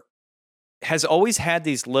door has always had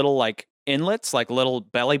these little like inlets, like little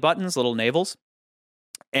belly buttons, little navels.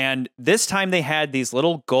 And this time they had these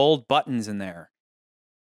little gold buttons in there.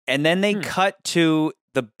 And then they cut to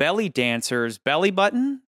the belly dancer's belly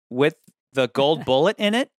button with the gold bullet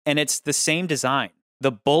in it, and it's the same design.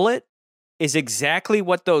 The bullet is exactly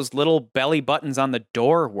what those little belly buttons on the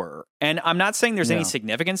door were. And I'm not saying there's any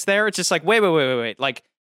significance there. It's just like, wait. Like,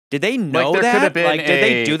 did they know that? Like, did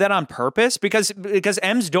they do that on purpose? Because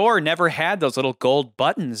M's door never had those little gold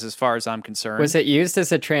buttons, as far as I'm concerned. Was it used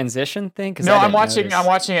as a transition thing? No, I'm watching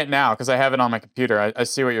it now because I have it on my computer. I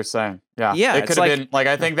see what you're saying. Yeah. It could have been like,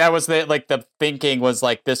 I think that was the thinking was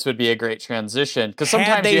like this would be a great transition because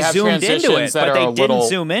sometimes you have transitions that are a little. They didn't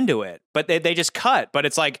zoom into it, but they just cut. But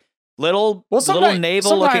it's like little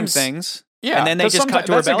navel looking things. Yeah, and then they just cut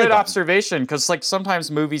to her belly button. That's a good observation because like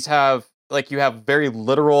sometimes movies have. Like you have very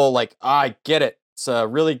literal, like I get it. It's a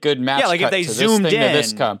really good match. Yeah, like cut if they to zoomed this thing in, to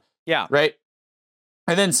this come. Yeah, right.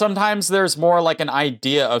 And then sometimes there's more like an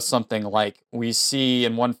idea of something. Like we see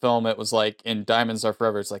in one film, it was like in Diamonds Are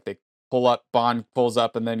Forever. It's like they pull up, Bond pulls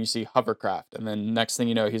up, and then you see hovercraft, and then next thing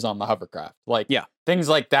you know, he's on the hovercraft. Like things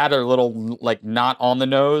like that are a little like not on the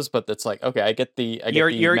nose, but that's like okay, I get the.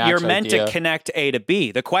 You're meant to connect A to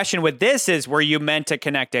B. The question with this is, were you meant to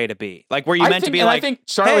connect A to B? Like, were you meant to be like? I think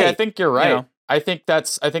Charlie, hey, I think you're right. I think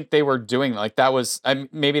they were doing like that was.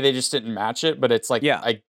 Maybe they just didn't match it, but it's like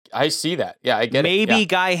I see that. Yeah, I get it. Maybe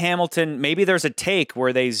Guy Hamilton. Maybe there's a take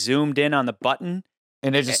where they zoomed in on the button.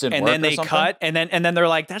 And it just didn't and work. And then they cut, and then they're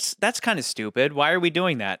like, "That's kind of stupid. Why are we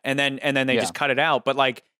doing that?" And then they just cut it out. But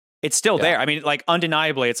like, it's still there. I mean, like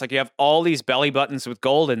undeniably, it's like you have all these belly buttons with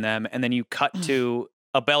gold in them, and then you cut to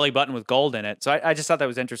a belly button with gold in it. So I just thought that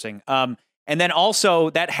was interesting. And then also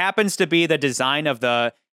that happens to be the design of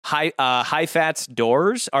the High-Fat's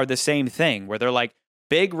doors are the same thing, where they're like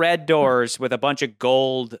big red doors with a bunch of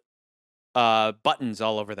gold buttons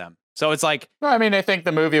all over them. So it's like, no, I mean, I think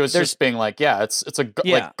the movie was just being like,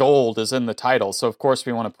 like gold is in the title, so of course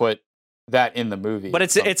we want to put that in the movie. But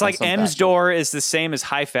it's like M's door is the same as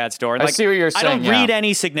High-Fat's door. And I see what you're saying. I don't read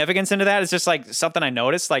any significance into that. It's just like something I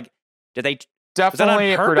noticed. Like, did they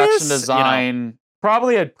definitely a production design?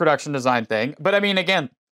 Probably a production design thing. But I mean, again,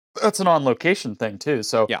 that's an on-location thing too.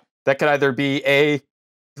 So that could either be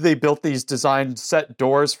they built these design set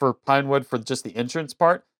doors for Pinewood for just the entrance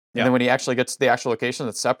part. And then when he actually gets to the actual location,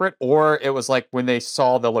 that's separate. Or it was like when they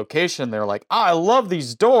saw the location, they're like, I love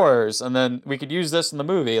these doors. And then we could use this in the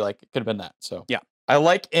movie. Like, it could have been that. So, I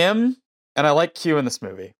like M and I like Q in this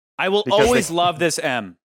movie. I will always love this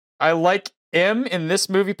M. I like M in this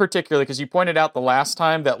movie particularly because you pointed out the last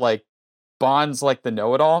time that, like, Bond's like the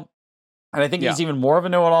know-it-all. And I think he's even more of a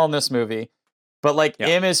know-it-all in this movie. But, like,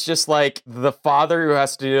 M is just, like, the father who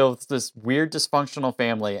has to deal with this weird dysfunctional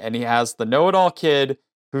family. And he has the know-it-all kid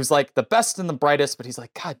who's like the best and the brightest, but he's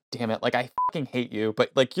like, God damn it, like I fucking hate you,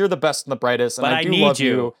 but like you're the best and the brightest, and I do love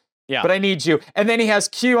you. Yeah. But I need you. And then he has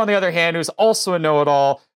Q on the other hand, who's also a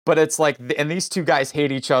know-it-all, but it's like, and these two guys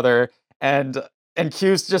hate each other, and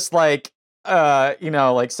Q's just like,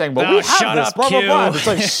 like saying, well, we have this, blah, blah, blah. It's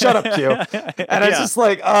like, shut up, Q. And it's just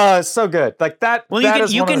like, it's so good. Like that. Well,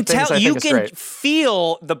 you can tell, you can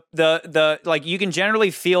feel the like, you can generally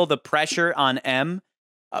feel the pressure on M.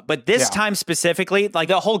 But this time specifically, like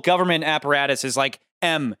the whole government apparatus is like,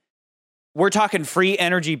 M, we're talking free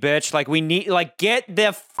energy, bitch. Like we need, like, get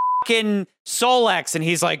the fucking Solex. And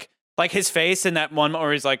he's like his face in that one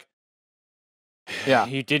where he's like,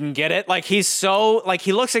 he didn't get it. Like he's so, like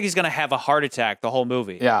he looks like he's going to have a heart attack the whole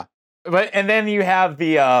movie. Yeah. And then you have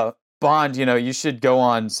the Bond, you should go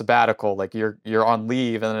on sabbatical. Like you're on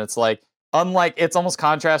leave. And it's like, unlike, it's almost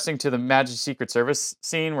contrasting to the Magic Secret Service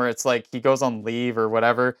scene where it's like he goes on leave or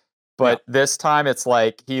whatever. But this time it's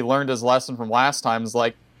like he learned his lesson from last time. It's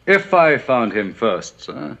like, if I found him first,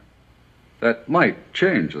 sir, that might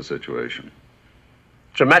change the situation.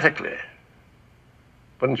 dramatically.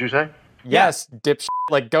 Wouldn't you say? Yes, dipshit.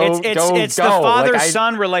 Like go. It's the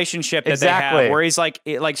father-son relationship that Exactly. they have, where he's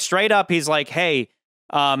like straight up, he's like, hey,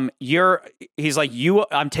 I'm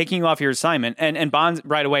taking you off your assignment, and Bond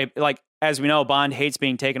right away, like as we know, Bond hates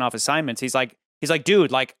being taken off assignments. He's like,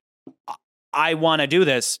 dude, like I want to do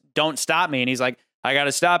this. Don't stop me. And he's like, I got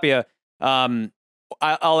to stop you.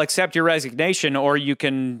 I'll accept your resignation, or you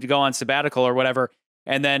can go on sabbatical or whatever.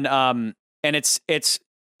 And then, and it's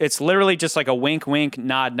literally just like a wink, wink,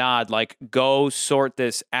 nod, nod, like go sort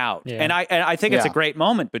this out. Yeah. And I think it's a great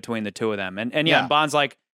moment between the two of them. And Bond's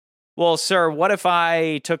like, well, sir, what if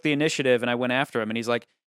I took the initiative and I went after him? And he's like,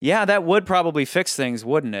 yeah, that would probably fix things,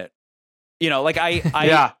 wouldn't it? You know, like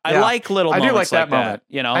I like little moments I do like that moment.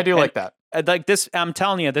 You know, I do like that. Like this, I'm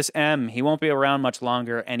telling you, this M, he won't be around much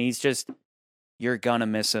longer, and he's just, you're gonna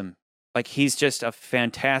miss him. Like he's just a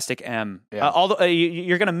fantastic M. Yeah.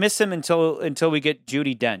 You're gonna miss him until we get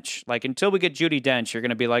Judi Dench. Like until we get Judi Dench, you're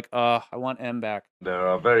gonna be like, I want M back. There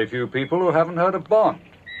are very few people who haven't heard of Bond.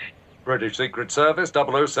 British Secret Service,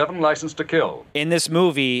 007, License to Kill. In this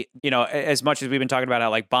movie, you know, as much as we've been talking about how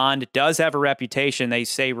like Bond does have a reputation, they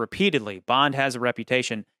say repeatedly, Bond has a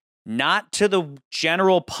reputation, not to the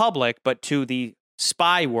general public, but to the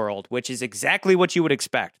spy world, which is exactly what you would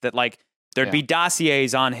expect. That like there'd be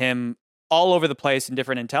dossiers on him all over the place in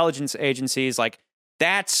different intelligence agencies. Like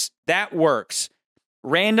that works.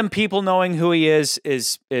 Random people knowing who he is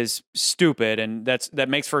stupid, and that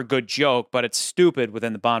makes for a good joke, but it's stupid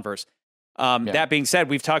within the Bondverse. That being said,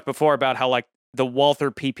 we've talked before about how like the Walther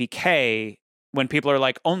PPK, when people are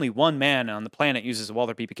like only one man on the planet uses a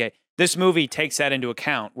Walther PPK, this movie takes that into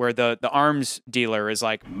account, where the arms dealer is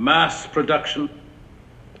like mass production.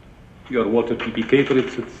 Your Walther PPK, for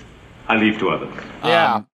instance, I leave to others.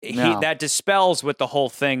 That dispels with the whole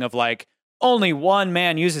thing of like only one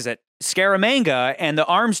man uses it. Scaramanga and the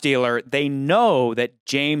arms dealer, they know that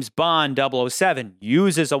James Bond 007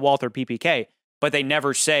 uses a Walther PPK, but they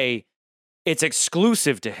never say it's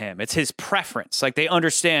exclusive to him. It's his preference. Like they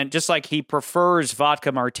understand, just like he prefers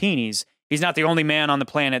vodka martinis, he's not the only man on the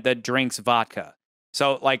planet that drinks vodka.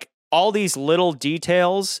 So like all these little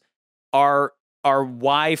details are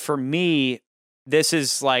why for me, this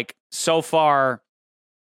is like so far,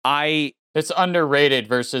 it's underrated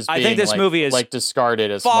versus being, I think this movie is like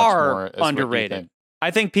discarded as far much more as underrated. I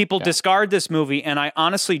think people discard this movie, and I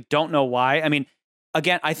honestly don't know why. I mean,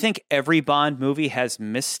 again, I think every Bond movie has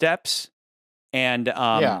missteps, and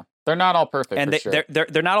they're not all perfect. And for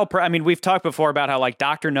they're not all. I mean, we've talked before about how like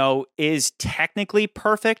Dr. No is technically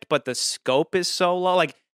perfect, but the scope is so low.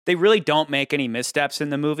 Like they really don't make any missteps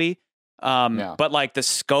in the movie. But like the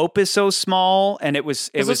scope is so small, and it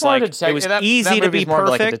was easy to be more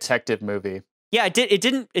perfect. Like a detective movie. Yeah, it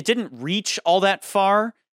didn't reach all that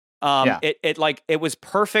far. It was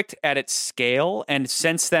perfect at its scale, and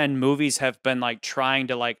since then movies have been like trying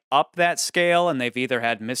to like up that scale, and they've either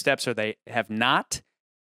had missteps or they have not.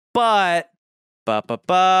 But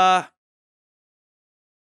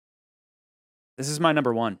this is my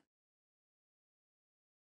number one.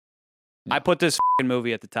 I put this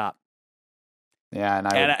movie at the top. Yeah, and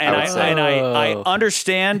I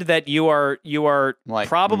understand that you are like,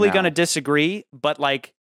 probably going to disagree, but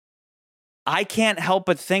like I can't help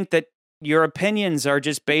but think that your opinions are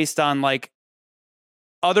just based on like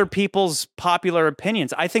other people's popular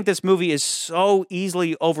opinions. I think this movie is so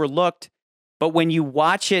easily overlooked, but when you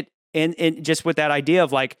watch it in just with that idea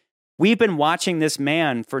of like we've been watching this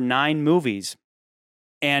man for 9 movies,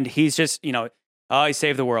 and he's just, you know, oh, he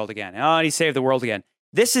saved the world again. Oh, he saved the world again.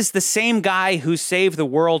 This is the same guy who saved the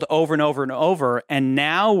world over and over and over. And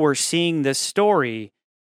now we're seeing this story,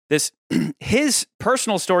 his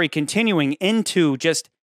personal story continuing into just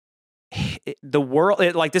the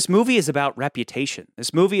world. Like this movie is about reputation.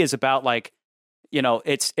 This movie is about like, you know,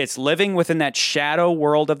 it's living within that shadow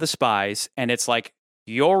world of the spies. And it's like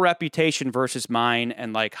your reputation versus mine.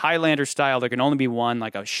 And like Highlander style, there can only be one,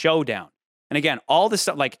 like a showdown. And again, all this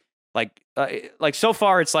stuff, like so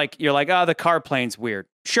far, it's like you're like, oh, the car plane's weird.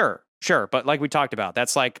 Sure, but like we talked about,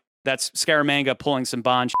 that's Scaramanga pulling some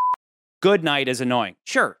Bond. Good Night is annoying.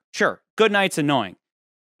 Sure. Good Night's annoying.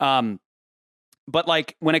 But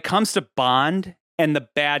like when it comes to Bond and the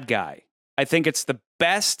bad guy, I think it's the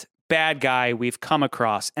best bad guy we've come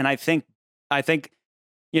across, and I think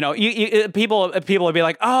you know, people would be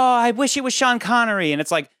like, oh, I wish it was Sean Connery, and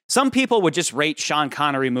it's like. Some people would just rate Sean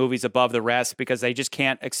Connery movies above the rest because they just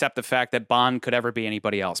can't accept the fact that Bond could ever be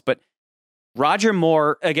anybody else. But Roger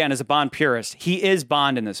Moore, again, is a Bond purist. He is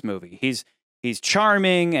Bond in this movie. he's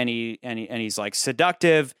charming and he's like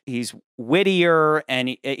seductive. He's wittier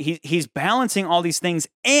and he's balancing all these things,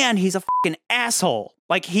 and he's a fucking asshole.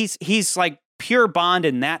 Like he's like pure Bond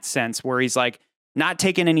in that sense, where he's like not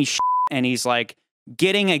taking any shit, and he's like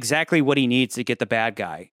getting exactly what he needs to get the bad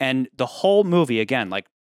guy. And the whole movie, again, like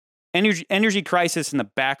energy crisis in the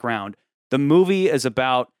background. The movie is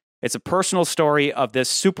about, it's a personal story of this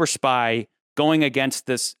super spy going against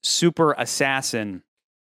this super assassin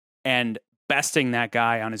and besting that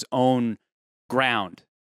guy on his own ground,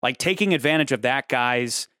 like taking advantage of that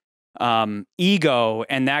guy's ego,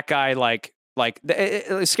 and that guy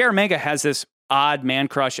Scaramanga has this odd man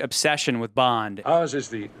crush obsession with Bond. Ours is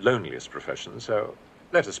the loneliest profession, so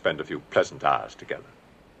let us spend a few pleasant hours together.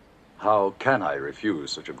 How can I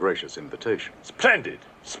refuse such a gracious invitation? Splendid!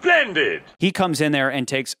 Splendid! He comes in there and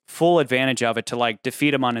takes full advantage of it to like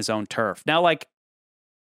defeat him on his own turf. Now, like,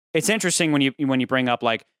 it's interesting when you bring up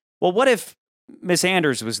like, well, what if Miss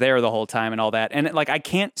Anders was there the whole time and all that? And like, I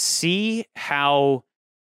can't see how,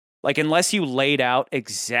 like, unless you laid out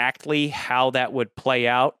exactly how that would play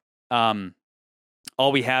out,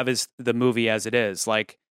 all we have is the movie as it is.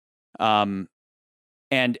 Like, and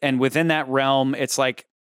within that realm, it's like,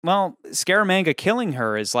 well, Scaramanga killing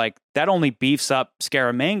her is like, that only beefs up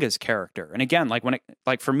Scaramanga's character. And again, like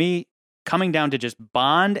for me, coming down to just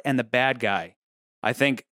Bond and the bad guy, I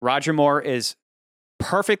think Roger Moore is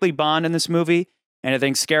perfectly Bond in this movie. And I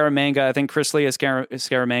think Chris Lee as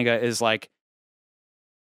Scaramanga is like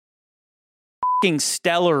fucking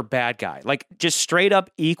stellar bad guy. Like just straight up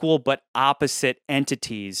equal but opposite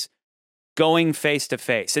entities going face to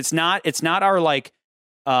face. It's not our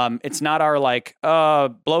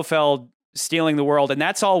Blofeld stealing the world, and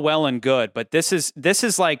that's all well and good, but this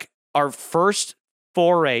is like our first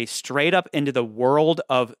foray straight up into the world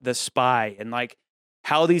of the spy and like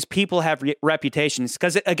how these people have reputations.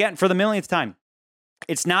 Because again, for the millionth time,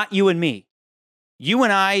 it's not you and me. You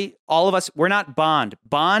and I, all of us, we're not Bond.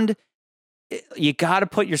 Bond, you got to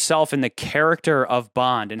put yourself in the character of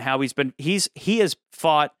Bond and how he has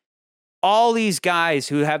fought all these guys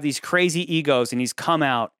who have these crazy egos, and he's come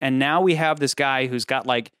out, and now we have this guy who's got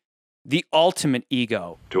like the ultimate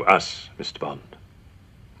ego. To us, Mr. Bond,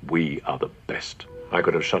 we are the best. I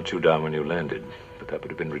could have shot you down when you landed, but that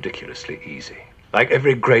would have been ridiculously easy. Like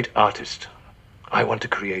every great artist, I want to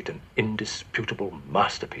create an indisputable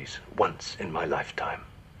masterpiece once in my lifetime.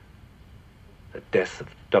 The death of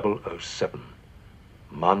 007,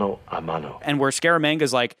 mano a mano. And where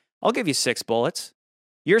Scaramanga's like, I'll give you 6 bullets.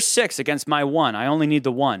 You're 6 against my 1. I only need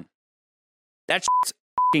the 1. That's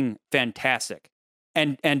fucking fantastic.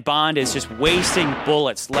 And Bond is just wasting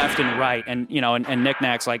bullets left and right. And, you know, and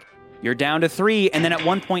Knick-Knack's like, you're down to 3. And then at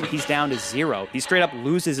one point, he's down to 0. He straight up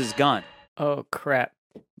loses his gun. Oh, crap.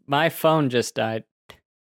 My phone just died.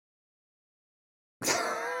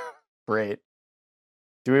 Great.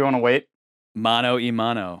 Do we want to wait? Mano y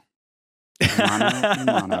mano. Mano y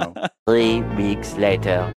mano. 3 weeks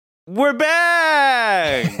later. We're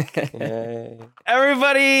back!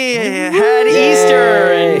 Everybody had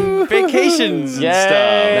Easter and vacations and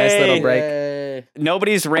stuff. Nice little break.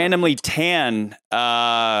 Nobody's randomly tan.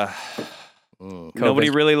 Nobody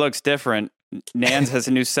really looks different. Nans has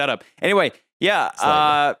a new setup. Anyway,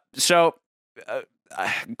 yeah. So,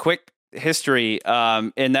 quick history.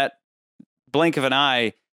 In that blink of an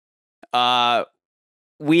eye,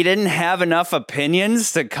 we didn't have enough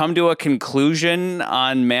opinions to come to a conclusion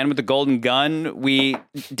on Man with the Golden Gun. We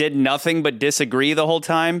did nothing but disagree the whole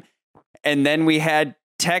time. And then we had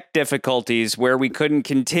tech difficulties where we couldn't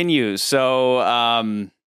continue.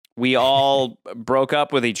 So we all broke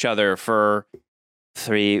up with each other for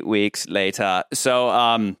 3 weeks later. So,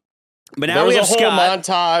 but now there was we have a whole Scott.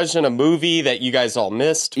 montage in a movie that you guys all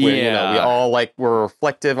missed where, you know, we all like were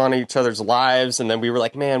reflective on each other's lives. And then we were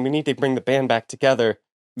like, man, we need to bring the band back together.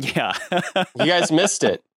 Yeah. You guys missed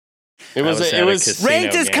it. It was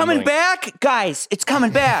Ranked is coming back, guys. It's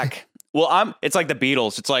coming back. Well, it's like the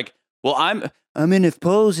Beatles. It's like, well, I'm in if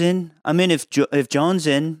Paul's in. I'm in if John's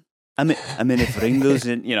in. I'm in if Ringo's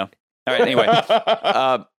in. You know. All right. Anyway,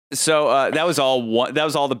 so that was all. That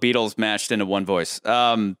was all the Beatles mashed into one voice.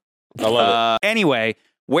 I love it. Anyway,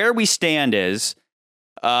 where we stand is,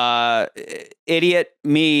 idiot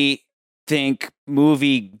me think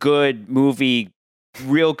movie good, movie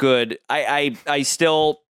real good. I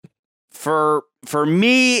still, for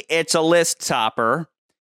me, it's a list topper.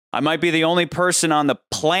 I might be the only person on the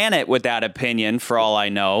planet with that opinion, for all I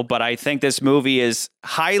know, but I think this movie is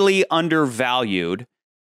highly undervalued.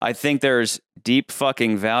 I think there's deep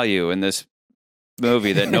fucking value in this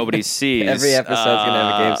movie that nobody sees. Every episode's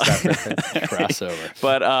gonna have a GameStop crossover.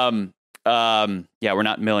 But We're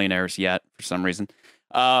not millionaires yet for some reason.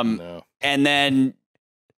 No. And then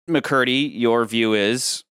McCurdy, your view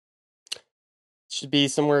is should be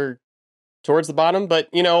somewhere towards the bottom, but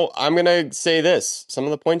I'm gonna say this: some of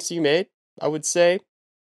the points you made, I would say,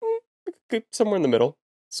 somewhere in the middle.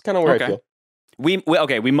 It's kind of where I feel.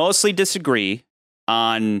 We mostly disagree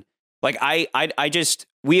on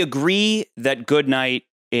we agree that Goodnight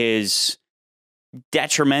is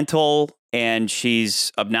detrimental and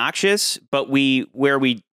she's obnoxious, but we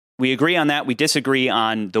agree on that. We disagree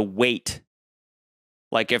on the weight.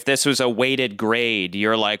 Like if this was a weighted grade,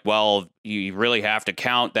 you're like, well, you really have to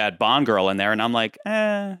count that Bond girl in there, and I'm like,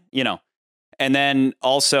 And then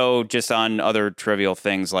also just on other trivial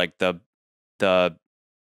things like the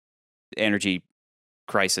energy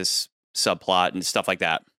crisis subplot and stuff like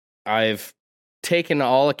that. I've taken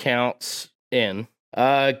all accounts in.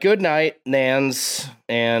 Goodnight, Nans,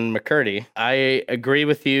 and McCurdy. I agree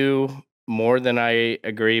with you more than I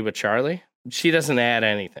agree with Charlie. She doesn't add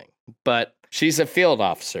anything, but she's a field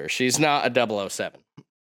officer. She's not a 007.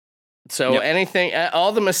 So anything,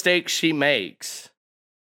 all the mistakes she makes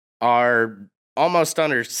are almost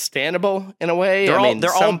understandable in a way.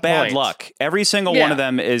 They're all bad luck. Every single one of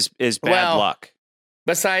them is bad luck.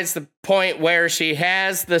 Besides the point where she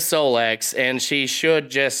has the Solex and she should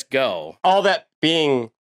just go. All that being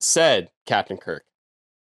said, Captain Kirk,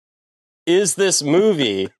 is this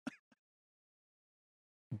movie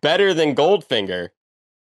better than Goldfinger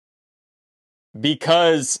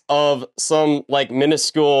because of some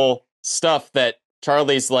minuscule stuff that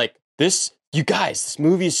Charlie's like, you guys, this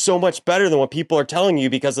movie is so much better than what people are telling you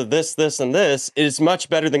because of this, this, and this. It is much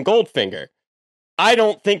better than Goldfinger. I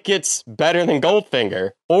don't think it's better than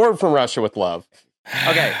Goldfinger or From Russia with Love.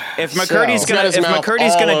 Okay, if McCurdy's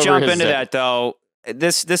gonna jump into that though,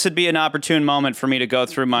 this would be an opportune moment for me to go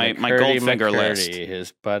through my Goldfinger list.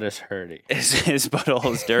 His butt is hurty. His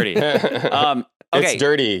butthole is dirty. Okay, it's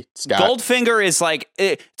dirty, Scott. Goldfinger is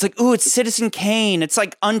it's Citizen Kane. It's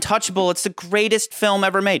like untouchable. It's the greatest film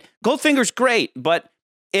ever made. Goldfinger's great, but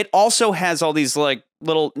it also has all these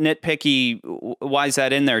little nitpicky, why is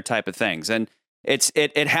that in there type of things, and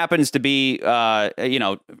it happens to be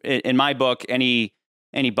in my book any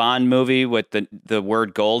Bond movie with the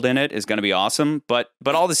word gold in it is going to be awesome, but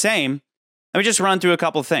all the same, let me just run through a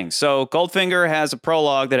couple of things. So Goldfinger has a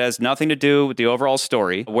prologue that has nothing to do with the overall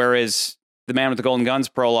story, whereas The Man with the Golden Gun's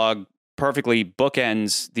prologue perfectly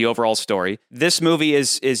bookends the overall story. This movie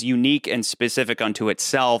is unique and specific unto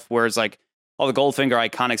itself, whereas all the Goldfinger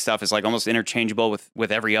iconic stuff is almost interchangeable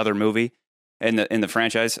with every other movie in the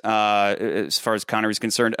franchise, as far as Connery's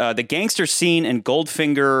concerned. The gangster scene in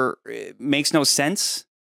Goldfinger makes no sense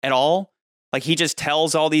at all. He just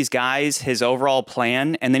tells all these guys his overall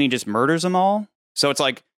plan, and then he just murders them all. So it's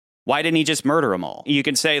why didn't he just murder them all? You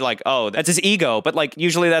can say oh, that's his ego, but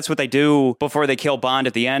usually that's what they do before they kill Bond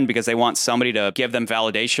at the end because they want somebody to give them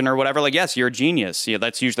validation or whatever. Yes, you're a genius. Yeah,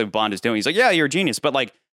 that's usually what Bond is doing. He's like, yeah, you're a genius. But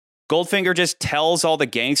Goldfinger just tells all the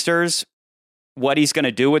gangsters what he's going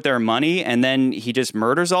to do with their money, and then he just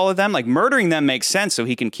murders all of them. Murdering them makes sense so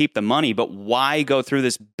he can keep the money, but why go through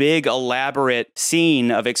this big elaborate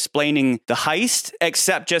scene of explaining the heist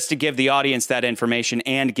except just to give the audience that information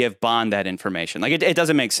and give Bond that information? It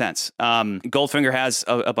doesn't make sense. Goldfinger has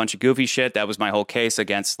a bunch of goofy shit. That was my whole case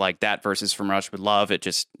against that versus From Russia with Love. It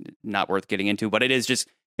just not worth getting into, but it is just,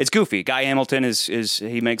 it's goofy. Guy Hamilton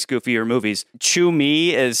he makes goofier movies. Chew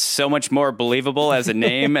Me is so much more believable as a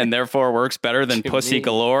name and therefore works better than Pussy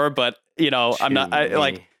Galore. But I'm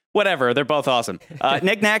not whatever. They're both awesome.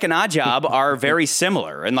 Knick Knack and Oddjob are very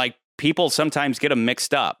similar, and people sometimes get them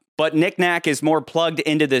mixed up. But Knick Knack is more plugged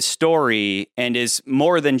into this story and is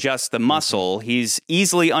more than just the muscle. He's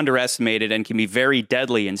easily underestimated and can be very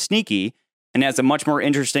deadly and sneaky, and has a much more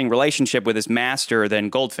interesting relationship with his master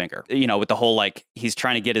than Goldfinger. With the whole he's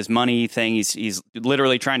trying to get his money thing. He's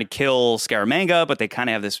literally trying to kill Scaramanga, but they kind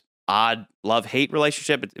of have this odd love-hate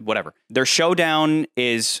relationship. Whatever. Their showdown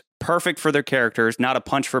is perfect for their characters, not a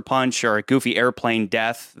punch for punch or a goofy airplane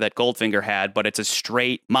death that Goldfinger had, but it's a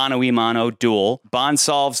straight mano-y-mano duel. Bond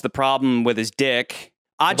solves the problem with his dick.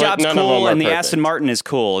 Oddjob's cool, and the Aston Martin is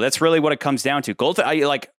cool. That's really what it comes down to.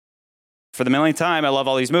 Goldfinger, for the millionth time, I love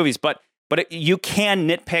all these movies, but you can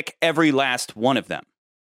nitpick every last one of them.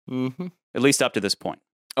 Mm-hmm. At least up to this point.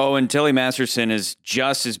 Oh, and Tilly Masterson is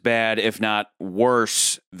just as bad, if not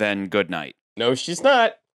worse, than Goodnight. No, she's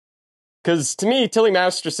not. Because to me, Tilly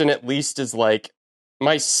Masterson at least is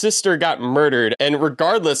my sister got murdered. And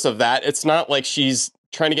regardless of that, it's not like she's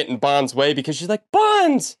trying to get in Bond's way because she's like,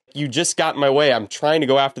 Bond, you just got in my way. I'm trying to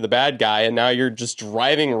go after the bad guy. And now you're just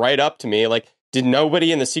driving right up to me. did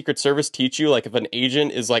nobody in the Secret Service teach you, like, if an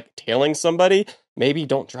agent is, like, tailing somebody, maybe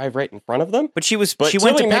don't drive right in front of them? But she went to Tilly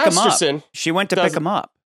pick him up. Masterson She went to pick him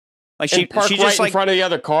up. Like she parked just right like in front of the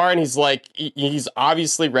other car, and he's like, he's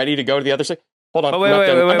obviously ready to go to the other side. Hold on. Wait,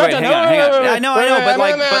 hang on. I know,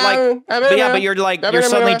 but you're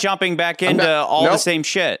suddenly jumping back into all the same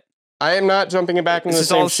shit. I am not jumping back into the same shit. This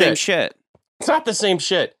is all the same shit. It's not the same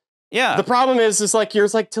shit. Yeah. The problem is like, you're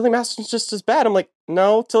like, Tilly Masterson's just as bad. I'm like,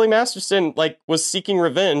 no, Tilly Masterson, like, was seeking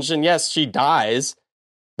revenge, and yes, she dies,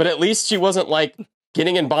 but at least she wasn't, like,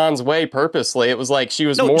 getting in Bond's way purposely. It was like she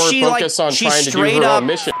was more focused on trying to do her own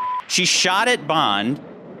mission. She shot at Bond,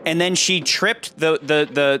 and then she tripped the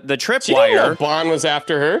tripwire. She didn't know Bond was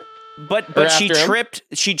after her. But she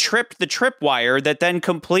tripped the tripwire that then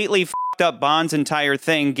completely fucked up Bond's entire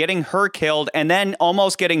thing, getting her killed, and then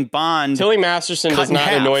almost getting Bond. Tilly Masterson does not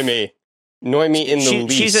annoy me. Annoy me in the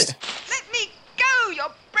least. Let me go!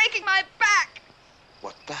 You're breaking my back!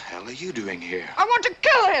 What the hell are you doing here? I want to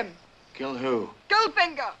kill him! Kill who?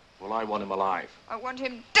 Goldfinger! Well, I want him alive. I want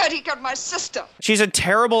him dead. He killed my sister. She's a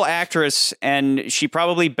terrible actress, and she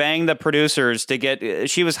probably banged the producers to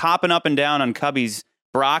get. She was hopping up and down on Cubby's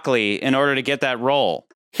broccoli in order to get that role.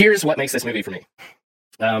 Here's what makes this movie for me.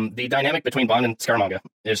 The dynamic between Bond and Scaramanga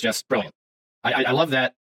is just brilliant. I love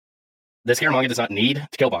that the Scaramanga does not need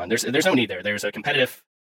to kill Bond. There's no need there. There's a competitive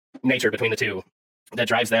nature between the two that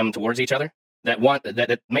drives them towards each other that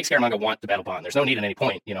makes Scaramanga want to battle Bond. There's no need at any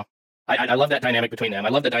point, you know. I love that dynamic between them. I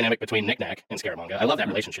love the dynamic between Knick-Knack and Scaramanga. I love that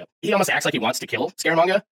relationship. He almost acts like he wants to kill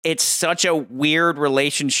Scaramanga. It's such a weird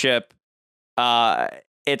relationship.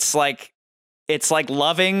 It's like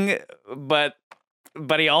loving, but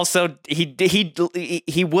he also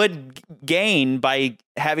he would gain by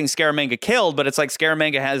having Scaramanga killed, but it's like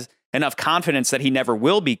Scaramanga has enough confidence that he never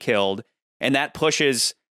will be killed, and that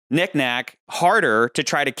pushes Knick-Knack harder to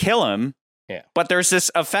try to kill him. Yeah. But there's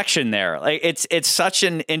this affection there. Like it's such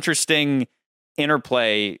an interesting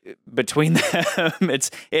interplay between them.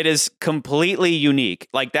 It is completely unique.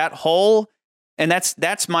 Like that whole, and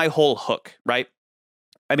that's my whole hook, right?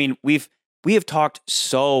 I mean, we have talked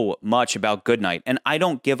so much about Goodnight, and I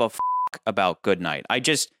don't give a fuck about Goodnight. I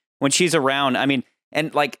just, when she's around, I mean,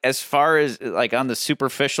 and like as far as like on the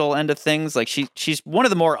superficial end of things, like she's one of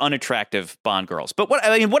the more unattractive Bond girls. But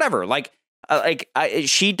whatever.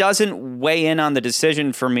 She doesn't weigh in on the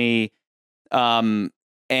decision for me. And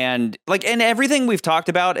everything we've talked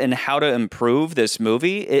about and how to improve this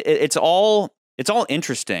movie, it's all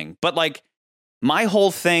interesting. But like my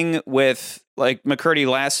whole thing with like McCurdy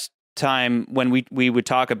last time when we would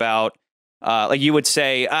talk about, like you would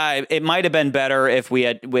say, it might have been better if we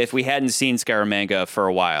hadn't seen Scaramanga for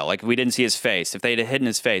a while. Like we didn't see his face, if they'd have hidden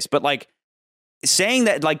his face. But like saying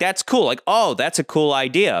that, like that's cool. Like, oh, that's a cool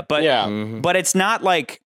idea. But but it's not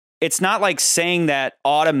like saying that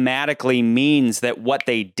automatically means that what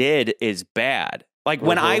they did is bad. Like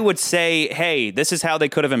when I would say, hey, this is how they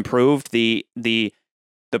could have improved the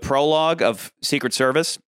prologue of Secret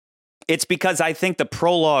Service. It's because I think the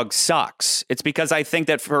prologue sucks. It's because I think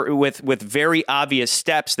that with very obvious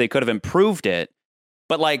steps they could have improved it.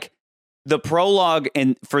 But like the prologue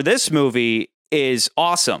for this movie is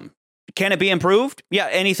awesome. Can it be improved? Yeah,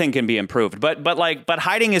 anything can be improved. But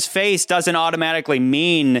hiding his face doesn't automatically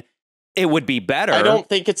mean it would be better. I don't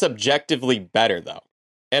think it's objectively better though.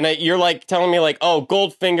 And you're like telling me like, oh,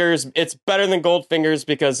 Goldfinger's, it's better than Goldfinger's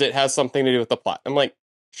because it has something to do with the plot. I'm like,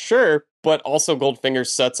 sure, but also Goldfinger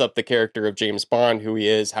sets up the character of James Bond, who he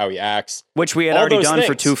is, how he acts, which we had already done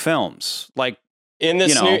for 2 films. Like in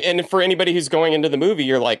this new, and for anybody who's going into the movie,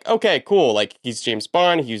 you're like, okay, cool. Like he's James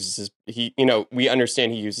Bond. He uses we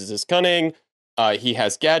understand he uses his cunning. He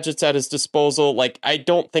has gadgets at his disposal. Like, I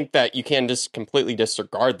don't think that you can just completely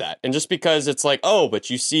disregard that. And just because it's like, oh, but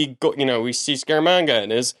we see Scaramanga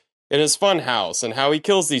in his fun house and how he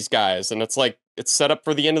kills these guys. And it's like, it's set up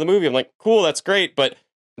for the end of the movie. I'm like, cool, that's great. But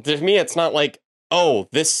to me, it's not like, oh,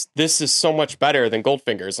 this is so much better than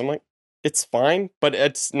Goldfinger's. I'm like, it's fine, but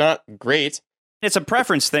it's not great. It's a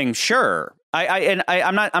preference thing, sure.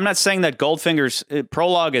 I'm not saying that Goldfinger's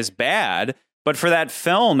prologue is bad, but for that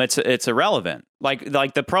film, it's irrelevant.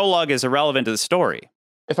 Like the prologue is irrelevant to the story.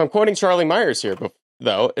 If I'm quoting Charlie Myers here,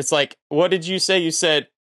 though, it's like, what did you say? You said,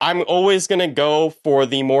 I'm always going to go for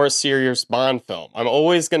the more serious Bond film. I'm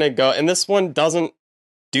always going to go, and this one doesn't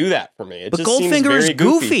do that for me. It but just Goldfinger seems very is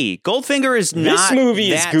goofy. Goldfinger is not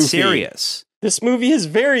that serious. This movie is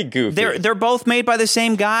very goofy. They're both made by the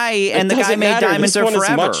same guy, and the guy made Diamonds Are Forever. This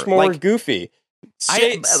one is much more goofy.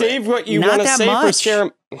 Save what you want to say for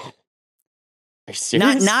Scaramanga. Are you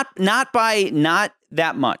serious? Not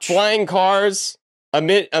that much. Flying cars, a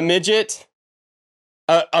midget,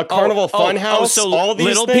 a Carnival Funhouse. So all these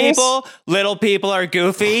little things? little people are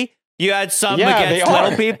goofy. You had something Yeah, against they are.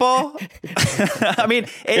 little people. I mean,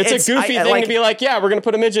 it's a goofy thing to be like, yeah, we're gonna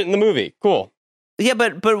put a midget in the movie. Cool. Yeah,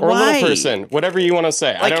 but Or why? a little person, whatever you want to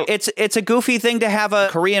say. I Like don't. it's a goofy thing to have a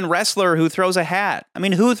Korean wrestler who throws a hat. I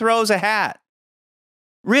mean, who throws a hat?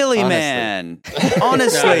 Really, Honestly. man.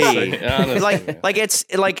 Honestly. Honestly, like it's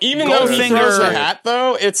like Even though he throws the Goldfinger. hat,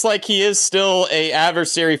 though, it's like he is still a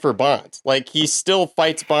adversary for Bond. Like he still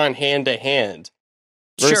fights Bond hand to hand,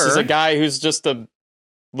 versus Sure. a guy who's just a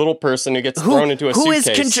little person who gets thrown into a who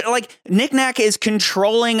suitcase. is like Nick Nack is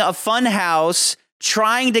controlling a fun house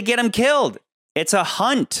trying to get him killed. It's a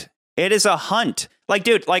hunt. It is a hunt. Like,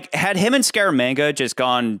 dude, like had him and Scaramanga just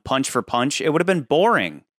gone punch for punch, it would have been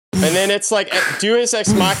boring. And then it's like Deus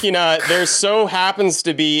Ex Machina. There so happens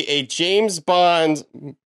to be a James Bond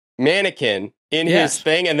mannequin in Yes. his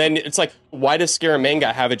thing, and then it's like, why does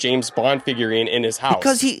Scaramanga have a James Bond figurine in his house?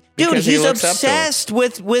 Because he's Because he looks up to him. obsessed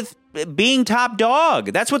with being top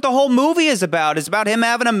dog. That's what the whole movie is about. It's about him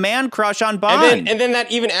having a man crush on Bond. And then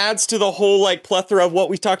that even adds to the whole like plethora of what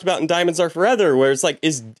we talked about in Diamonds Are Forever, where it's like,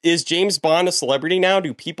 is James Bond a celebrity now?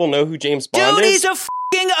 Do people know who James Bond Dude, is? he's a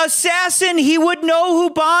fucking assassin. He would know who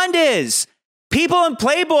Bond is. People in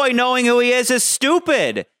Playboy knowing who he is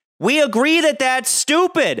stupid. We agree that that's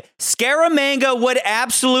stupid. Scaramanga would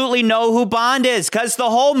absolutely know who Bond is because the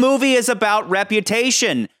whole movie is about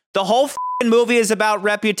reputation. The whole fucking movie is about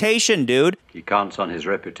reputation, dude. He counts on his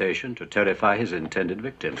reputation to terrify his intended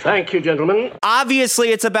victim. Thank you, gentlemen. Obviously,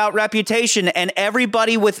 it's about reputation, and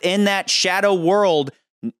everybody within that shadow world,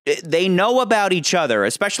 they know about each other,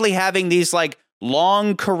 especially having these like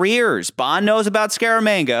long careers. Bond knows about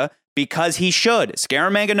Scaramanga because he should.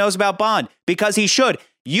 Scaramanga knows about Bond because he should.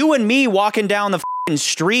 You and me walking down the fucking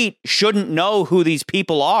street shouldn't know who these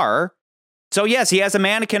people are. So yes, he has a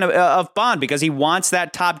mannequin of Bond because he wants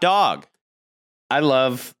that top dog. I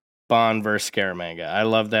love Bond versus Scaramanga. I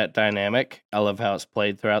love that dynamic. I love how it's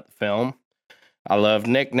played throughout the film. I love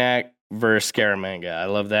Nick Nack versus Scaramanga. I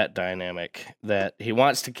love that dynamic. That he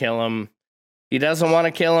wants to kill him. He doesn't want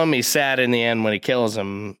to kill him. He's sad in the end when he kills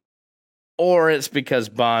him. Or it's because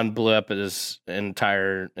Bond blew up his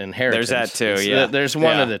entire inheritance. There's that too, It's- yeah. There's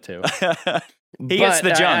one Yeah. of the two. He gets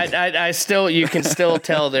the jump. I still, you can still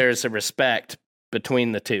tell there's a respect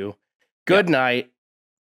between the two. Good night.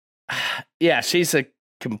 Yeah, she's a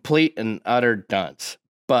complete and utter dunce.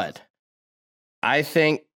 But I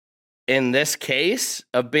think in this case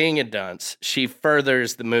of being a dunce, she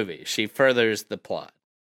furthers the movie. She furthers the plot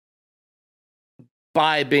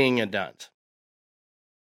by being a dunce.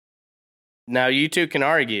 Now, you two can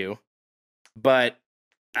argue, but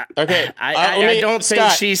Okay, I don't think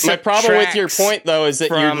Scott, she my problem with your subtracts point, though, is that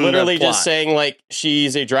you're from the literally just plot. saying like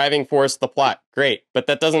she's a driving force of the plot. Great, but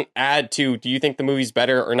that doesn't add to. Do you think the movie's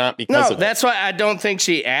better or not because No, of it? that's why I don't think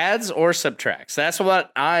she adds or subtracts. That's what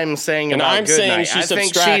I'm saying And about I'm Good saying Night. she I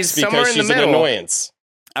think subtracts she's somewhere because in she's the an middle. annoyance.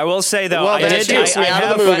 I will say though, Well, I And then it did. takes me out of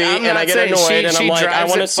the but movie, I'm and not I get saying annoyed, and she I'm like, I drives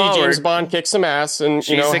want to it see James forward. Bond kick some ass and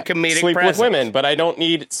She's a comedic sleep presence. with women, but I don't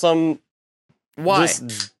need some. Why?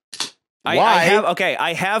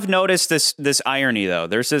 I have noticed this irony though.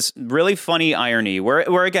 There's this really funny irony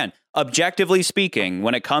where again, objectively speaking,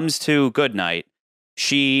 when it comes to Goodnight,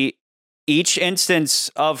 each instance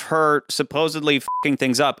of her supposedly fucking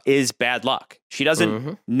things up is bad luck. She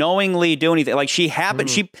doesn't knowingly do anything. Like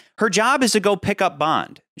her job is to go pick up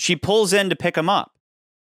Bond. She pulls in to pick him up.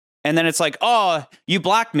 And then it's like, oh, you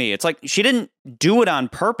blocked me. It's like she didn't do it on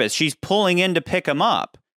purpose. She's pulling in to pick him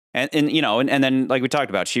up. And then like we talked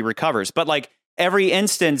about, she recovers. But like every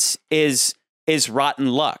instance is rotten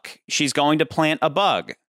luck. She's going to plant a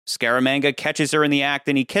bug. Scaramanga catches her in the act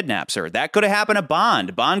and he kidnaps her. That could have happened to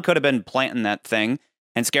Bond. Bond could have been planting that thing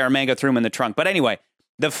and Scaramanga threw him in the trunk. But anyway,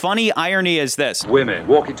 the funny irony is this. Women,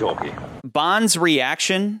 walkie-talkie. Bond's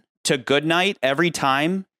reaction to Goodnight every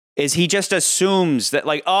time is he just assumes that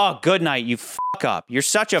like, oh, Goodnight, you fuck up. You're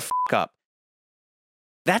such a fuck up.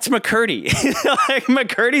 That's McCurdy. Like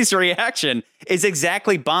McCurdy's reaction is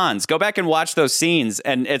exactly Bond's. Go back and watch those scenes,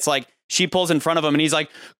 and it's like she pulls in front of him, and he's like,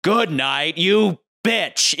 "Good night, you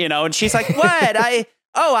bitch," and she's like, "What?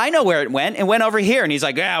 I know where it went. It went over here." And he's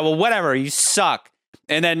like, "Yeah, well, whatever. You suck."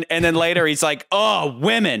 And then later he's like, "Oh,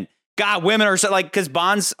 women. God, women are so like," because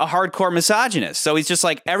Bond's a hardcore misogynist, so he's just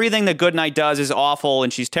like everything that Goodnight does is awful,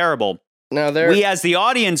 and she's terrible. Now we as the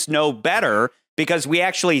audience know better because we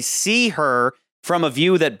actually see her from a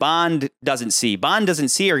view that Bond doesn't see. Bond doesn't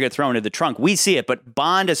see her get thrown into the trunk. We see it, but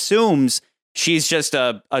Bond assumes she's just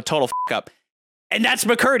a total fuck up. And that's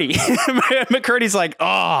McCurdy. McCurdy's like,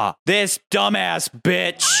 oh, this dumbass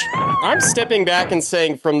bitch. I'm stepping back and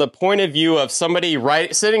saying, from the point of view of somebody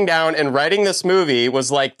sitting down and writing this movie,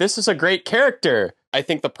 was like, this is a great character. I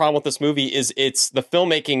think the problem with this movie is it's the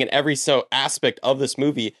filmmaking and every aspect of this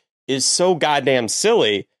movie is so goddamn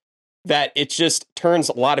silly that it just turns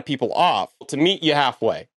a lot of people off. To meet you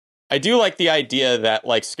halfway, I do like the idea that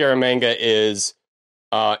like Scaramanga is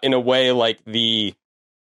in a way like the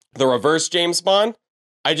reverse James Bond.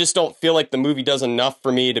 I just don't feel like the movie does enough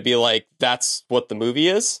for me to be like, that's what the movie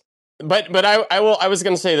is. But I was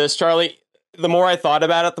going to say this, Charlie, the more I thought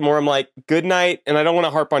about it, the more I'm like, Goodnight. And I don't want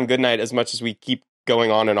to harp on Goodnight as much as we keep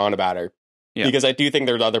going on and on about her. Yeah. Because I do think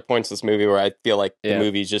there's other points in this movie where I feel like the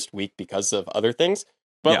movie's just weak because of other things.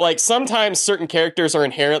 But like sometimes certain characters are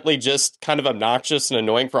inherently just kind of obnoxious and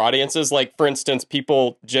annoying for audiences. Like, for instance,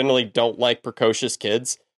 people generally don't like precocious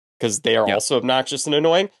kids because they are also obnoxious and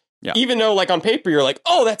annoying. Yeah. Even though, like, on paper, you're like,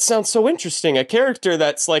 oh, that sounds so interesting. A character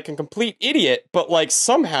that's, like, a complete idiot, but, like,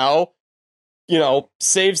 somehow, you know,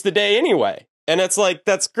 saves the day anyway. And it's like,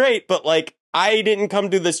 that's great, but, like, I didn't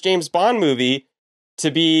come to this James Bond movie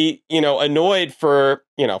to be, you know, annoyed for,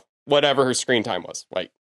 you know, whatever her screen time was.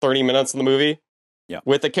 Like, 30 minutes in the movie. Yeah.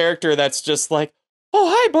 With a character that's just like,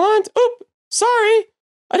 oh, hi, Bond. Oop, sorry.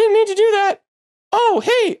 I didn't mean to do that. Oh,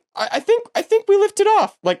 hey, I think we lifted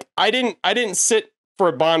off. Like, I didn't sit for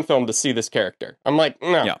a Bond film to see this character. I'm like,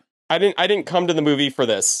 no, I didn't come to the movie for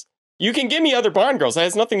this. You can give me other Bond girls. It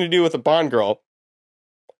has nothing to do with a Bond girl.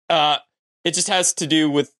 It just has to do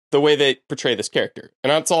with the way they portray this character. And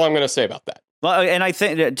that's all I'm going to say about that. Well, and I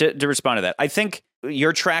think to respond to that, I think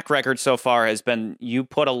your track record so far has been, you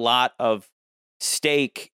put a lot of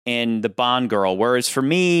stake in the Bond girl. Whereas for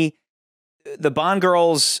me, the Bond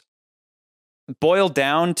girls boiled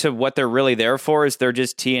down to what they're really there for is they're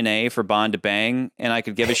just TNA for Bond to bang, and I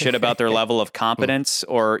could give a shit about their level of competence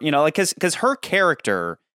or, you know, like, because her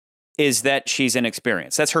character is that she's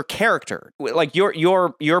inexperienced. That's her character. Like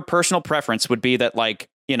your personal preference would be that, like,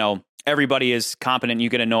 you know, everybody is competent. You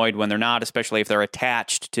get annoyed when they're not, especially if they're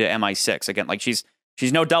attached to MI6. Again, like she's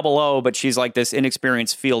no 00, but she's like this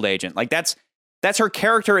inexperienced field agent. Like that's her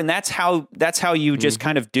character, and that's how you just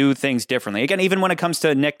kind of do things differently. Again, even when it comes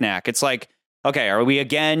to Knick Knack, it's like, okay, are we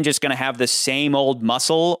again just going to have the same old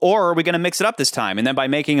muscle, or are we going to mix it up this time? And then by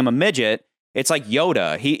making him a midget, it's like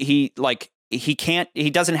Yoda. He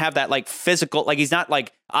doesn't have that like physical, like he's not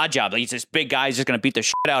like Oddjob. He's this big guy. He's just going to beat the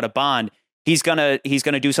shit out of Bond. He's gonna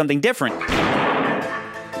do something different.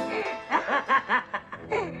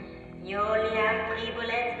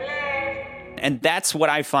 And that's what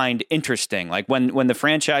I find interesting. Like when the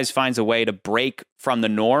franchise finds a way to break from the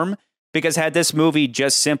norm, because had this movie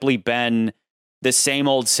just simply been the same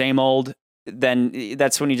old, then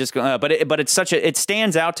that's when you just go, but it's it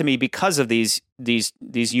stands out to me because of these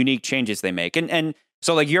unique changes they make. And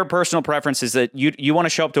so like your personal preference is that you want to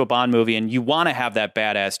show up to a Bond movie and you want to have that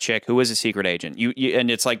badass chick who is a secret agent. You and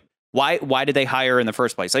it's like, why did they hire her in the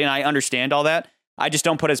first place? Like, and I understand all that. I just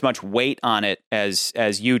don't put as much weight on it as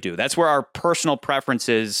you do. That's where our personal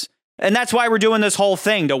preferences, and that's why we're doing this whole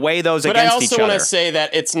thing, to weigh those against each other. But I also want to say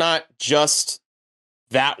that it's not just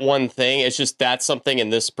that one thing. It's just that's something in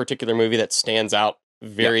this particular movie that stands out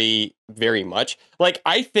very, very much. Like,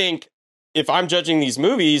 I think if I'm judging these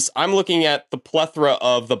movies, I'm looking at the plethora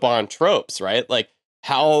of the Bond tropes, right? Like,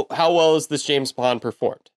 how well is this James Bond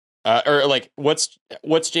performed? Or like, what's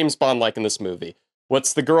James Bond like in this movie?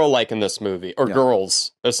 What's the girl like in this movie? Or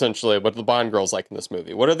girls, essentially. What are the Bond girls like in this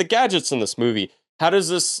movie? What are the gadgets in this movie? How does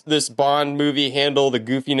this Bond movie handle the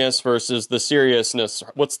goofiness versus the seriousness?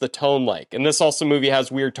 What's the tone like? And this also movie has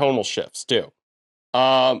weird tonal shifts, too.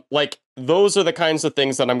 Like, those are the kinds of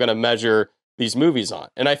things that I'm going to measure these movies on.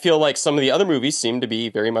 And I feel like some of the other movies seem to be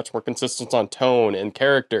very much more consistent on tone and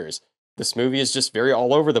characters. This movie is just very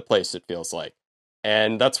all over the place, it feels like.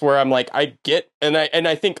 And that's where I'm like, I get, and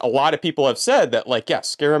I think a lot of people have said that, like, yeah,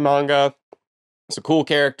 Scaramanga is a cool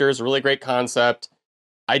character, is a really great concept.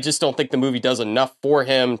 I just don't think the movie does enough for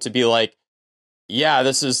him to be like, yeah,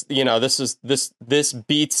 this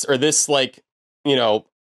beats, or this, like, you know,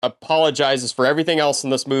 apologizes for everything else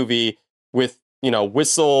in this movie with, you know,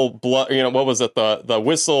 whistle blood, you know, what was it? The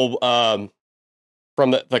whistle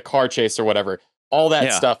from the car chase or whatever, all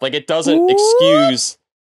that stuff. Like, it doesn't excuse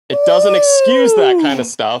that kind of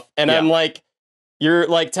stuff. And I'm like, you're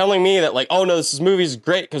like telling me that, like, oh no, this movie's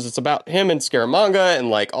great because it's about him and Scaramanga and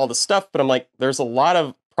like all the stuff. But I'm like, there's a lot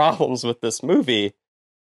of problems with this movie.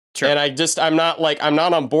 Sure. And I'm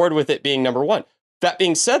not on board with it being number one. That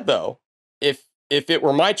being said, though, if it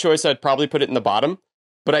were my choice, I'd probably put it in the bottom.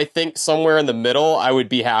 But I think somewhere in the middle, I would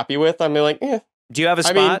be happy with. I'm like, eh. Do you have a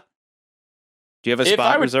spot? Do you have a If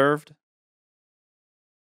spot I would- reserved?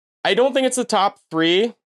 I don't think it's the top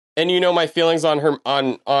 3, and you know my feelings on her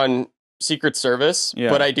on Secret Service, Yeah.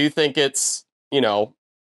 but I do think it's,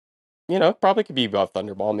 probably could be above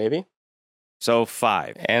Thunderball, maybe. So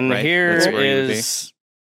 5. And right? here That's where you would be. is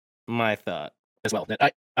my thought as well.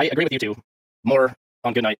 I agree with you two more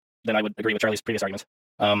on Goodnight than I would agree with Charlie's previous arguments.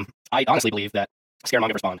 I honestly believe that Scaramanga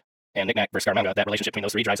versus Bond and Knick-Knack versus Scaramanga, that relationship between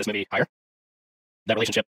those 3 drives this movie higher. That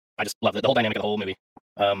relationship, I just love the whole dynamic of the whole movie.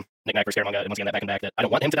 Knick-Knack versus Scaramanga, and once again that back and back that I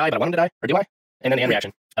don't want him to die, but I want him to die, or do I? And then the end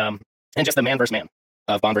reaction. And just the man versus man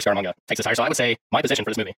of Bond versus Scaramanga takes us higher. So I would say my position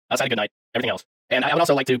for this movie, outside of Goodnight, everything else. And I would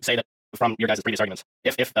also like to say that from your guys' previous arguments,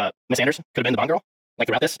 if Miss Anderson could have been the Bond girl, like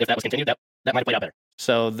throughout this, if that was continued, that might have played out better.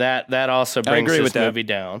 So that also brings agree this with that. movie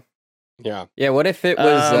down. Yeah. Yeah, what if it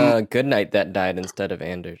was Goodnight that died instead of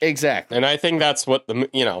Anders? Exactly. And I think that's what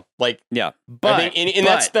yeah. But, I think, and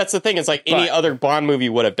that's the thing. It's like any other Bond movie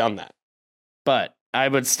would have done that. But I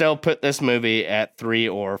would still put this movie at 3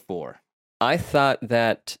 or 4. I thought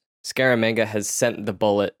that Scaramanga has sent the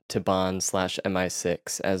bullet to Bond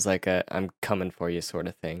 /MI6 as like a "I'm coming for you" sort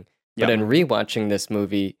of thing. But Yep. in rewatching this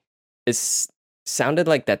movie, it sounded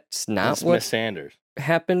like that's not That's what Miss Anders.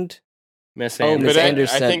 happened. Miss Oh, Anders. Miss But Anders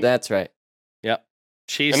I sent. think- That's right. Yep.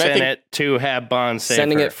 She And I sent think- it to have Bond save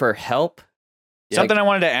Sending her. it for help. Something I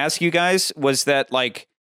wanted to ask you guys was that, like,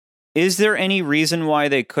 is there any reason why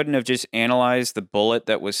they couldn't have just analyzed the bullet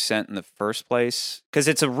that was sent in the first place? Because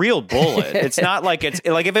it's a real bullet. It's not like it's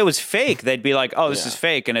like if it was fake, they'd be like, "Oh, this is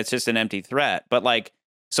fake," and it's just an empty threat. But like,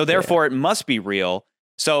 so therefore, it must be real.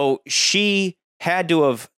 So she had to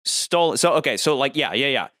have stolen. So okay, so like,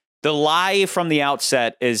 yeah. The lie from the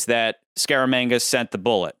outset is that Scaramanga sent the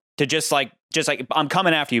bullet to just like I'm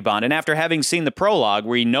coming after you, Bond. And after having seen the prologue,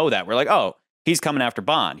 where you know that, we're like, oh, he's coming after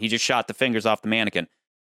Bond. He just shot the fingers off the mannequin.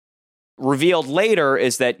 Revealed later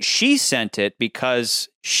is that she sent it because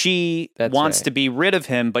she wants to be rid of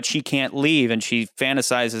him, but she can't leave, and she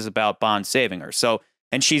fantasizes about Bond saving her. So,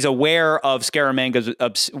 and she's aware of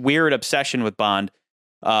Scaramanga's weird obsession with Bond.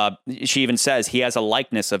 She even says he has a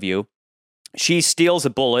likeness of you. She steals a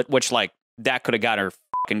bullet, which like that could have got her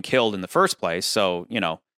fucking killed in the first place. So,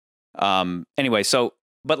 anyway, so,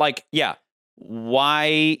 but like, yeah,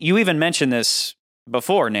 why, you even mentioned this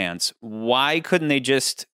before, Nance, why couldn't they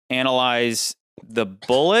just analyze the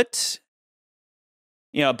bullet?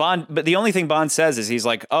 Bond, but the only thing Bond says is he's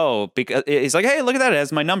like, oh, because he's like, hey, look at that, it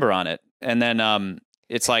has my number on it. And then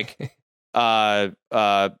it's like, it'd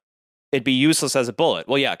be useless as a bullet.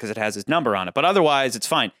 Well, yeah, because it has his number on it, but otherwise it's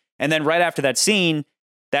fine. And then right after that scene,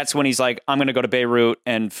 that's when he's like, I'm going to go to Beirut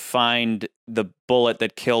and find the bullet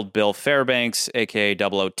that killed Bill Fairbanks, aka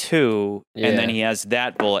 002. Yeah. And then he has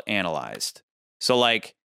that bullet analyzed. So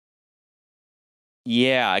like,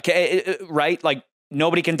 yeah, right? Like,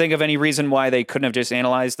 nobody can think of any reason why they couldn't have just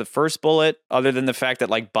analyzed the first bullet other than the fact that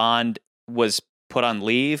like Bond was put on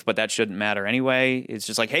leave, but that shouldn't matter anyway. It's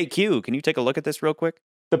just like, hey, Q, can you take a look at this real quick?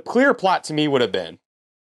 The clear plot to me would have been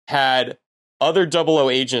had other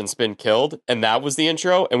 00 agents been killed, and that was the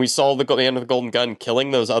intro, and we saw the end of the Golden Gun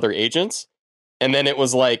killing those other agents, and then it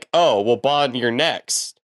was like, oh, well, Bond, you're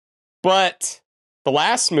next. But the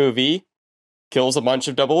last movie kills a bunch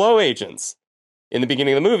of 00 agents in the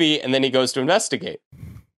beginning of the movie, and then he goes to investigate.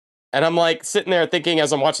 And I'm like sitting there thinking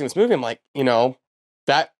as I'm watching this movie, I'm like,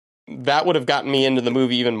 that would have gotten me into the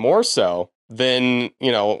movie even more so than,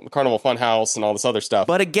 Carnival Funhouse and all this other stuff.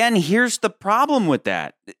 But again, here's the problem with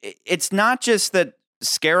that. It's not just that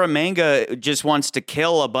Scaramanga just wants to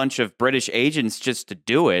kill a bunch of British agents just to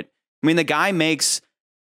do it. I mean, the guy makes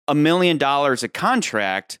 $1 million a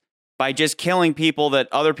contract by just killing people that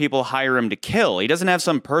other people hire him to kill. He doesn't have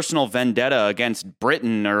some personal vendetta against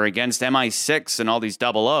Britain or against MI6 and all these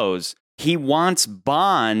 00s. He wants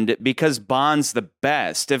Bond because Bond's the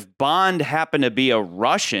best. If Bond happened to be a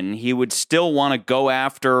Russian, he would still want to go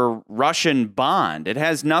after Russian Bond. It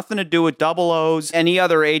has nothing to do with 00s, any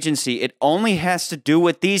other agency. It only has to do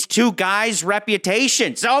with these two guys'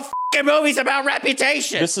 reputations. All fucking movies about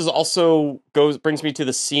reputation. This is also brings me to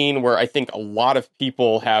the scene where I think a lot of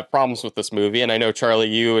people have problems with this movie. And I know, Charlie,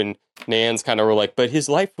 you and Nans kind of were like, but his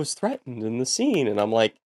life was threatened in the scene. And I'm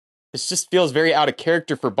like, this just feels very out of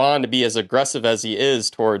character for Bond to be as aggressive as he is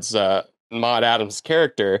towards Maude Adams'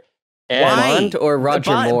 character. And Bond or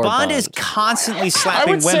Roger Moore? Bond is constantly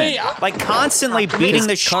slapping women, like constantly beating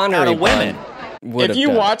the shit out of women. If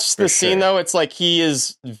you watch the scene, though, it's like he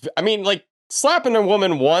is. I mean, like slapping a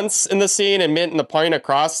woman once in the scene and minting the point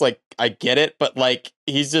across, like I get it, but like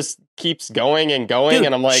he's just keeps going and going, Dude,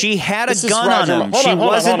 and I'm like, she had a this is gun Roger on him. Moore. She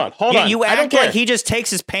wasn't. Hold on. You I don't act care. like he just takes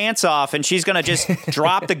his pants off and she's gonna just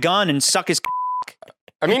drop the gun and suck his.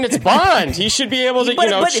 I mean, it's Bond. He should be able to,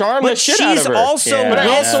 charm the shit out of her. She's also But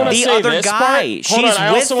I also want to the say other this guy. part. She's Hold on,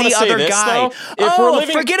 I with also want the to say other this, guy. though.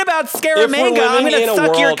 Forget about Scaramanga. I'm going to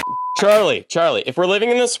suck your... Charlie, if we're living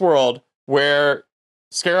in this world where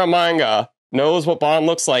Scaramanga knows what Bond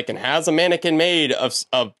looks like and has a mannequin made of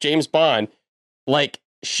James Bond, like,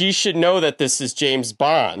 she should know that this is James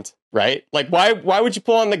Bond, right? Like, why would you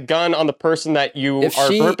pull on the gun on the person that you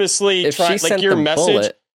purposely trying, like, your message?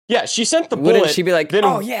 Bullet, yeah, she sent the wouldn't bullet. she be like, then,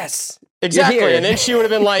 oh, yes. Exactly. And then she would have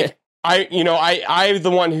been like, I'm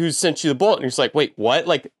the one who sent you the bullet. And he's like, wait, what?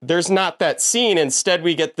 Like, there's not that scene. Instead,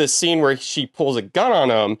 we get this scene where she pulls a gun on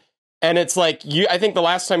him. And it's like, I think the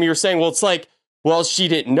last time you were saying, well, it's like, well, she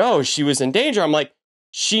didn't know she was in danger. I'm like,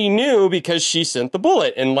 she knew because she sent the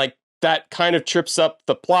bullet. And like, that kind of trips up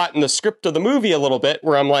the plot and the script of the movie a little bit,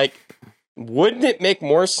 where I'm like, wouldn't it make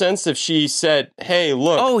more sense if she said, hey,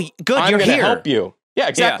 look, good, I'm going to help you. Yeah,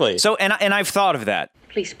 exactly. Yeah. So, and I've thought of that.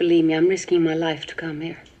 Please believe me, I'm risking my life to come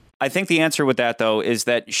here. I think the answer with that, though, is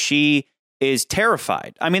that she is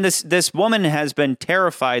terrified. I mean, this woman has been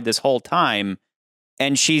terrified this whole time,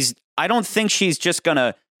 and I don't think she's just going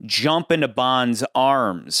to jump into Bond's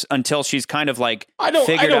arms until she's kind of like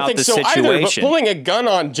figured out the situation. Either, but pulling a gun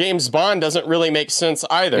on James Bond doesn't really make sense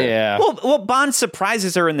either. Yeah. Well, Bond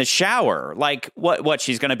surprises her in the shower. Like, what?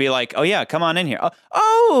 She's going to be like, oh yeah, come on in here.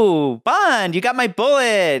 Oh, Bond, you got my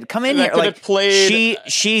bullet. Come in here. Like, she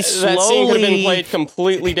slowly. That scene could have been played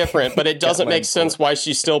completely different, but it doesn't make sense why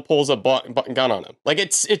she still pulls a gun on him. Like,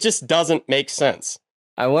 it just doesn't make sense.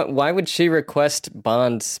 Why would she request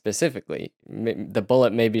Bond specifically? The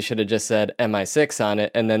bullet maybe should have just said MI6 on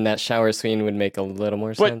it, and then that shower scene would make a little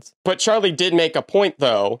more sense. But Charlie did make a point,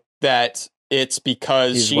 though, that it's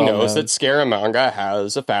because she knows that Scaramanga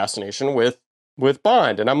has a fascination with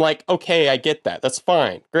Bond. And I'm like, okay, I get that. That's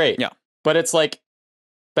fine. Great. Yeah. But it's like,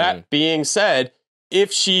 that being said,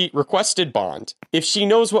 if she requested Bond, if she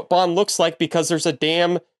knows what Bond looks like because there's a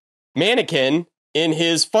damn mannequin in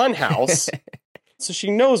his funhouse... So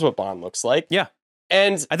she knows what Bond looks like. Yeah.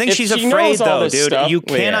 And I think she's afraid, though, dude. You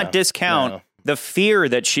cannot discount the fear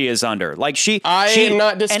that she is under. Like, I am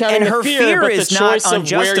not discounting her the fear, but is the not choice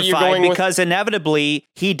of where you're unjustified going because inevitably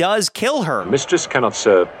he does kill her. Mistress cannot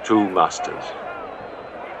serve two masters.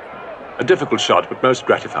 A difficult shot, but most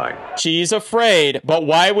gratifying. She's afraid, but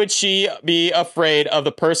why would she be afraid of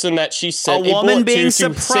the person that she sent a woman being to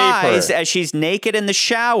save surprised her? as she's naked in the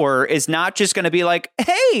shower is not just going to be like,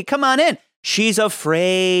 hey, come on in. She's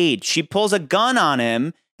afraid. She pulls a gun on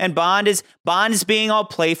him, and Bond is being all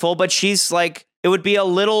playful, but she's like, it would be a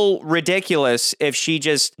little ridiculous if she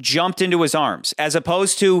just jumped into his arms, as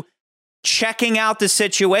opposed to checking out the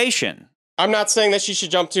situation. I'm not saying that she should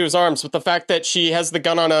jump to his arms, but the fact that she has the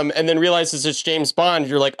gun on him and then realizes it's James Bond,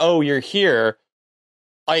 you're like, oh, you're here.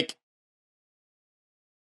 Like,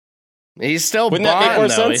 he's still wouldn't Bond, that make more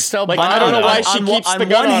though. sense? He's still like, Bond. I don't know why she keeps the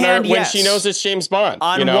gun on her when she yes. knows it's James Bond.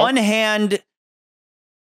 On one hand,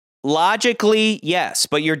 logically, yes,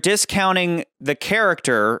 but you're discounting the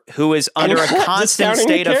character who is under a constant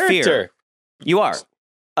state of fear. You are.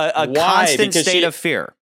 A constant state of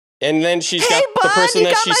fear. And then she's got Bond, the person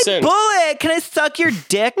that she sent. Bullet. Can I suck your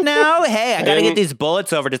dick now? Hey, I gotta get these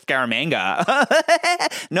bullets over to Scaramanga.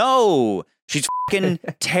 No. She's fucking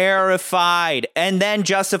terrified, and then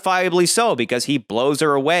justifiably so, because he blows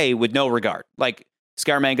her away with no regard. Like,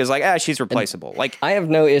 Scaramanga's like, she's replaceable. Like, I have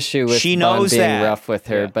no issue with she Bond knows being that. rough with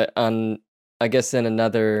her, but I guess in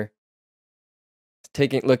another,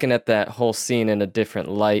 looking at that whole scene in a different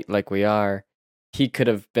light, like we are, he could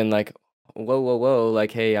have been like, whoa,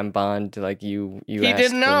 like, hey, I'm Bond, like, you asked didn't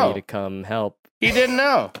for know. me to come help. He didn't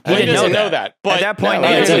know. He doesn't know that. But at that point,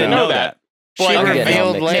 he didn't know that. She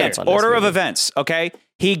revealed later. It's order of events, okay?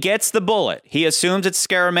 He gets the bullet. He assumes it's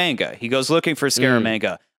Scaramanga. He goes looking for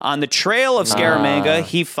Scaramanga. On the trail of Scaramanga,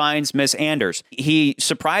 he finds Miss Anders. He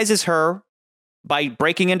surprises her by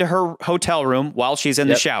breaking into her hotel room while she's in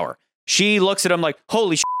the shower. She looks at him like,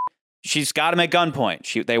 holy shit. She's got him at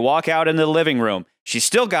gunpoint. They walk out into the living room. She's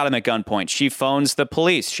still got him at gunpoint. She phones the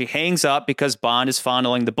police. She hangs up because Bond is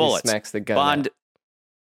fondling the bullets. He smacks the gun Bond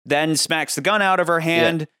then smacks the gun out of her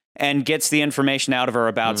hand and gets the information out of her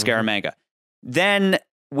about Scaramanga. Then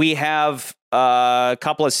we have a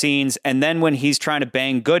couple of scenes, and then when he's trying to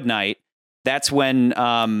bang Goodnight, that's when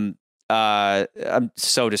I'm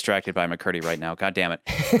so distracted by McCurdy right now. God damn it.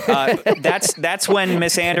 That's when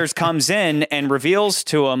Miss Anders comes in and reveals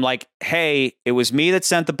to him, like, hey, it was me that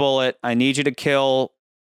sent the bullet. I need you to kill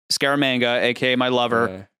Scaramanga, aka my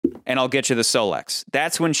lover, and I'll get you the Solex.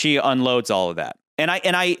 That's when she unloads all of that. And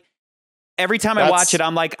every time I watch it,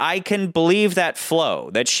 I'm like, I can believe that flow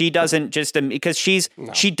that she doesn't just because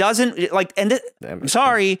she doesn't like. And I'm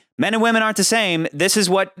sorry, men and women aren't the same. This is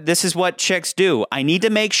what chicks do. I need to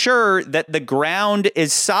make sure that the ground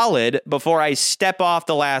is solid before I step off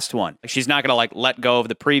the last one. She's not gonna like let go of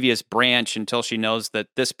the previous branch until she knows that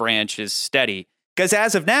this branch is steady. Because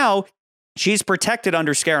as of now, she's protected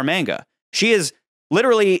under Scaramanga. She is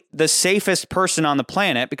literally the safest person on the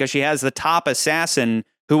planet because she has the top assassin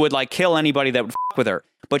who would like kill anybody that would fuck with her.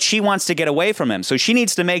 But she wants to get away from him. So she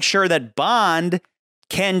needs to make sure that Bond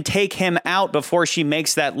can take him out before she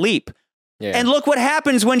makes that leap. Yeah. And look what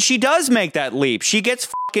happens when she does make that leap. She gets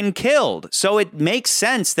fucking killed. So it makes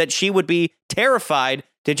sense that she would be terrified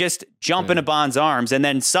to just jump into Bond's arms. And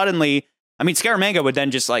then suddenly, I mean, Scaramanga would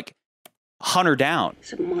then just like hunt her down.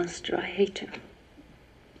 He's a monster. I hate him.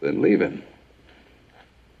 Then leave him.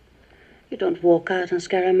 You don't walk out on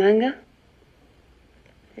Scaramanga.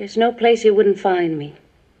 There's no place he wouldn't find me.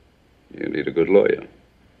 You need a good lawyer.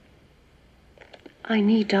 I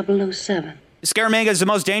need 007. Scaramanga is the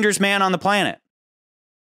most dangerous man on the planet.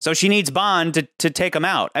 So she needs Bond to take him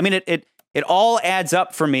out. I mean, it all adds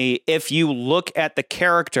up for me if you look at the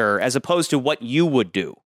character as opposed to what you would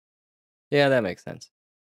do. Yeah, that makes sense.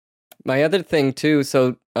 My other thing, too,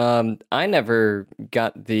 so I never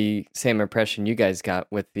got the same impression you guys got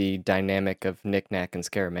with the dynamic of Knick-Knack and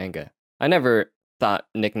Scaramanga. I never thought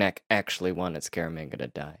Knick-Knack actually wanted Scaramanga to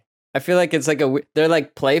die. I feel like it's like they're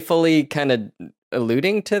like playfully kind of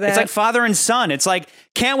alluding to that. It's like father and son. It's like,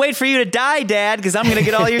 can't wait for you to die, Dad, because I'm going to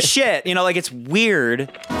get all your shit. You know, like it's weird.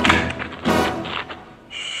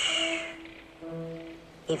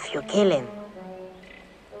 If you kill him,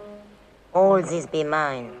 all this be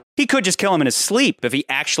mine. He could just kill him in his sleep if he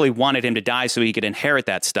actually wanted him to die so he could inherit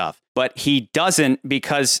that stuff. But he doesn't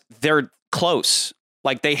because they're close.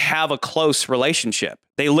 Like they have a close relationship.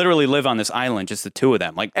 They literally live on this island, just the two of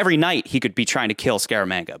them. Like every night he could be trying to kill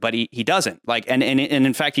Scaramanga, but he doesn't. Like and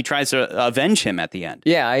in fact he tries to avenge him at the end.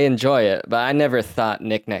 Yeah, I enjoy it, but I never thought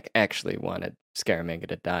Knick-Knack actually wanted Scaramanga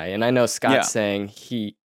to die. And I know Scott's saying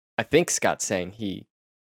he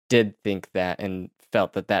did think that and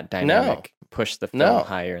felt that dynamic pushed the film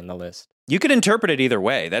higher in the list. You could interpret it either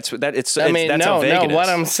way. That's how vague it is. What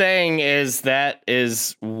I'm saying is that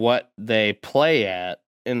is what they play at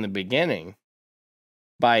in the beginning.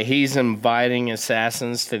 By he's inviting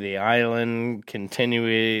assassins to the island,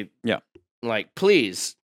 continually, like,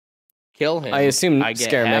 please kill him. I assume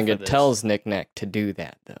Scaramanga tells Knick-Knack to do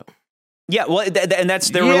that, though. Yeah, well, and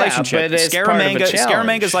that's their relationship.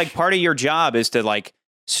 Scaramanga's like part of your job is to like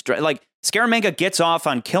Scaramanga gets off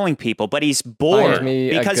on killing people, but he's bored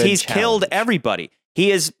because he's killed everybody.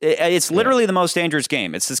 It's literally the most dangerous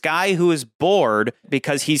game. It's this guy who is bored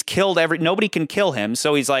because he's killed nobody can kill him.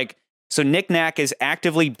 So he's like, so Knick-Knack is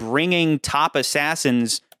actively bringing top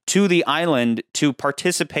assassins to the island to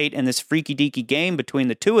participate in this freaky deaky game between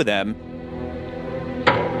the two of them.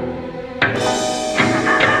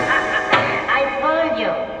 I told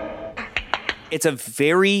you. It's a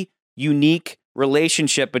very unique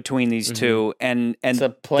relationship between these two, and it's a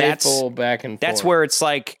playful back and forth. That's where it's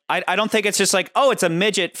like I don't think it's just like, oh, it's a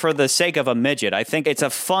midget for the sake of a midget. I think it's a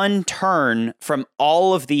fun turn from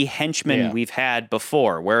all of the henchmen we've had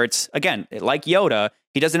before, where it's again like Yoda.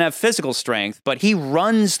 He doesn't have physical strength, but he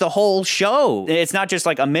runs the whole show. It's not just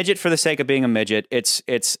like a midget for the sake of being a midget. It's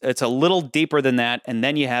a little deeper than that, and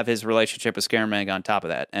then you have his relationship with Scaramanga on top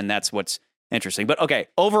of that, and that's what's interesting. But okay,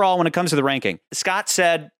 overall, when it comes to the ranking, Scott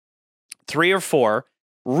said 3 or 4.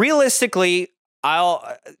 Realistically,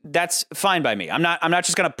 that's fine by me. I'm not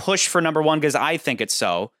just gonna push for number 1 because I think it's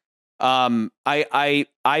so. I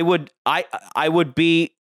would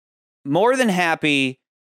be more than happy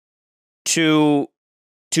to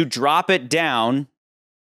drop it down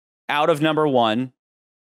out of number 1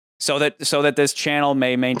 so that this channel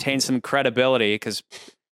may maintain some credibility, because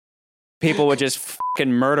people would just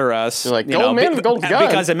fucking murder us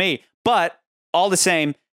because of me. But all the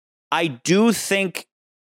same, I do think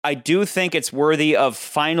it's worthy of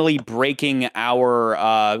finally breaking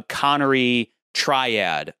our Connery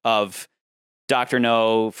triad of Dr.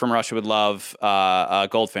 No, From Russia with Love,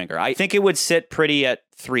 Goldfinger. I think it would sit pretty at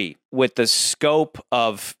 3 with the scope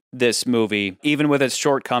of this movie, even with its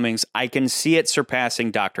shortcomings. I can see it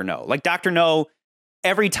surpassing Dr. No. Like Dr. No,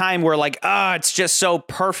 every time we're like, it's just so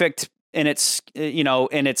perfect, and it's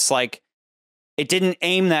and it's like it didn't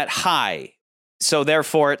aim that high. So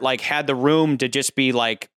therefore, it like had the room to just be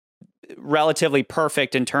like relatively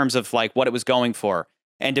perfect in terms of like what it was going for,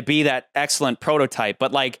 and to be that excellent prototype.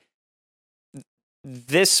 But like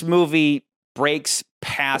this movie breaks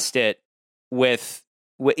past it with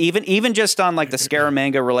even just on like the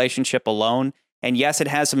Scaramanga relationship alone. And yes, it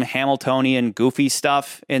has some Hamiltonian goofy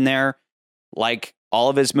stuff in there, like all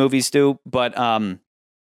of his movies do. But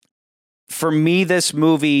for me, this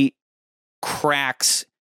movie cracks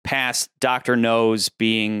past Dr. No's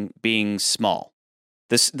being small.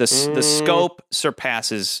 The scope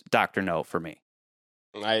surpasses Dr. No for me.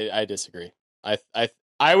 I disagree.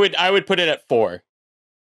 I would put it at 4.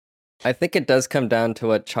 I think it does come down to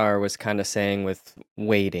what Char was kind of saying with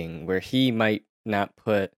weighting, where he might not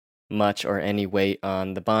put much or any weight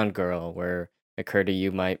on the Bond girl, where McCurdy,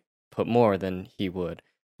 you might put more than he would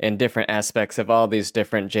in different aspects of all these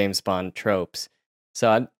different James Bond tropes.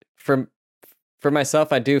 So for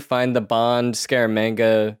myself, I do find the Bond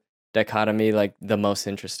Scaramanga dichotomy like the most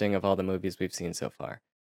interesting of all the movies we've seen so far.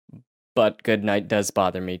 But Goodnight does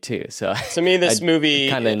bother me too. So to me, this movie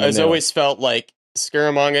has always felt like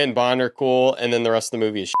Scaramanga and Bond are cool, and then the rest of the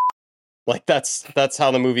movie is shit. Like that's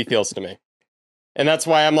how the movie feels to me. And that's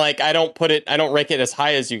why I'm like, I don't rank it as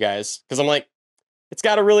high as you guys, because I'm like, it's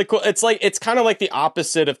got a really cool, it's kind of like the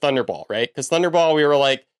opposite of Thunderball, right? Because Thunderball, we were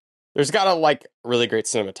like, there's got a like really great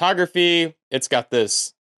cinematography. It's got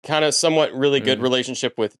this kind of somewhat really good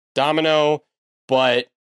relationship with Domino, but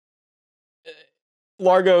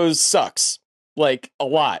Largo sucks like a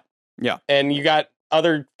lot. Yeah. And you got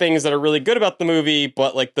other things that are really good about the movie,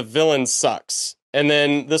 but like the villain sucks. And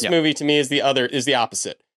then this movie to me is the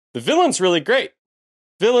opposite. The villain's really great.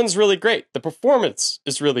 The performance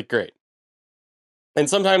is really great. And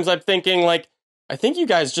sometimes I'm thinking like, I think you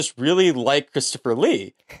guys just really like Christopher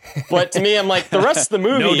Lee. But to me, I'm like, the rest of the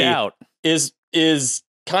movie no doubt. is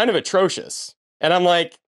kind of atrocious. And I'm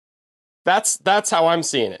like, that's how I'm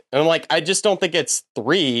seeing it. And I'm like, I just don't think it's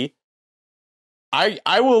 3.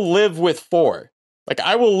 I will live with 4. Like,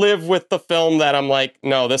 I will live with the film that I'm like,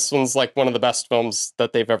 no, this one's like one of the best films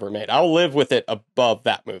that they've ever made. I'll live with it above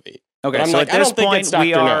that movie. Okay, so like, at this point,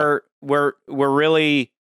 we're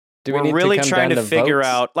really trying to figure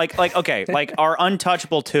out like okay, like our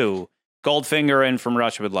Untouchable 2, Goldfinger, and From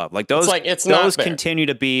Russia with Love. Like those, those continue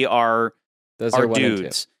to be our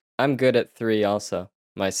dudes. I'm good at 3 also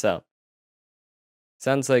myself.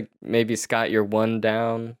 Sounds like maybe Scott, you're 1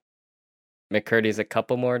 down. McCurdy's a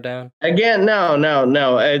couple more down. Again, no.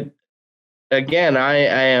 Again, I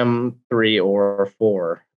am 3 or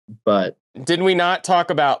 4, but didn't we not talk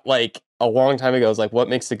about like a long time ago? It was like what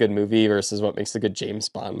makes a good movie versus what makes a good James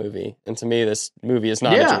Bond movie. And to me, this movie is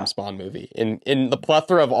not a James Bond movie. In the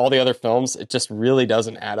plethora of all the other films, it just really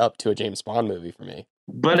doesn't add up to a James Bond movie for me.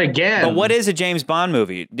 But again, what is a James Bond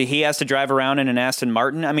movie? He has to drive around in an Aston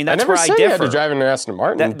Martin. I mean, that's where I differ. I never said he had to drive in an Aston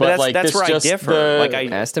Martin, but like that's where I differ.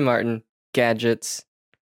 Aston Martin. Gadgets,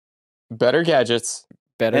 better gadgets,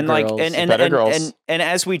 better girls, better girls. And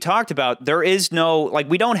as we talked about, there is no like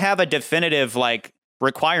we don't have a definitive like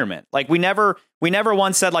requirement. Like we never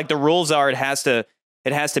once said like the rules are it has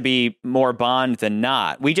to be more Bond than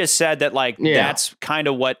not. We just said that like that's kind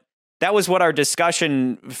of that was what our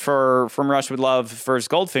discussion for From Russia with Love versus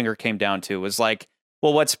Goldfinger came down to, was like,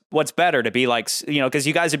 well, what's better to be like, because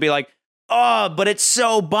you guys would be like, oh, but it's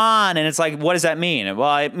so Bond. And it's like, what does that mean?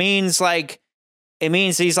 Well, it means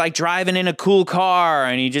he's like driving in a cool car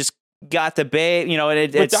and he just got the babe,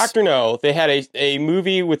 With Dr. No, they had a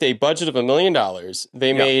movie with a budget of $1 million.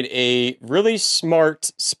 They made a really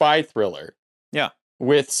smart spy thriller. Yeah.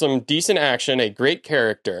 With some decent action, a great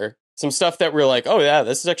character, some stuff that we're like, oh yeah,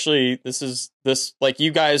 this is like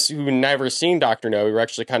you guys who never seen Dr. No, we were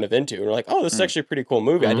actually kind of into. And we're like, oh, this is actually a pretty cool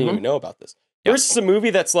movie. I didn't even know about this. Yeah. Versus a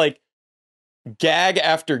movie that's like, gag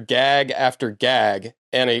after gag after gag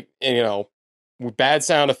and bad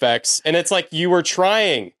sound effects, and it's like you were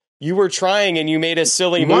trying and you made a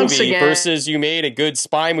silly movie versus you made a good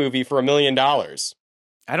spy movie for $1 million.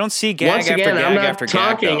 I don't see gag after gag after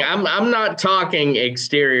gag. I'm not talking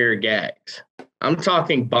exterior gags. I'm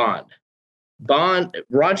talking Bond.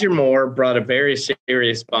 Roger Moore brought a very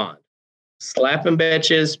serious Bond, slapping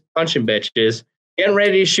bitches, punching bitches, getting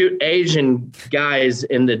ready to shoot Asian guys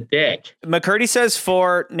in the dick. McCurdy says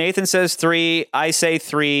 4. Nathan says 3. I say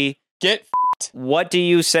 3. Get f***ed. What do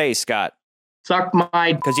you say, Scott? Suck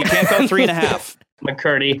my... Because you can't go 3.5.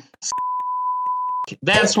 McCurdy.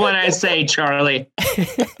 That's what I say, Charlie.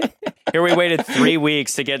 Here we waited 3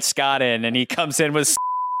 weeks to get Scott in, and he comes in with...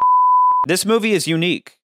 This movie is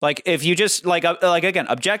unique. Like, if you just like again,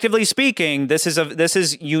 objectively speaking, this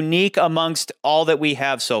is unique amongst all that we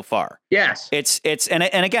have so far. Yes, it's and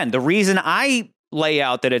again, the reason I lay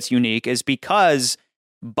out that it's unique is because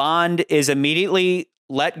Bond is immediately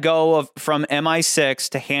let go from MI6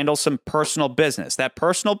 to handle some personal business. That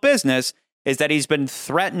personal business is that he's been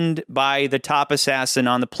threatened by the top assassin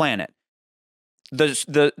on the planet.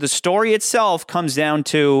 the story itself comes down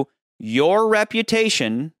to your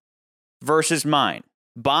reputation versus mine.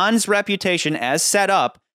 Bond's reputation, as set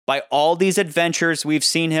up by all these adventures we've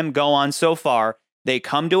seen him go on so far, they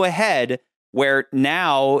come to a head where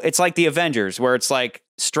now it's like the Avengers, where it's like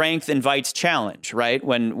strength invites challenge, right?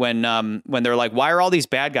 When they're like, why are all these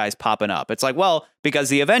bad guys popping up? It's like, well, because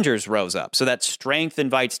the Avengers rose up, so that strength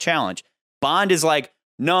invites challenge. Bond is like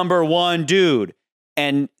number one dude,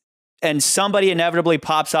 and somebody inevitably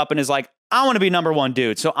pops up and is like, I want to be number one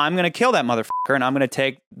dude, so I'm going to kill that motherfucker, and I'm going to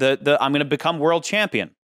take I'm going to become world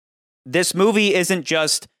champion. This movie isn't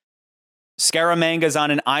just Scaramanga's on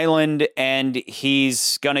an island and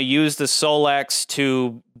he's going to use the Solex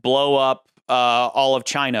to blow up all of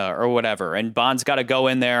China or whatever, and Bond's got to go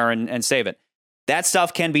in there and save it. That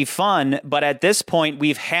stuff can be fun, but at this point,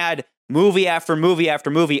 we've had movie after movie after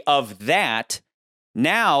movie of that.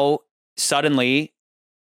 Now, suddenly,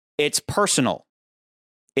 it's personal.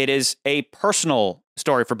 It is a personal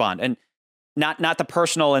story for Bond, and not the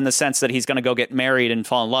personal in the sense that he's going to go get married and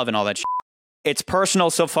fall in love and all that shit. It's personal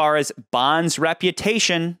so far as Bond's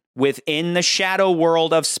reputation within the shadow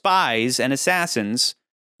world of spies and assassins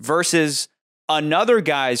versus another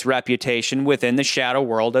guy's reputation within the shadow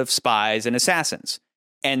world of spies and assassins,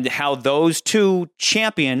 and how those two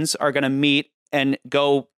champions are going to meet and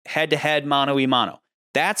go head to head, mano a mano.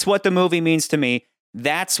 That's what the movie means to me.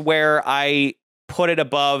 That's where I put it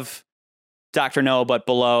above Dr. No, but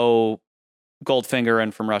below Goldfinger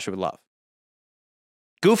and From Russia with Love.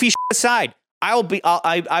 Goofy shit aside,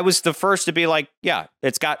 I was the first to be like, yeah,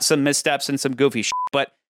 it's got some missteps and some goofy shit,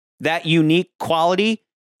 but that unique quality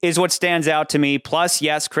is what stands out to me. Plus,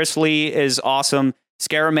 yes, Chris Lee is awesome.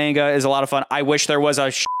 Scaramanga is a lot of fun. I wish there was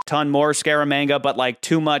a ton more Scaramanga, but like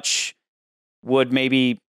too much would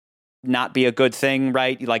maybe not be a good thing,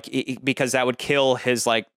 right? Like because that would kill his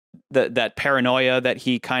like that paranoia that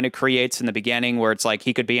he kind of creates in the beginning, where it's like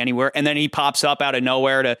he could be anywhere, and then he pops up out of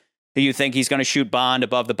nowhere to you think he's going to shoot Bond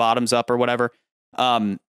above the bottoms up or whatever.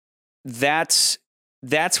 That's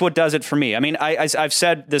what does it for me. I mean, I've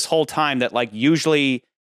said this whole time that like usually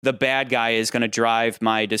the bad guy is going to drive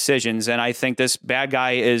my decisions, and I think this bad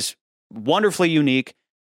guy is wonderfully unique.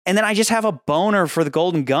 And then I just have a boner for the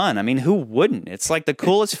Golden Gun. I mean, who wouldn't? It's like the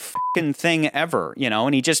coolest fucking thing ever, you know,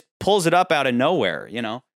 and he just pulls it up out of nowhere, you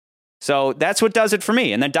know? So that's what does it for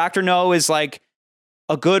me. And then Dr. No is like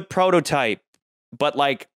a good prototype, but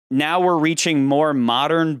like now we're reaching more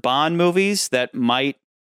modern Bond movies that might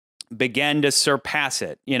begin to surpass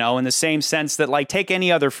it, you know, in the same sense that like take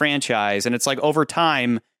any other franchise and it's like over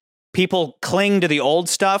time, people cling to the old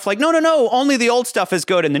stuff. Like, no, only the old stuff is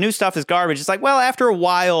good and the new stuff is garbage. It's like, well, after a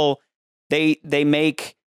while, they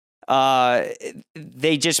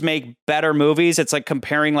just make better movies. It's like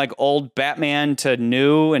comparing like old Batman to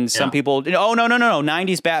new, and some people, oh no,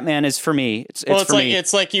 90s Batman is for me.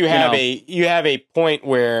 It's like you have a point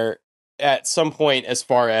where at some point, as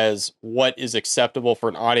far as what is acceptable for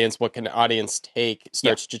an audience, what can an audience take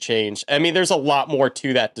starts to change. I mean, there's a lot more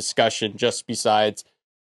to that discussion just besides,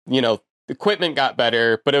 you know, the equipment got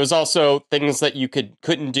better, but it was also things that you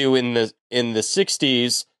couldn't do in the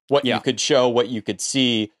 60s. What you could show, what you could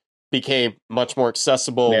see became much more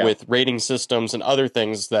accessible with rating systems and other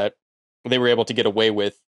things that they were able to get away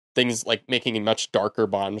with. Things like making a much darker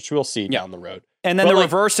Bond, which we'll see down the road. And then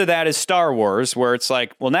reverse of that is Star Wars, where it's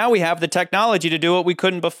like, well, now we have the technology to do what we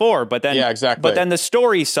couldn't before. But then, But then the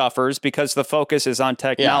story suffers because the focus is on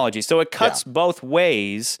technology. Yeah. So it cuts both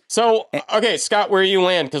ways. So, okay, Scott, where you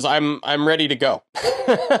land? Because I'm ready to go.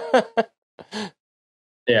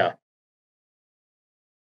 Yeah.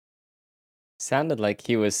 Sounded like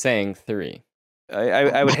he was saying 3.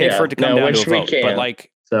 I would hate for it to come down to a vote, but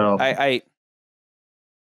like, so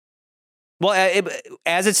well,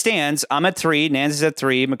 as it stands, I'm at 3, Nancy's at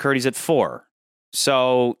 3, McCurdy's at 4.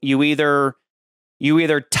 So you either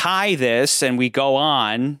tie this and we go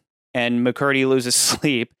on, and McCurdy loses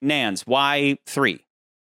sleep. Nans, why 3?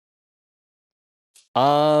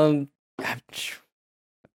 I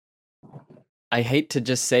hate to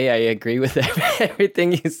just say I agree with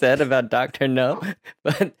everything you said about Dr. No,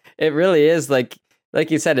 but it really is like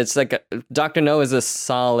you said, it's like Dr. No is a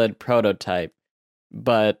solid prototype,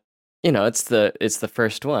 but you know, it's the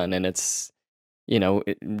first one, and it's, you know,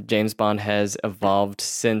 James Bond has evolved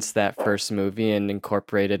since that first movie and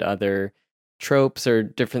incorporated other tropes or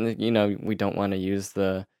different, you know, we don't want to use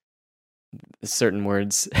the certain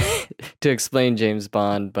words to explain James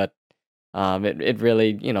Bond, but it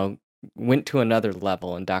really, you know, went to another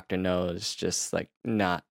level, and Dr. No is just like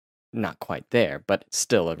not quite there, but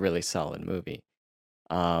still a really solid movie.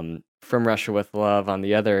 From Russia with Love on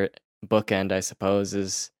the other bookend, I suppose,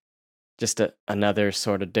 is just another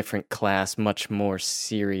sort of different class, much more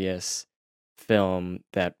serious film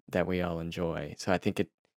that we all enjoy. So I think The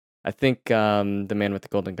Man with the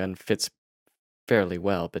Golden Gun fits fairly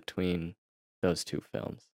well between those two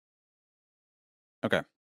films. Okay.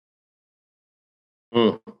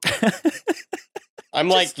 I'm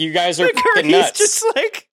like, you guys are fucking nuts. Just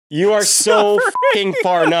like, you are so fucking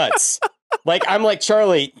far nuts. Like, I'm like,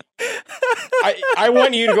 Charlie, I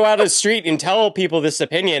want you to go out on the street and tell people this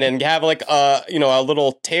opinion and have like a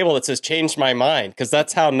little table that says "changed my mind," because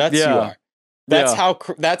that's how nuts you are.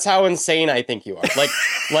 That's how insane I think you are. Like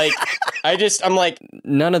I'm like,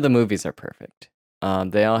 none of the movies are perfect.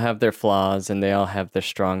 They all have their flaws and they all have their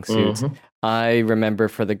strong suits. Mm-hmm. I remember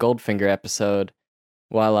for the Goldfinger episode,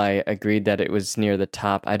 while I agreed that it was near the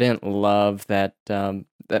top, I didn't love that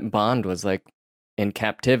that Bond was like in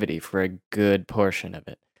captivity for a good portion of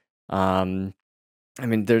it. I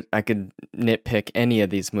mean, I could nitpick any of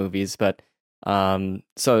these movies, but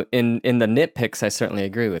so in the nitpicks, I certainly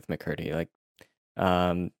agree with McCurdy. Like,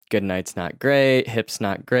 Goodnight's not great, Hip's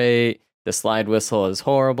not great, the slide whistle is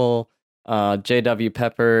horrible. J.W.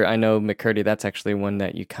 Pepper, I know, McCurdy, that's actually one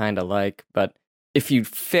that you kind of like, but if you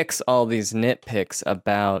fix all these nitpicks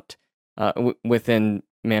about within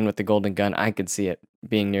Man with the Golden Gun, I could see it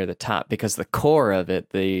being near the top, because the core of it,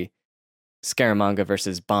 the Scaramanga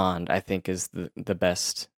versus Bond, I think is the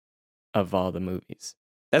best of all the movies.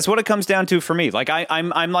 That's what it comes down to for me. Like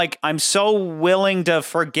I'm so willing to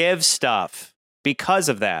forgive stuff because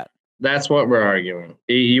of that. That's what we're arguing.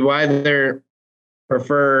 You either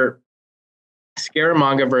prefer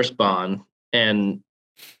Scaramanga versus Bond and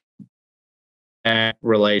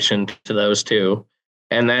relation to those two,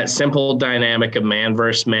 and that simple dynamic of man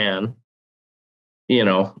versus man,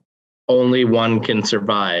 only one can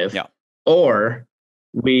survive. Yeah. Or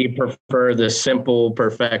we prefer the simple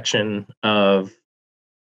perfection of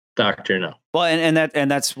Dr. No. Well, and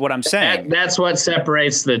that's what I'm saying. That's what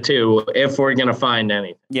separates the two, if we're going to find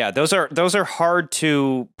anything. Yeah, those are hard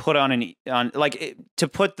to put on to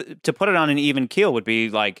put it on an even keel would be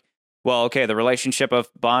like, well, okay, the relationship of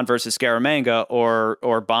Bond versus Scaramanga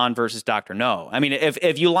or Bond versus Dr. No. I mean,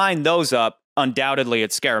 if you line those up, undoubtedly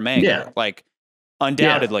it's Scaramanga. Yeah. Like,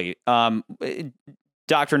 undoubtedly. Yeah.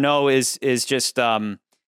 Dr. No is just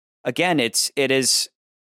again, it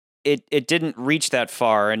didn't reach that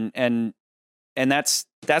far, and that's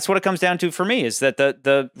what it comes down to for me, is that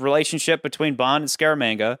the relationship between Bond and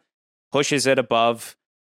Scaramanga pushes it above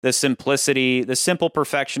the simplicity, the simple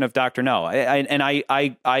perfection of Dr. No.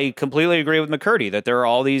 I completely agree with McCurdy that there are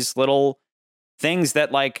all these little things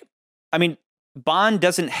that, like, I mean, Bond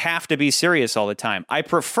doesn't have to be serious all the time. I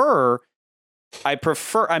prefer,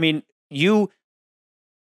 I mean, you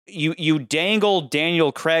dangle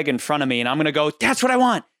Daniel Craig in front of me and I'm going to go, that's what I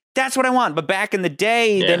want. That's what I want. But back in the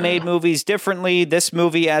day, they made movies differently. This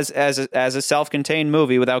movie as a self-contained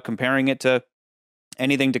movie, without comparing it to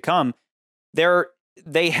anything to come,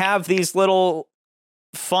 they have these little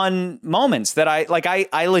fun moments that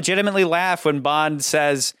I legitimately laugh when Bond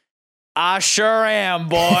says, "I sure am,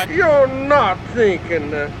 boy." You're not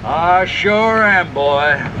thinking that. I sure am,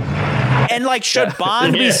 boy. And like, should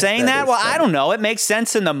Bond be saying that? Well, I don't know. It makes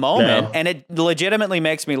sense in the moment, and it legitimately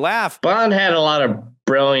makes me laugh. Bond had a lot of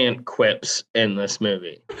brilliant quips in this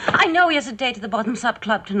movie. I know he has a date at the Bottom Sub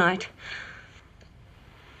Club tonight.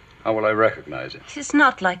 How will I recognize it? He's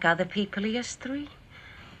not like other people. He has 3.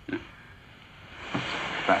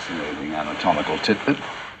 Fascinating anatomical tidbit,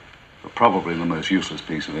 but probably the most useless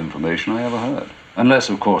piece of information I ever heard. Unless,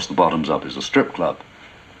 of course, the Bottoms Up is a strip club,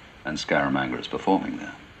 and Scaramanga is performing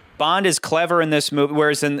there. Bond is clever in this movie,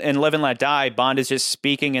 whereas in Live and Let Die, Bond is just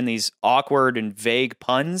speaking in these awkward and vague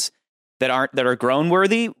puns that are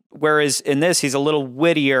groan-worthy, whereas in this, he's a little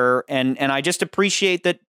wittier, and I just appreciate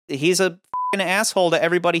that he's a f***ing asshole to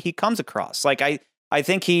everybody he comes across. Like, I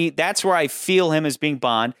think that's where I feel him as being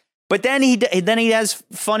Bond. But then he has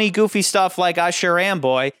funny, goofy stuff like "I sure am,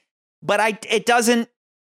 boy." But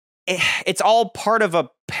it's all part of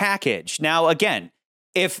a package. Now, again,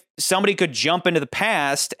 if somebody could jump into the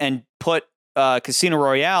past and put Casino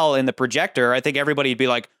Royale in the projector, I think everybody would be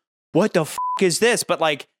like, "What the f*** is this?" But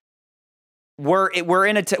like, we are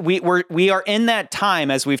in that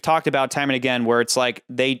time, as we've talked about time and again, where it's like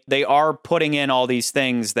they are putting in all these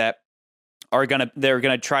things that they're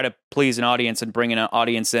gonna try to please an audience and bring an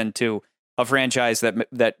audience into a franchise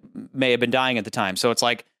that may have been dying at the time. So it's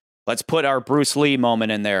like, let's put our Bruce Lee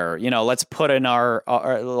moment in there. Let's put in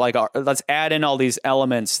let's add in all these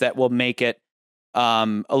elements that will make it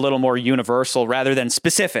a little more universal rather than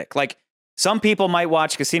specific. Like, some people might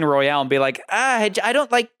watch Casino Royale and be like, I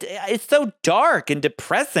don't like, it's so dark and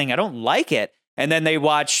depressing. I don't like it. and then they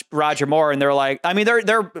watch Roger Moore and they're like, I mean,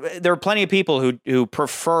 there are plenty of people who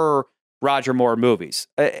prefer Roger Moore movies.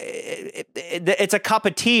 It's a cup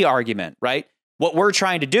of tea argument, right? What we're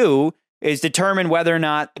trying to do is determine whether or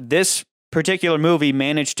not this particular movie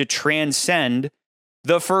managed to transcend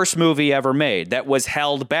the first movie ever made that was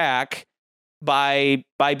held back by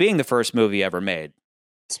being the first movie ever made.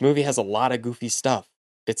 This movie has a lot of goofy stuff.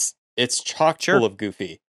 It's chock full of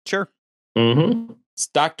goofy. Sure. Mm-hmm.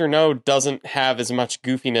 Dr. No doesn't have as much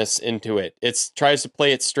goofiness into it. It tries to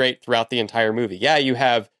play it straight throughout the entire movie. Yeah, you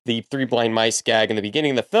have the 3 blind mice gag in the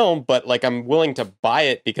beginning of the film, but like I'm willing to buy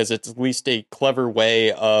it because it's at least a clever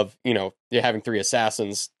way of, you're having 3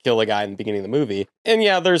 assassins kill a guy in the beginning of the movie. And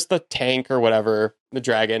yeah, there's the tank or whatever, the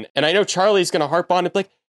dragon. And I know Charlie's going to harp on it, like,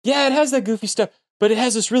 yeah, it has that goofy stuff, but it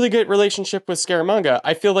has this really good relationship with Scaramanga.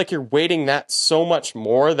 I feel like you're weighting that so much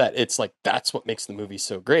more that it's like, that's what makes the movie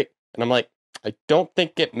so great. And I'm like, I don't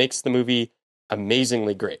think it makes the movie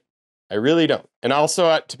amazingly great. I really don't. And also,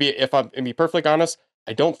 if I'm to be perfectly honest,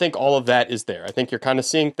 I don't think all of that is there. I think you're kind of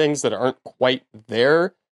seeing things that aren't quite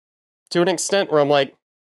there to an extent where I'm like,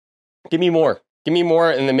 give me more,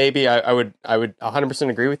 and then maybe I would 100%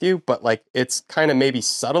 agree with you. But like, it's kind of maybe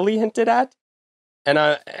subtly hinted at, and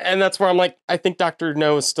that's where I'm like, I think Dr.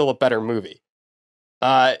 No is still a better movie.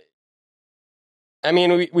 I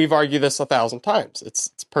mean, we've argued this 1,000 times.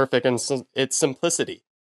 It's perfect and its simplicity.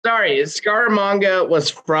 Sorry, Scaramanga was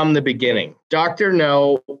from the beginning. Dr.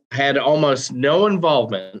 No had almost no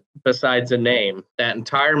involvement besides a name that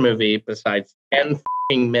entire movie, besides 10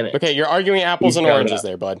 minutes. Okay, you're arguing apples and oranges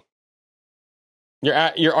there, bud.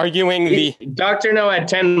 You're arguing Dr. No had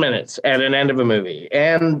 10 minutes at an end of a movie,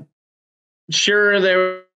 and sure, there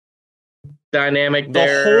was dynamic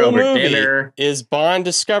there. The whole over movie dinner is Bond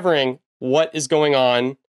discovering what is going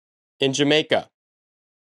on in Jamaica.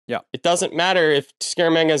 Yeah. It doesn't matter if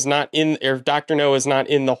Scaramanga is not in, or if Dr. No is not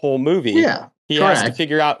in the whole movie. Yeah. He has to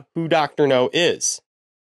figure out who Dr. No is.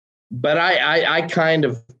 But I kind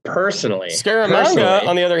of personally, Scaramanga,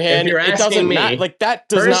 on the other hand, it doesn't matter. Like, that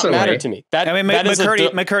does not matter to me.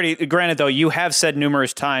 McCurdy, granted, though, you have said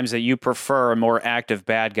numerous times that you prefer a more active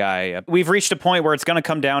bad guy. We've reached a point where it's going to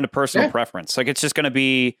come down to personal preference. Like, it's just going to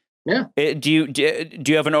be. Yeah. Do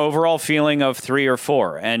you have an overall feeling of 3 or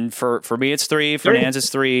 4? And for me, it's 3. For Nans,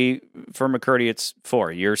 it's 3. For McCurdy, it's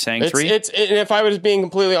 4. You're saying 3? And if I was being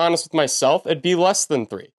completely honest with myself, it'd be less than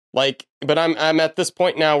 3. Like, but I'm at this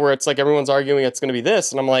point now where it's like everyone's arguing it's going to be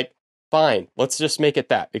this, and I'm like, fine, let's just make it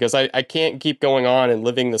that, because I can't keep going on and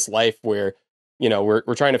living this life where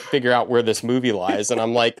we're trying to figure out where this movie lies, and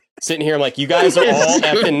I'm like sitting here like, you guys are all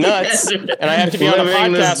effing nuts, and I have to be on a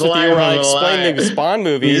podcast with you where I explain these Bond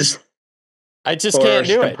movies. I just can't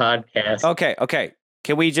do it. Podcast. Okay.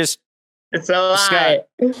 Can we just? It's a lie.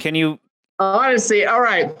 Scott, can you? Honestly, all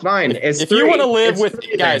right, fine. It's if 3. you want to live with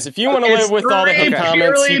guys, if you want to live with all the hate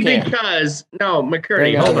comments, you can. Because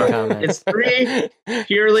McCurdy, hold on. It's 3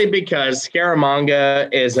 purely because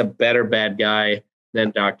Scaramanga is a better bad guy than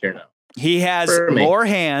Dr. No. He has more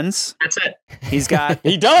hands. That's it. He's got.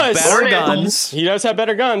 He does better guns. He does have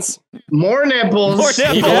better guns. More nipples.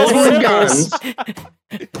 He has more nipples.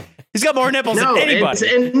 He's got more nipples than anybody.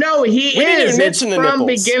 He is. It's from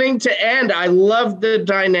nipples. beginning to end. I love the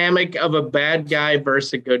dynamic of a bad guy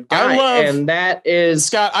versus a good guy. And that is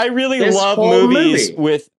Scott. I really love movies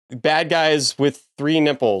with bad guys with 3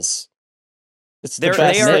 nipples. It's the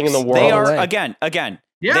best thing in the world. They are again.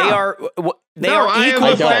 Yeah. They are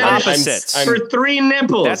equal but opposites. For 3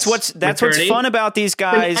 nipples. That's what's fun about these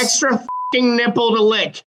guys. An extra fucking nipple to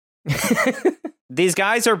lick. These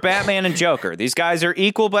guys are Batman and Joker. These guys are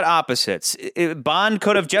equal but opposites. Bond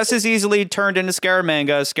could have just as easily turned into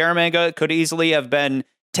Scaramanga. Scaramanga could easily have been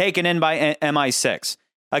taken in by MI6.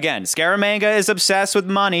 Again, Scaramanga is obsessed with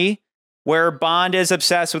money, where Bond is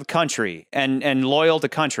obsessed with country and loyal to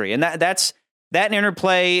country. And that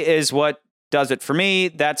interplay is what does it for me.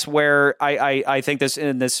 That's where I think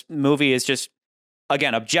this movie is just,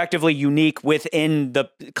 again, objectively unique within the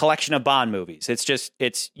collection of Bond movies.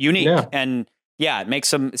 It's unique. Yeah. And yeah, it makes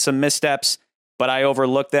some missteps, but I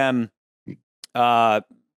overlook them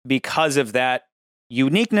because of that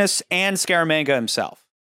uniqueness and Scaramanga himself.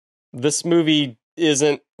 This movie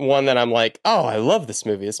isn't one that I'm like, oh, I love this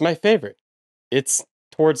movie. It's my favorite. It's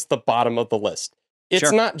towards the bottom of the list.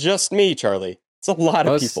 It's not just me, Charlie. It's a lot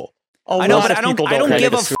of people. I don't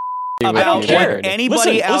give a about what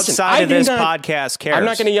anybody outside of this podcast cares. I'm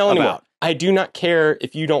not going to yell anymore. About. I do not care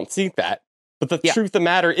if you don't see that. But the truth of the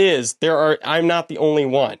matter is, I'm not the only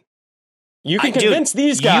one. You can convince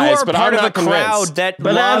these guys, you are but part I'm of not a crowd convinced. that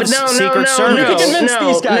loves Secret Service. You can convince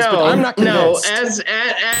these guys, but I'm not convinced.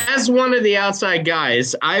 As one of the outside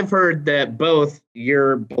guys, I've heard that both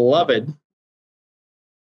your beloved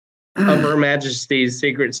of Her Majesty's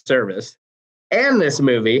Secret Service and this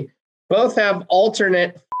movie both have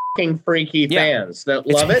alternate fucking freaky fans that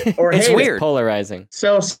love it or hate it. It's polarizing.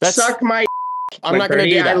 So suck my I'm not going to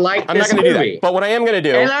do that. I like I'm not this going to do movie. that. But what I am going to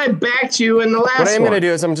do, and I backed you in the last one. what I am going to do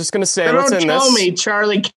is I'm just going to say, So what's don't in tell this. me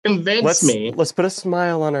Charlie convinced me. Let's put a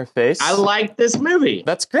smile on our face. I like this movie.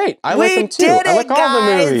 That's great. I like them too. I like all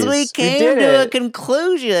the movies. We came to a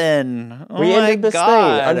conclusion. Oh we my ended this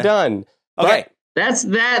God. thing. I'm done. Okay. That's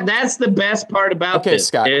the best part about this.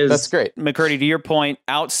 Scott, that's great. McCurdy, to your point,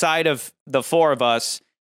 outside of the four of us,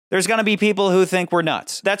 there's going to be people who think we're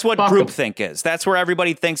nuts. That's what groupthink is. That's where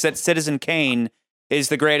everybody thinks that Citizen Kane is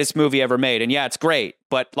the greatest movie ever made. And yeah, it's great,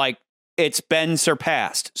 but like it's been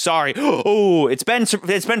surpassed. Sorry. Oh, it's been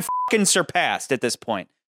fucking surpassed at this point.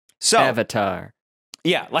 So Avatar.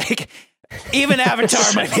 Yeah, like even Avatar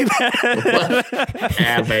might be better.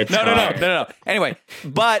 Avatar. No. Anyway,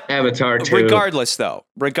 but Avatar 2.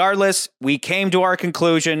 Regardless, we came to our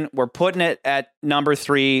conclusion. We're putting it at number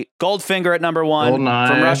 3. Goldfinger at number 1. Goldeneye.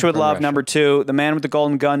 From Russia with From Love, Russia. number 2. The Man with the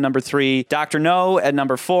Golden Gun, number 3. Dr. No at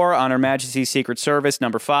number 4. On Her Majesty's Secret Service,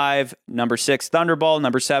 number 5. Number 6, Thunderball.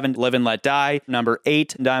 Number 7, Live and Let Die. Number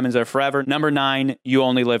 8, Diamonds Are Forever. Number 9, You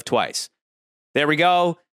Only Live Twice. There we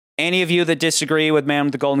go. Any of you that disagree with Man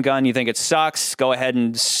with the Golden Gun, you think it sucks, go ahead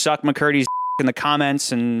and suck McCurdy's in the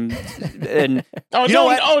comments and Oh, you know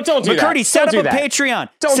what? don't do that. McCurdy, set Don't up do a that. Patreon.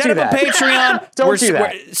 Don't set do up that. a Patreon. Don't do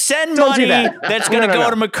that. Send Don't do money that. that's going to No. go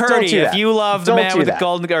to Don't McCurdy do if that. you love the Don't Man do with the that.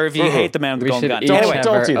 Golden Gun, or if you hate the Man with the Golden Gun. Each Anyway, have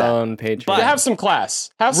don't our do that. own Patreon. But- have some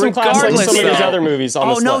class. Have some class like some of these other movies on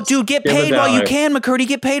oh this no, list. dude, get Give paid a while you dollar. can, McCurdy.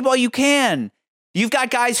 Get paid while you can. You've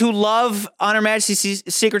got guys who love On Her Majesty's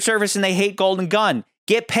Secret Service and they hate Golden Gun.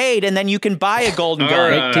 Get paid, and then you can buy a Golden Gun.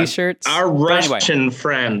 Make t-shirts. Our But anyway. Russian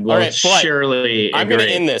friend will All right, but surely I'm agree. going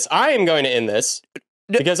to end this. I am going to end this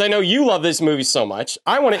because I know you love this movie so much.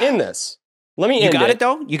 I want to end this. Let me You end got it,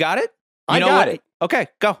 though? You got it? You I know got what- it. Okay,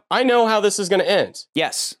 go. I know how this is going to end.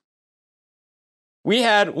 Yes. We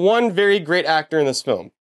had one very great actor in this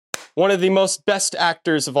film. One of the most best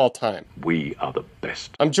actors of all time. We are the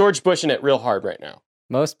best. I'm George Bushing it real hard right now.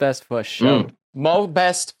 Most best for show. Mo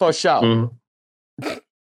best for show.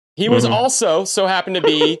 He was also so happened to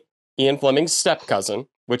be Ian Fleming's step cousin,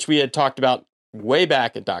 which we had talked about way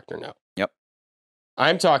back at Dr. No. Yep.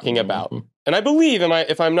 I'm talking about, and I believe,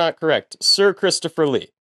 if I'm not correct, Sir Christopher Lee.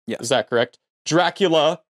 Yes. Is that correct?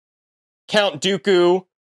 Dracula, Count Dooku,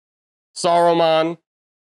 Saruman,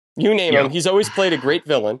 you name him. He's always played a great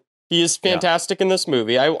villain. He is fantastic in this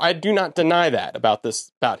movie. I do not deny that about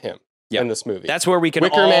him in this movie. That's where we can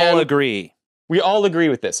Wicker all Man, agree. We all agree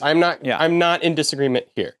with this. I'm not in disagreement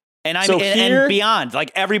here. And So here- and beyond,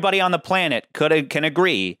 like everybody on the planet can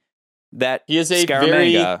agree that he is a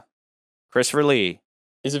Scaramanga, Christopher Lee,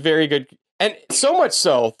 is a very good, and so much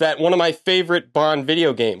so that one of my favorite Bond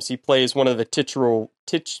video games, he plays one of the titular.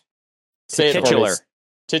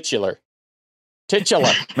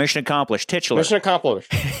 Mission accomplished. Titular. Mission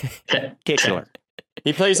accomplished. Titular.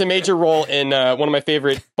 He plays a major role in one of my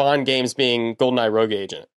favorite Bond games, being GoldenEye Rogue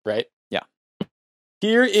Agent. Right? Yeah.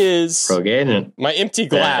 Here is Rogue Agent. my empty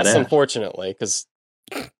glass, Badass. unfortunately, because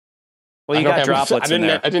Well, you got droplets in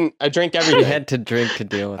there. I drank everything. You had to drink to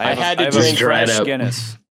deal with it. I had to have drink a fresh dried up.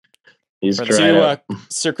 Guinness. He's For the- dried to up.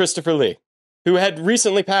 Sir Christopher Lee, who had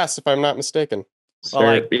recently passed, if I'm not mistaken. Well,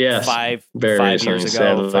 like Yes. five years ago,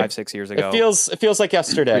 sadly. 5-6 years ago. It feels like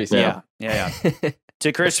yesterday. yeah.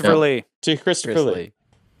 To Christopher Lee. To Christopher Lee.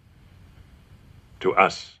 To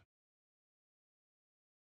us.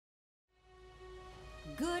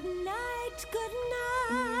 Good night, good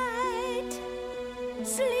night.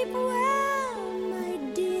 Sleep well, my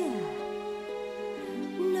dear.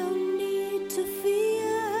 No need to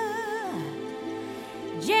fear.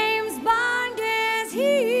 James Bond is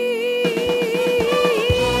here.